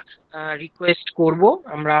আমরা রিকোয়েস্ট করব,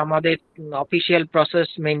 আমরা আমাদের অফিসিয়াল প্রসেস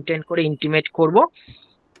মেনটেন করে ইন্টিমেট করব।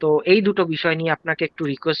 তো এই দুটো বিষয় নিয়ে আপনাকে একটু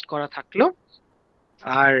রিকোয়েস্ট করা থাকলো।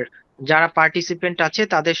 আর যারা পার্টিসিপেন্ট আছে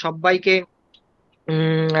তাদের সবাইকে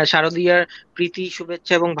শারদীয়ার প্রীতি,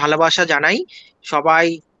 শুভেচ্ছা এবং ভালোবাসা জানাই। সবাই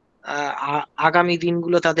আগামী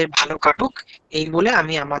দিনগুলো তাদের ভালো কাটুক, এই বলে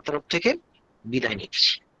আমি আমার তরফ থেকে বিদায়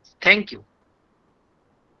নিচ্ছি। Thank you.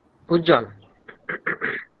 উজ্জ্বল।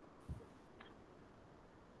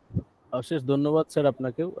 অশেষ ধন্যবাদ স্যার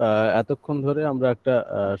আপনাকেও। এতক্ষণ ধরে আমরা একটা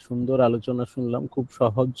সুন্দর আলোচনা শুনলাম, খুব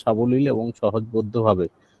সহজ সাবলীল এবং সহজবোধ্যভাবে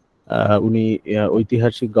উনি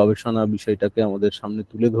ঐতিহাসিক গবেষণা বিষয়টাকে আমাদের সামনে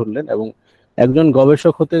তুলে ধরলেন, এবং একজন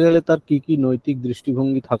গবেষক হতে গেলে তার কি কি নৈতিক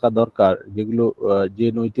দৃষ্টিভঙ্গি থাকা দরকার, যেগুলো যে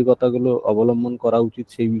নৈতিকতাগুলো অবলম্বন করা উচিত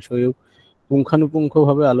সেই বিষয়েও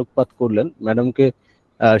পুঙ্খানুপুঙ্খভাবে আলোকপাত করলেন। ম্যাডামকে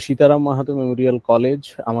সীতারাম মাহাতো মেমোরিয়াল কলেজ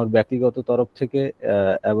আমার ব্যক্তিগত তরফ থেকে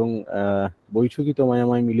এবং বৈঠকি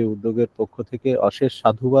তোমায়ামায় মিলে উদ্যোগের পক্ষ থেকে অশেষ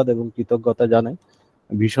সাধুবাদ এবং কৃতজ্ঞতা জানাই।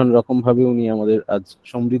 ভীষণ রকম ভাবে উনি আমাদের আজ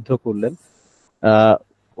সমৃদ্ধ করলেন।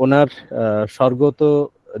 ওনার স্বর্গত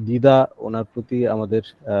দিদা, ওনার প্রতি আমাদের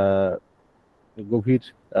গভীর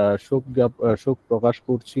শোক প্রকাশ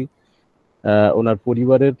করছি। ওনার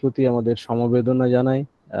পরিবারের প্রতি আমাদের সমবেদনা জানাই,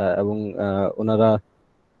 এবং ওনারা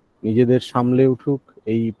নিজেদের সামলে উঠুক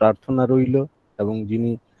এই প্রার্থনা রইল, এবং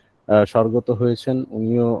যিনি স্বর্গত হয়েছেন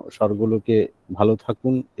উনিও স্বর্গলোকে ভালো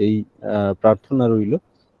থাকুন এই প্রার্থনা রইল।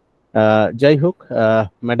 যাই হোক,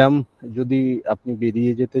 ম্যাডাম যদি আপনি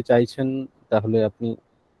বেরিয়ে যেতে চাইছেন তাহলে আপনি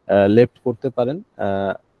লেফট করতে পারেন,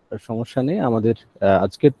 সমস্যা নেই। আমাদের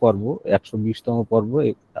আজকের পর্ব 120তম পর্ব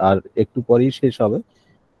আর একটু পরেই শেষ হবে।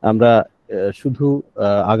 আমরা শুধু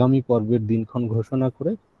আগামী পর্বের দিনক্ষণ ঘোষণা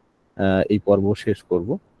করে এই পর্ব শেষ করব।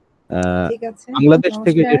 ঠিক আছে, বাংলাদেশ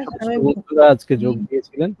থেকে যে নমস্কার। সমস্ত বন্ধুরা আজকে যোগ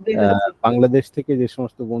দিয়েছিলেন, বাংলাদেশ থেকে যে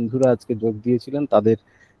সমস্ত বন্ধুরা আজকে যোগ দিয়েছিলেন তাদের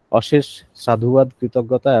অশেষ সাধুবাদ,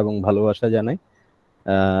 কৃতজ্ঞতা এবং ভালোবাসা জানাই।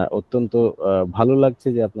 অত্যন্ত ভালো লাগছে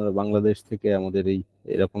যে আপনারা বাংলাদেশ থেকে আমাদের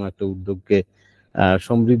এরকম একটা উদ্যোগকে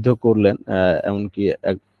সমৃদ্ধ করলেন, এমনকি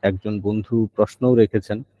একজন বন্ধু প্রশ্নও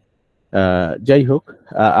রেখেছেন। যাই হোক,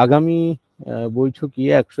 আগামী বৈঠকি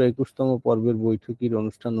 121তম পর্বের বৈঠকির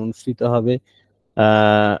অনুষ্ঠান অনুষ্ঠিত হবে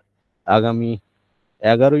আগামী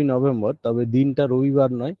 11ই নভেম্বর, তবে দিনটা রবিবার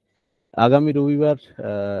নয়। আগামী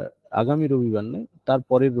রবিবার নয়, তার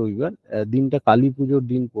পরের রবিবার। দিনটা কালী পুজোর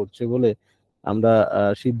দিন পড়ছে বলে আমরা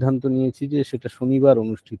সিদ্ধান্ত নিয়েছি যে সেটা শনিবার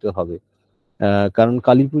অনুষ্ঠিত হবে। কারণ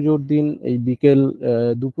কালী পুজোর দিন এই বিকেল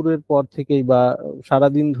দুপুরের পর থেকেই বা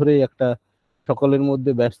সারাদিন ধরেই একটা সকলের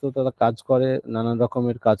মধ্যে ব্যস্ততা কাজ করে, নানান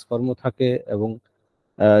রকমের কাজকর্ম থাকে, এবং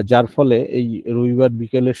যার ফলে এই রবিবার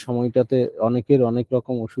বিকেলের সময়টাতে অনেকের অনেক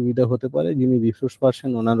রকম অসুবিধা হতে পারে। যিনি রিসোর্স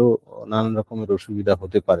পার্সন ওনারও নানান রকমের অসুবিধা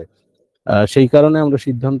হতে পারে। সেই কারণে আমরা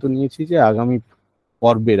সিদ্ধান্ত নিয়েছি যে আগামী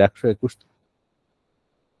পর্বের 121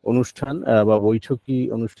 অনুষ্ঠান বা বৈঠকি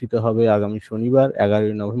অনুষ্ঠিত হবে আগামী শনিবার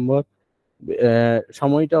 11ই নভেম্বর।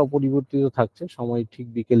 সময়টা অপরিবর্তিত থাকছে, সময় ঠিক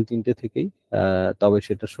বিকেল 3টে থেকেই, তবে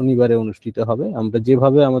সেটা শনিবারে অনুষ্ঠিত হবে। আমরা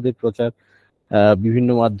যেভাবে আমাদের প্রচার বিভিন্ন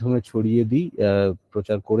মাধ্যমে ছড়িয়ে দিই,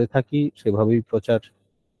 প্রচার করে থাকি, সেভাবেই প্রচার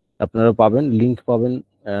আপনারা পাবেন, লিংক পাবেন।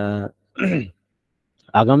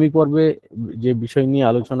 আগামী পর্বে যে বিষয় নিয়ে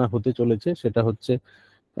আলোচনা হতে চলেছে সেটা হচ্ছে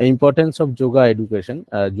ইম্পর্টেন্স অফ যোগা এডুকেশন,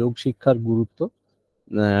 যোগ শিক্ষার গুরুত্ব।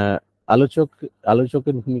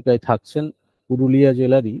 আলোচকের ভূমিকায় থাকছেন পুরুলিয়া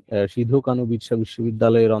জেলারই সিধু কানু বিরসা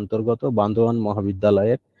বিশ্ববিদ্যালয়ের অন্তর্গত বান্দোয়ান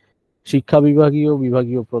মহাবিদ্যালয়ের শিক্ষা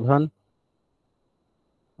বিভাগীয় প্রধান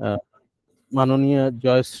মাননীয়া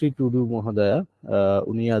জয়শ্রী টুডু মহোদয়া।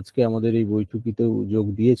 উনি আজকে আমাদের এই বৈঠকিতেও যোগ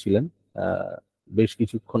দিয়েছিলেন। বেশ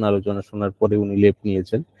কিছুক্ষণ আলোচনা শোনার পরে উনি লেফট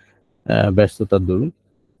নিয়েছেন ব্যস্ততার দরুন।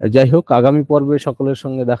 যাই হোক, আগামী পর্বে সকলের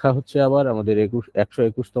সঙ্গে দেখা হচ্ছে আবার আমাদের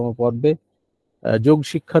 121তম পর্বে যোগ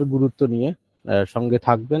শিক্ষার গুরুত্ব নিয়ে। সঙ্গে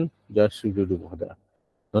থাকবেন জয়শ্রী টুডু মহোদয়া।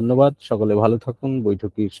 ধন্যবাদ, সকলে ভালো থাকুন,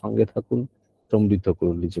 বৈঠকির সঙ্গে থাকুন, সমৃদ্ধ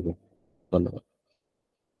করুন নিজেকে। ধন্যবাদ।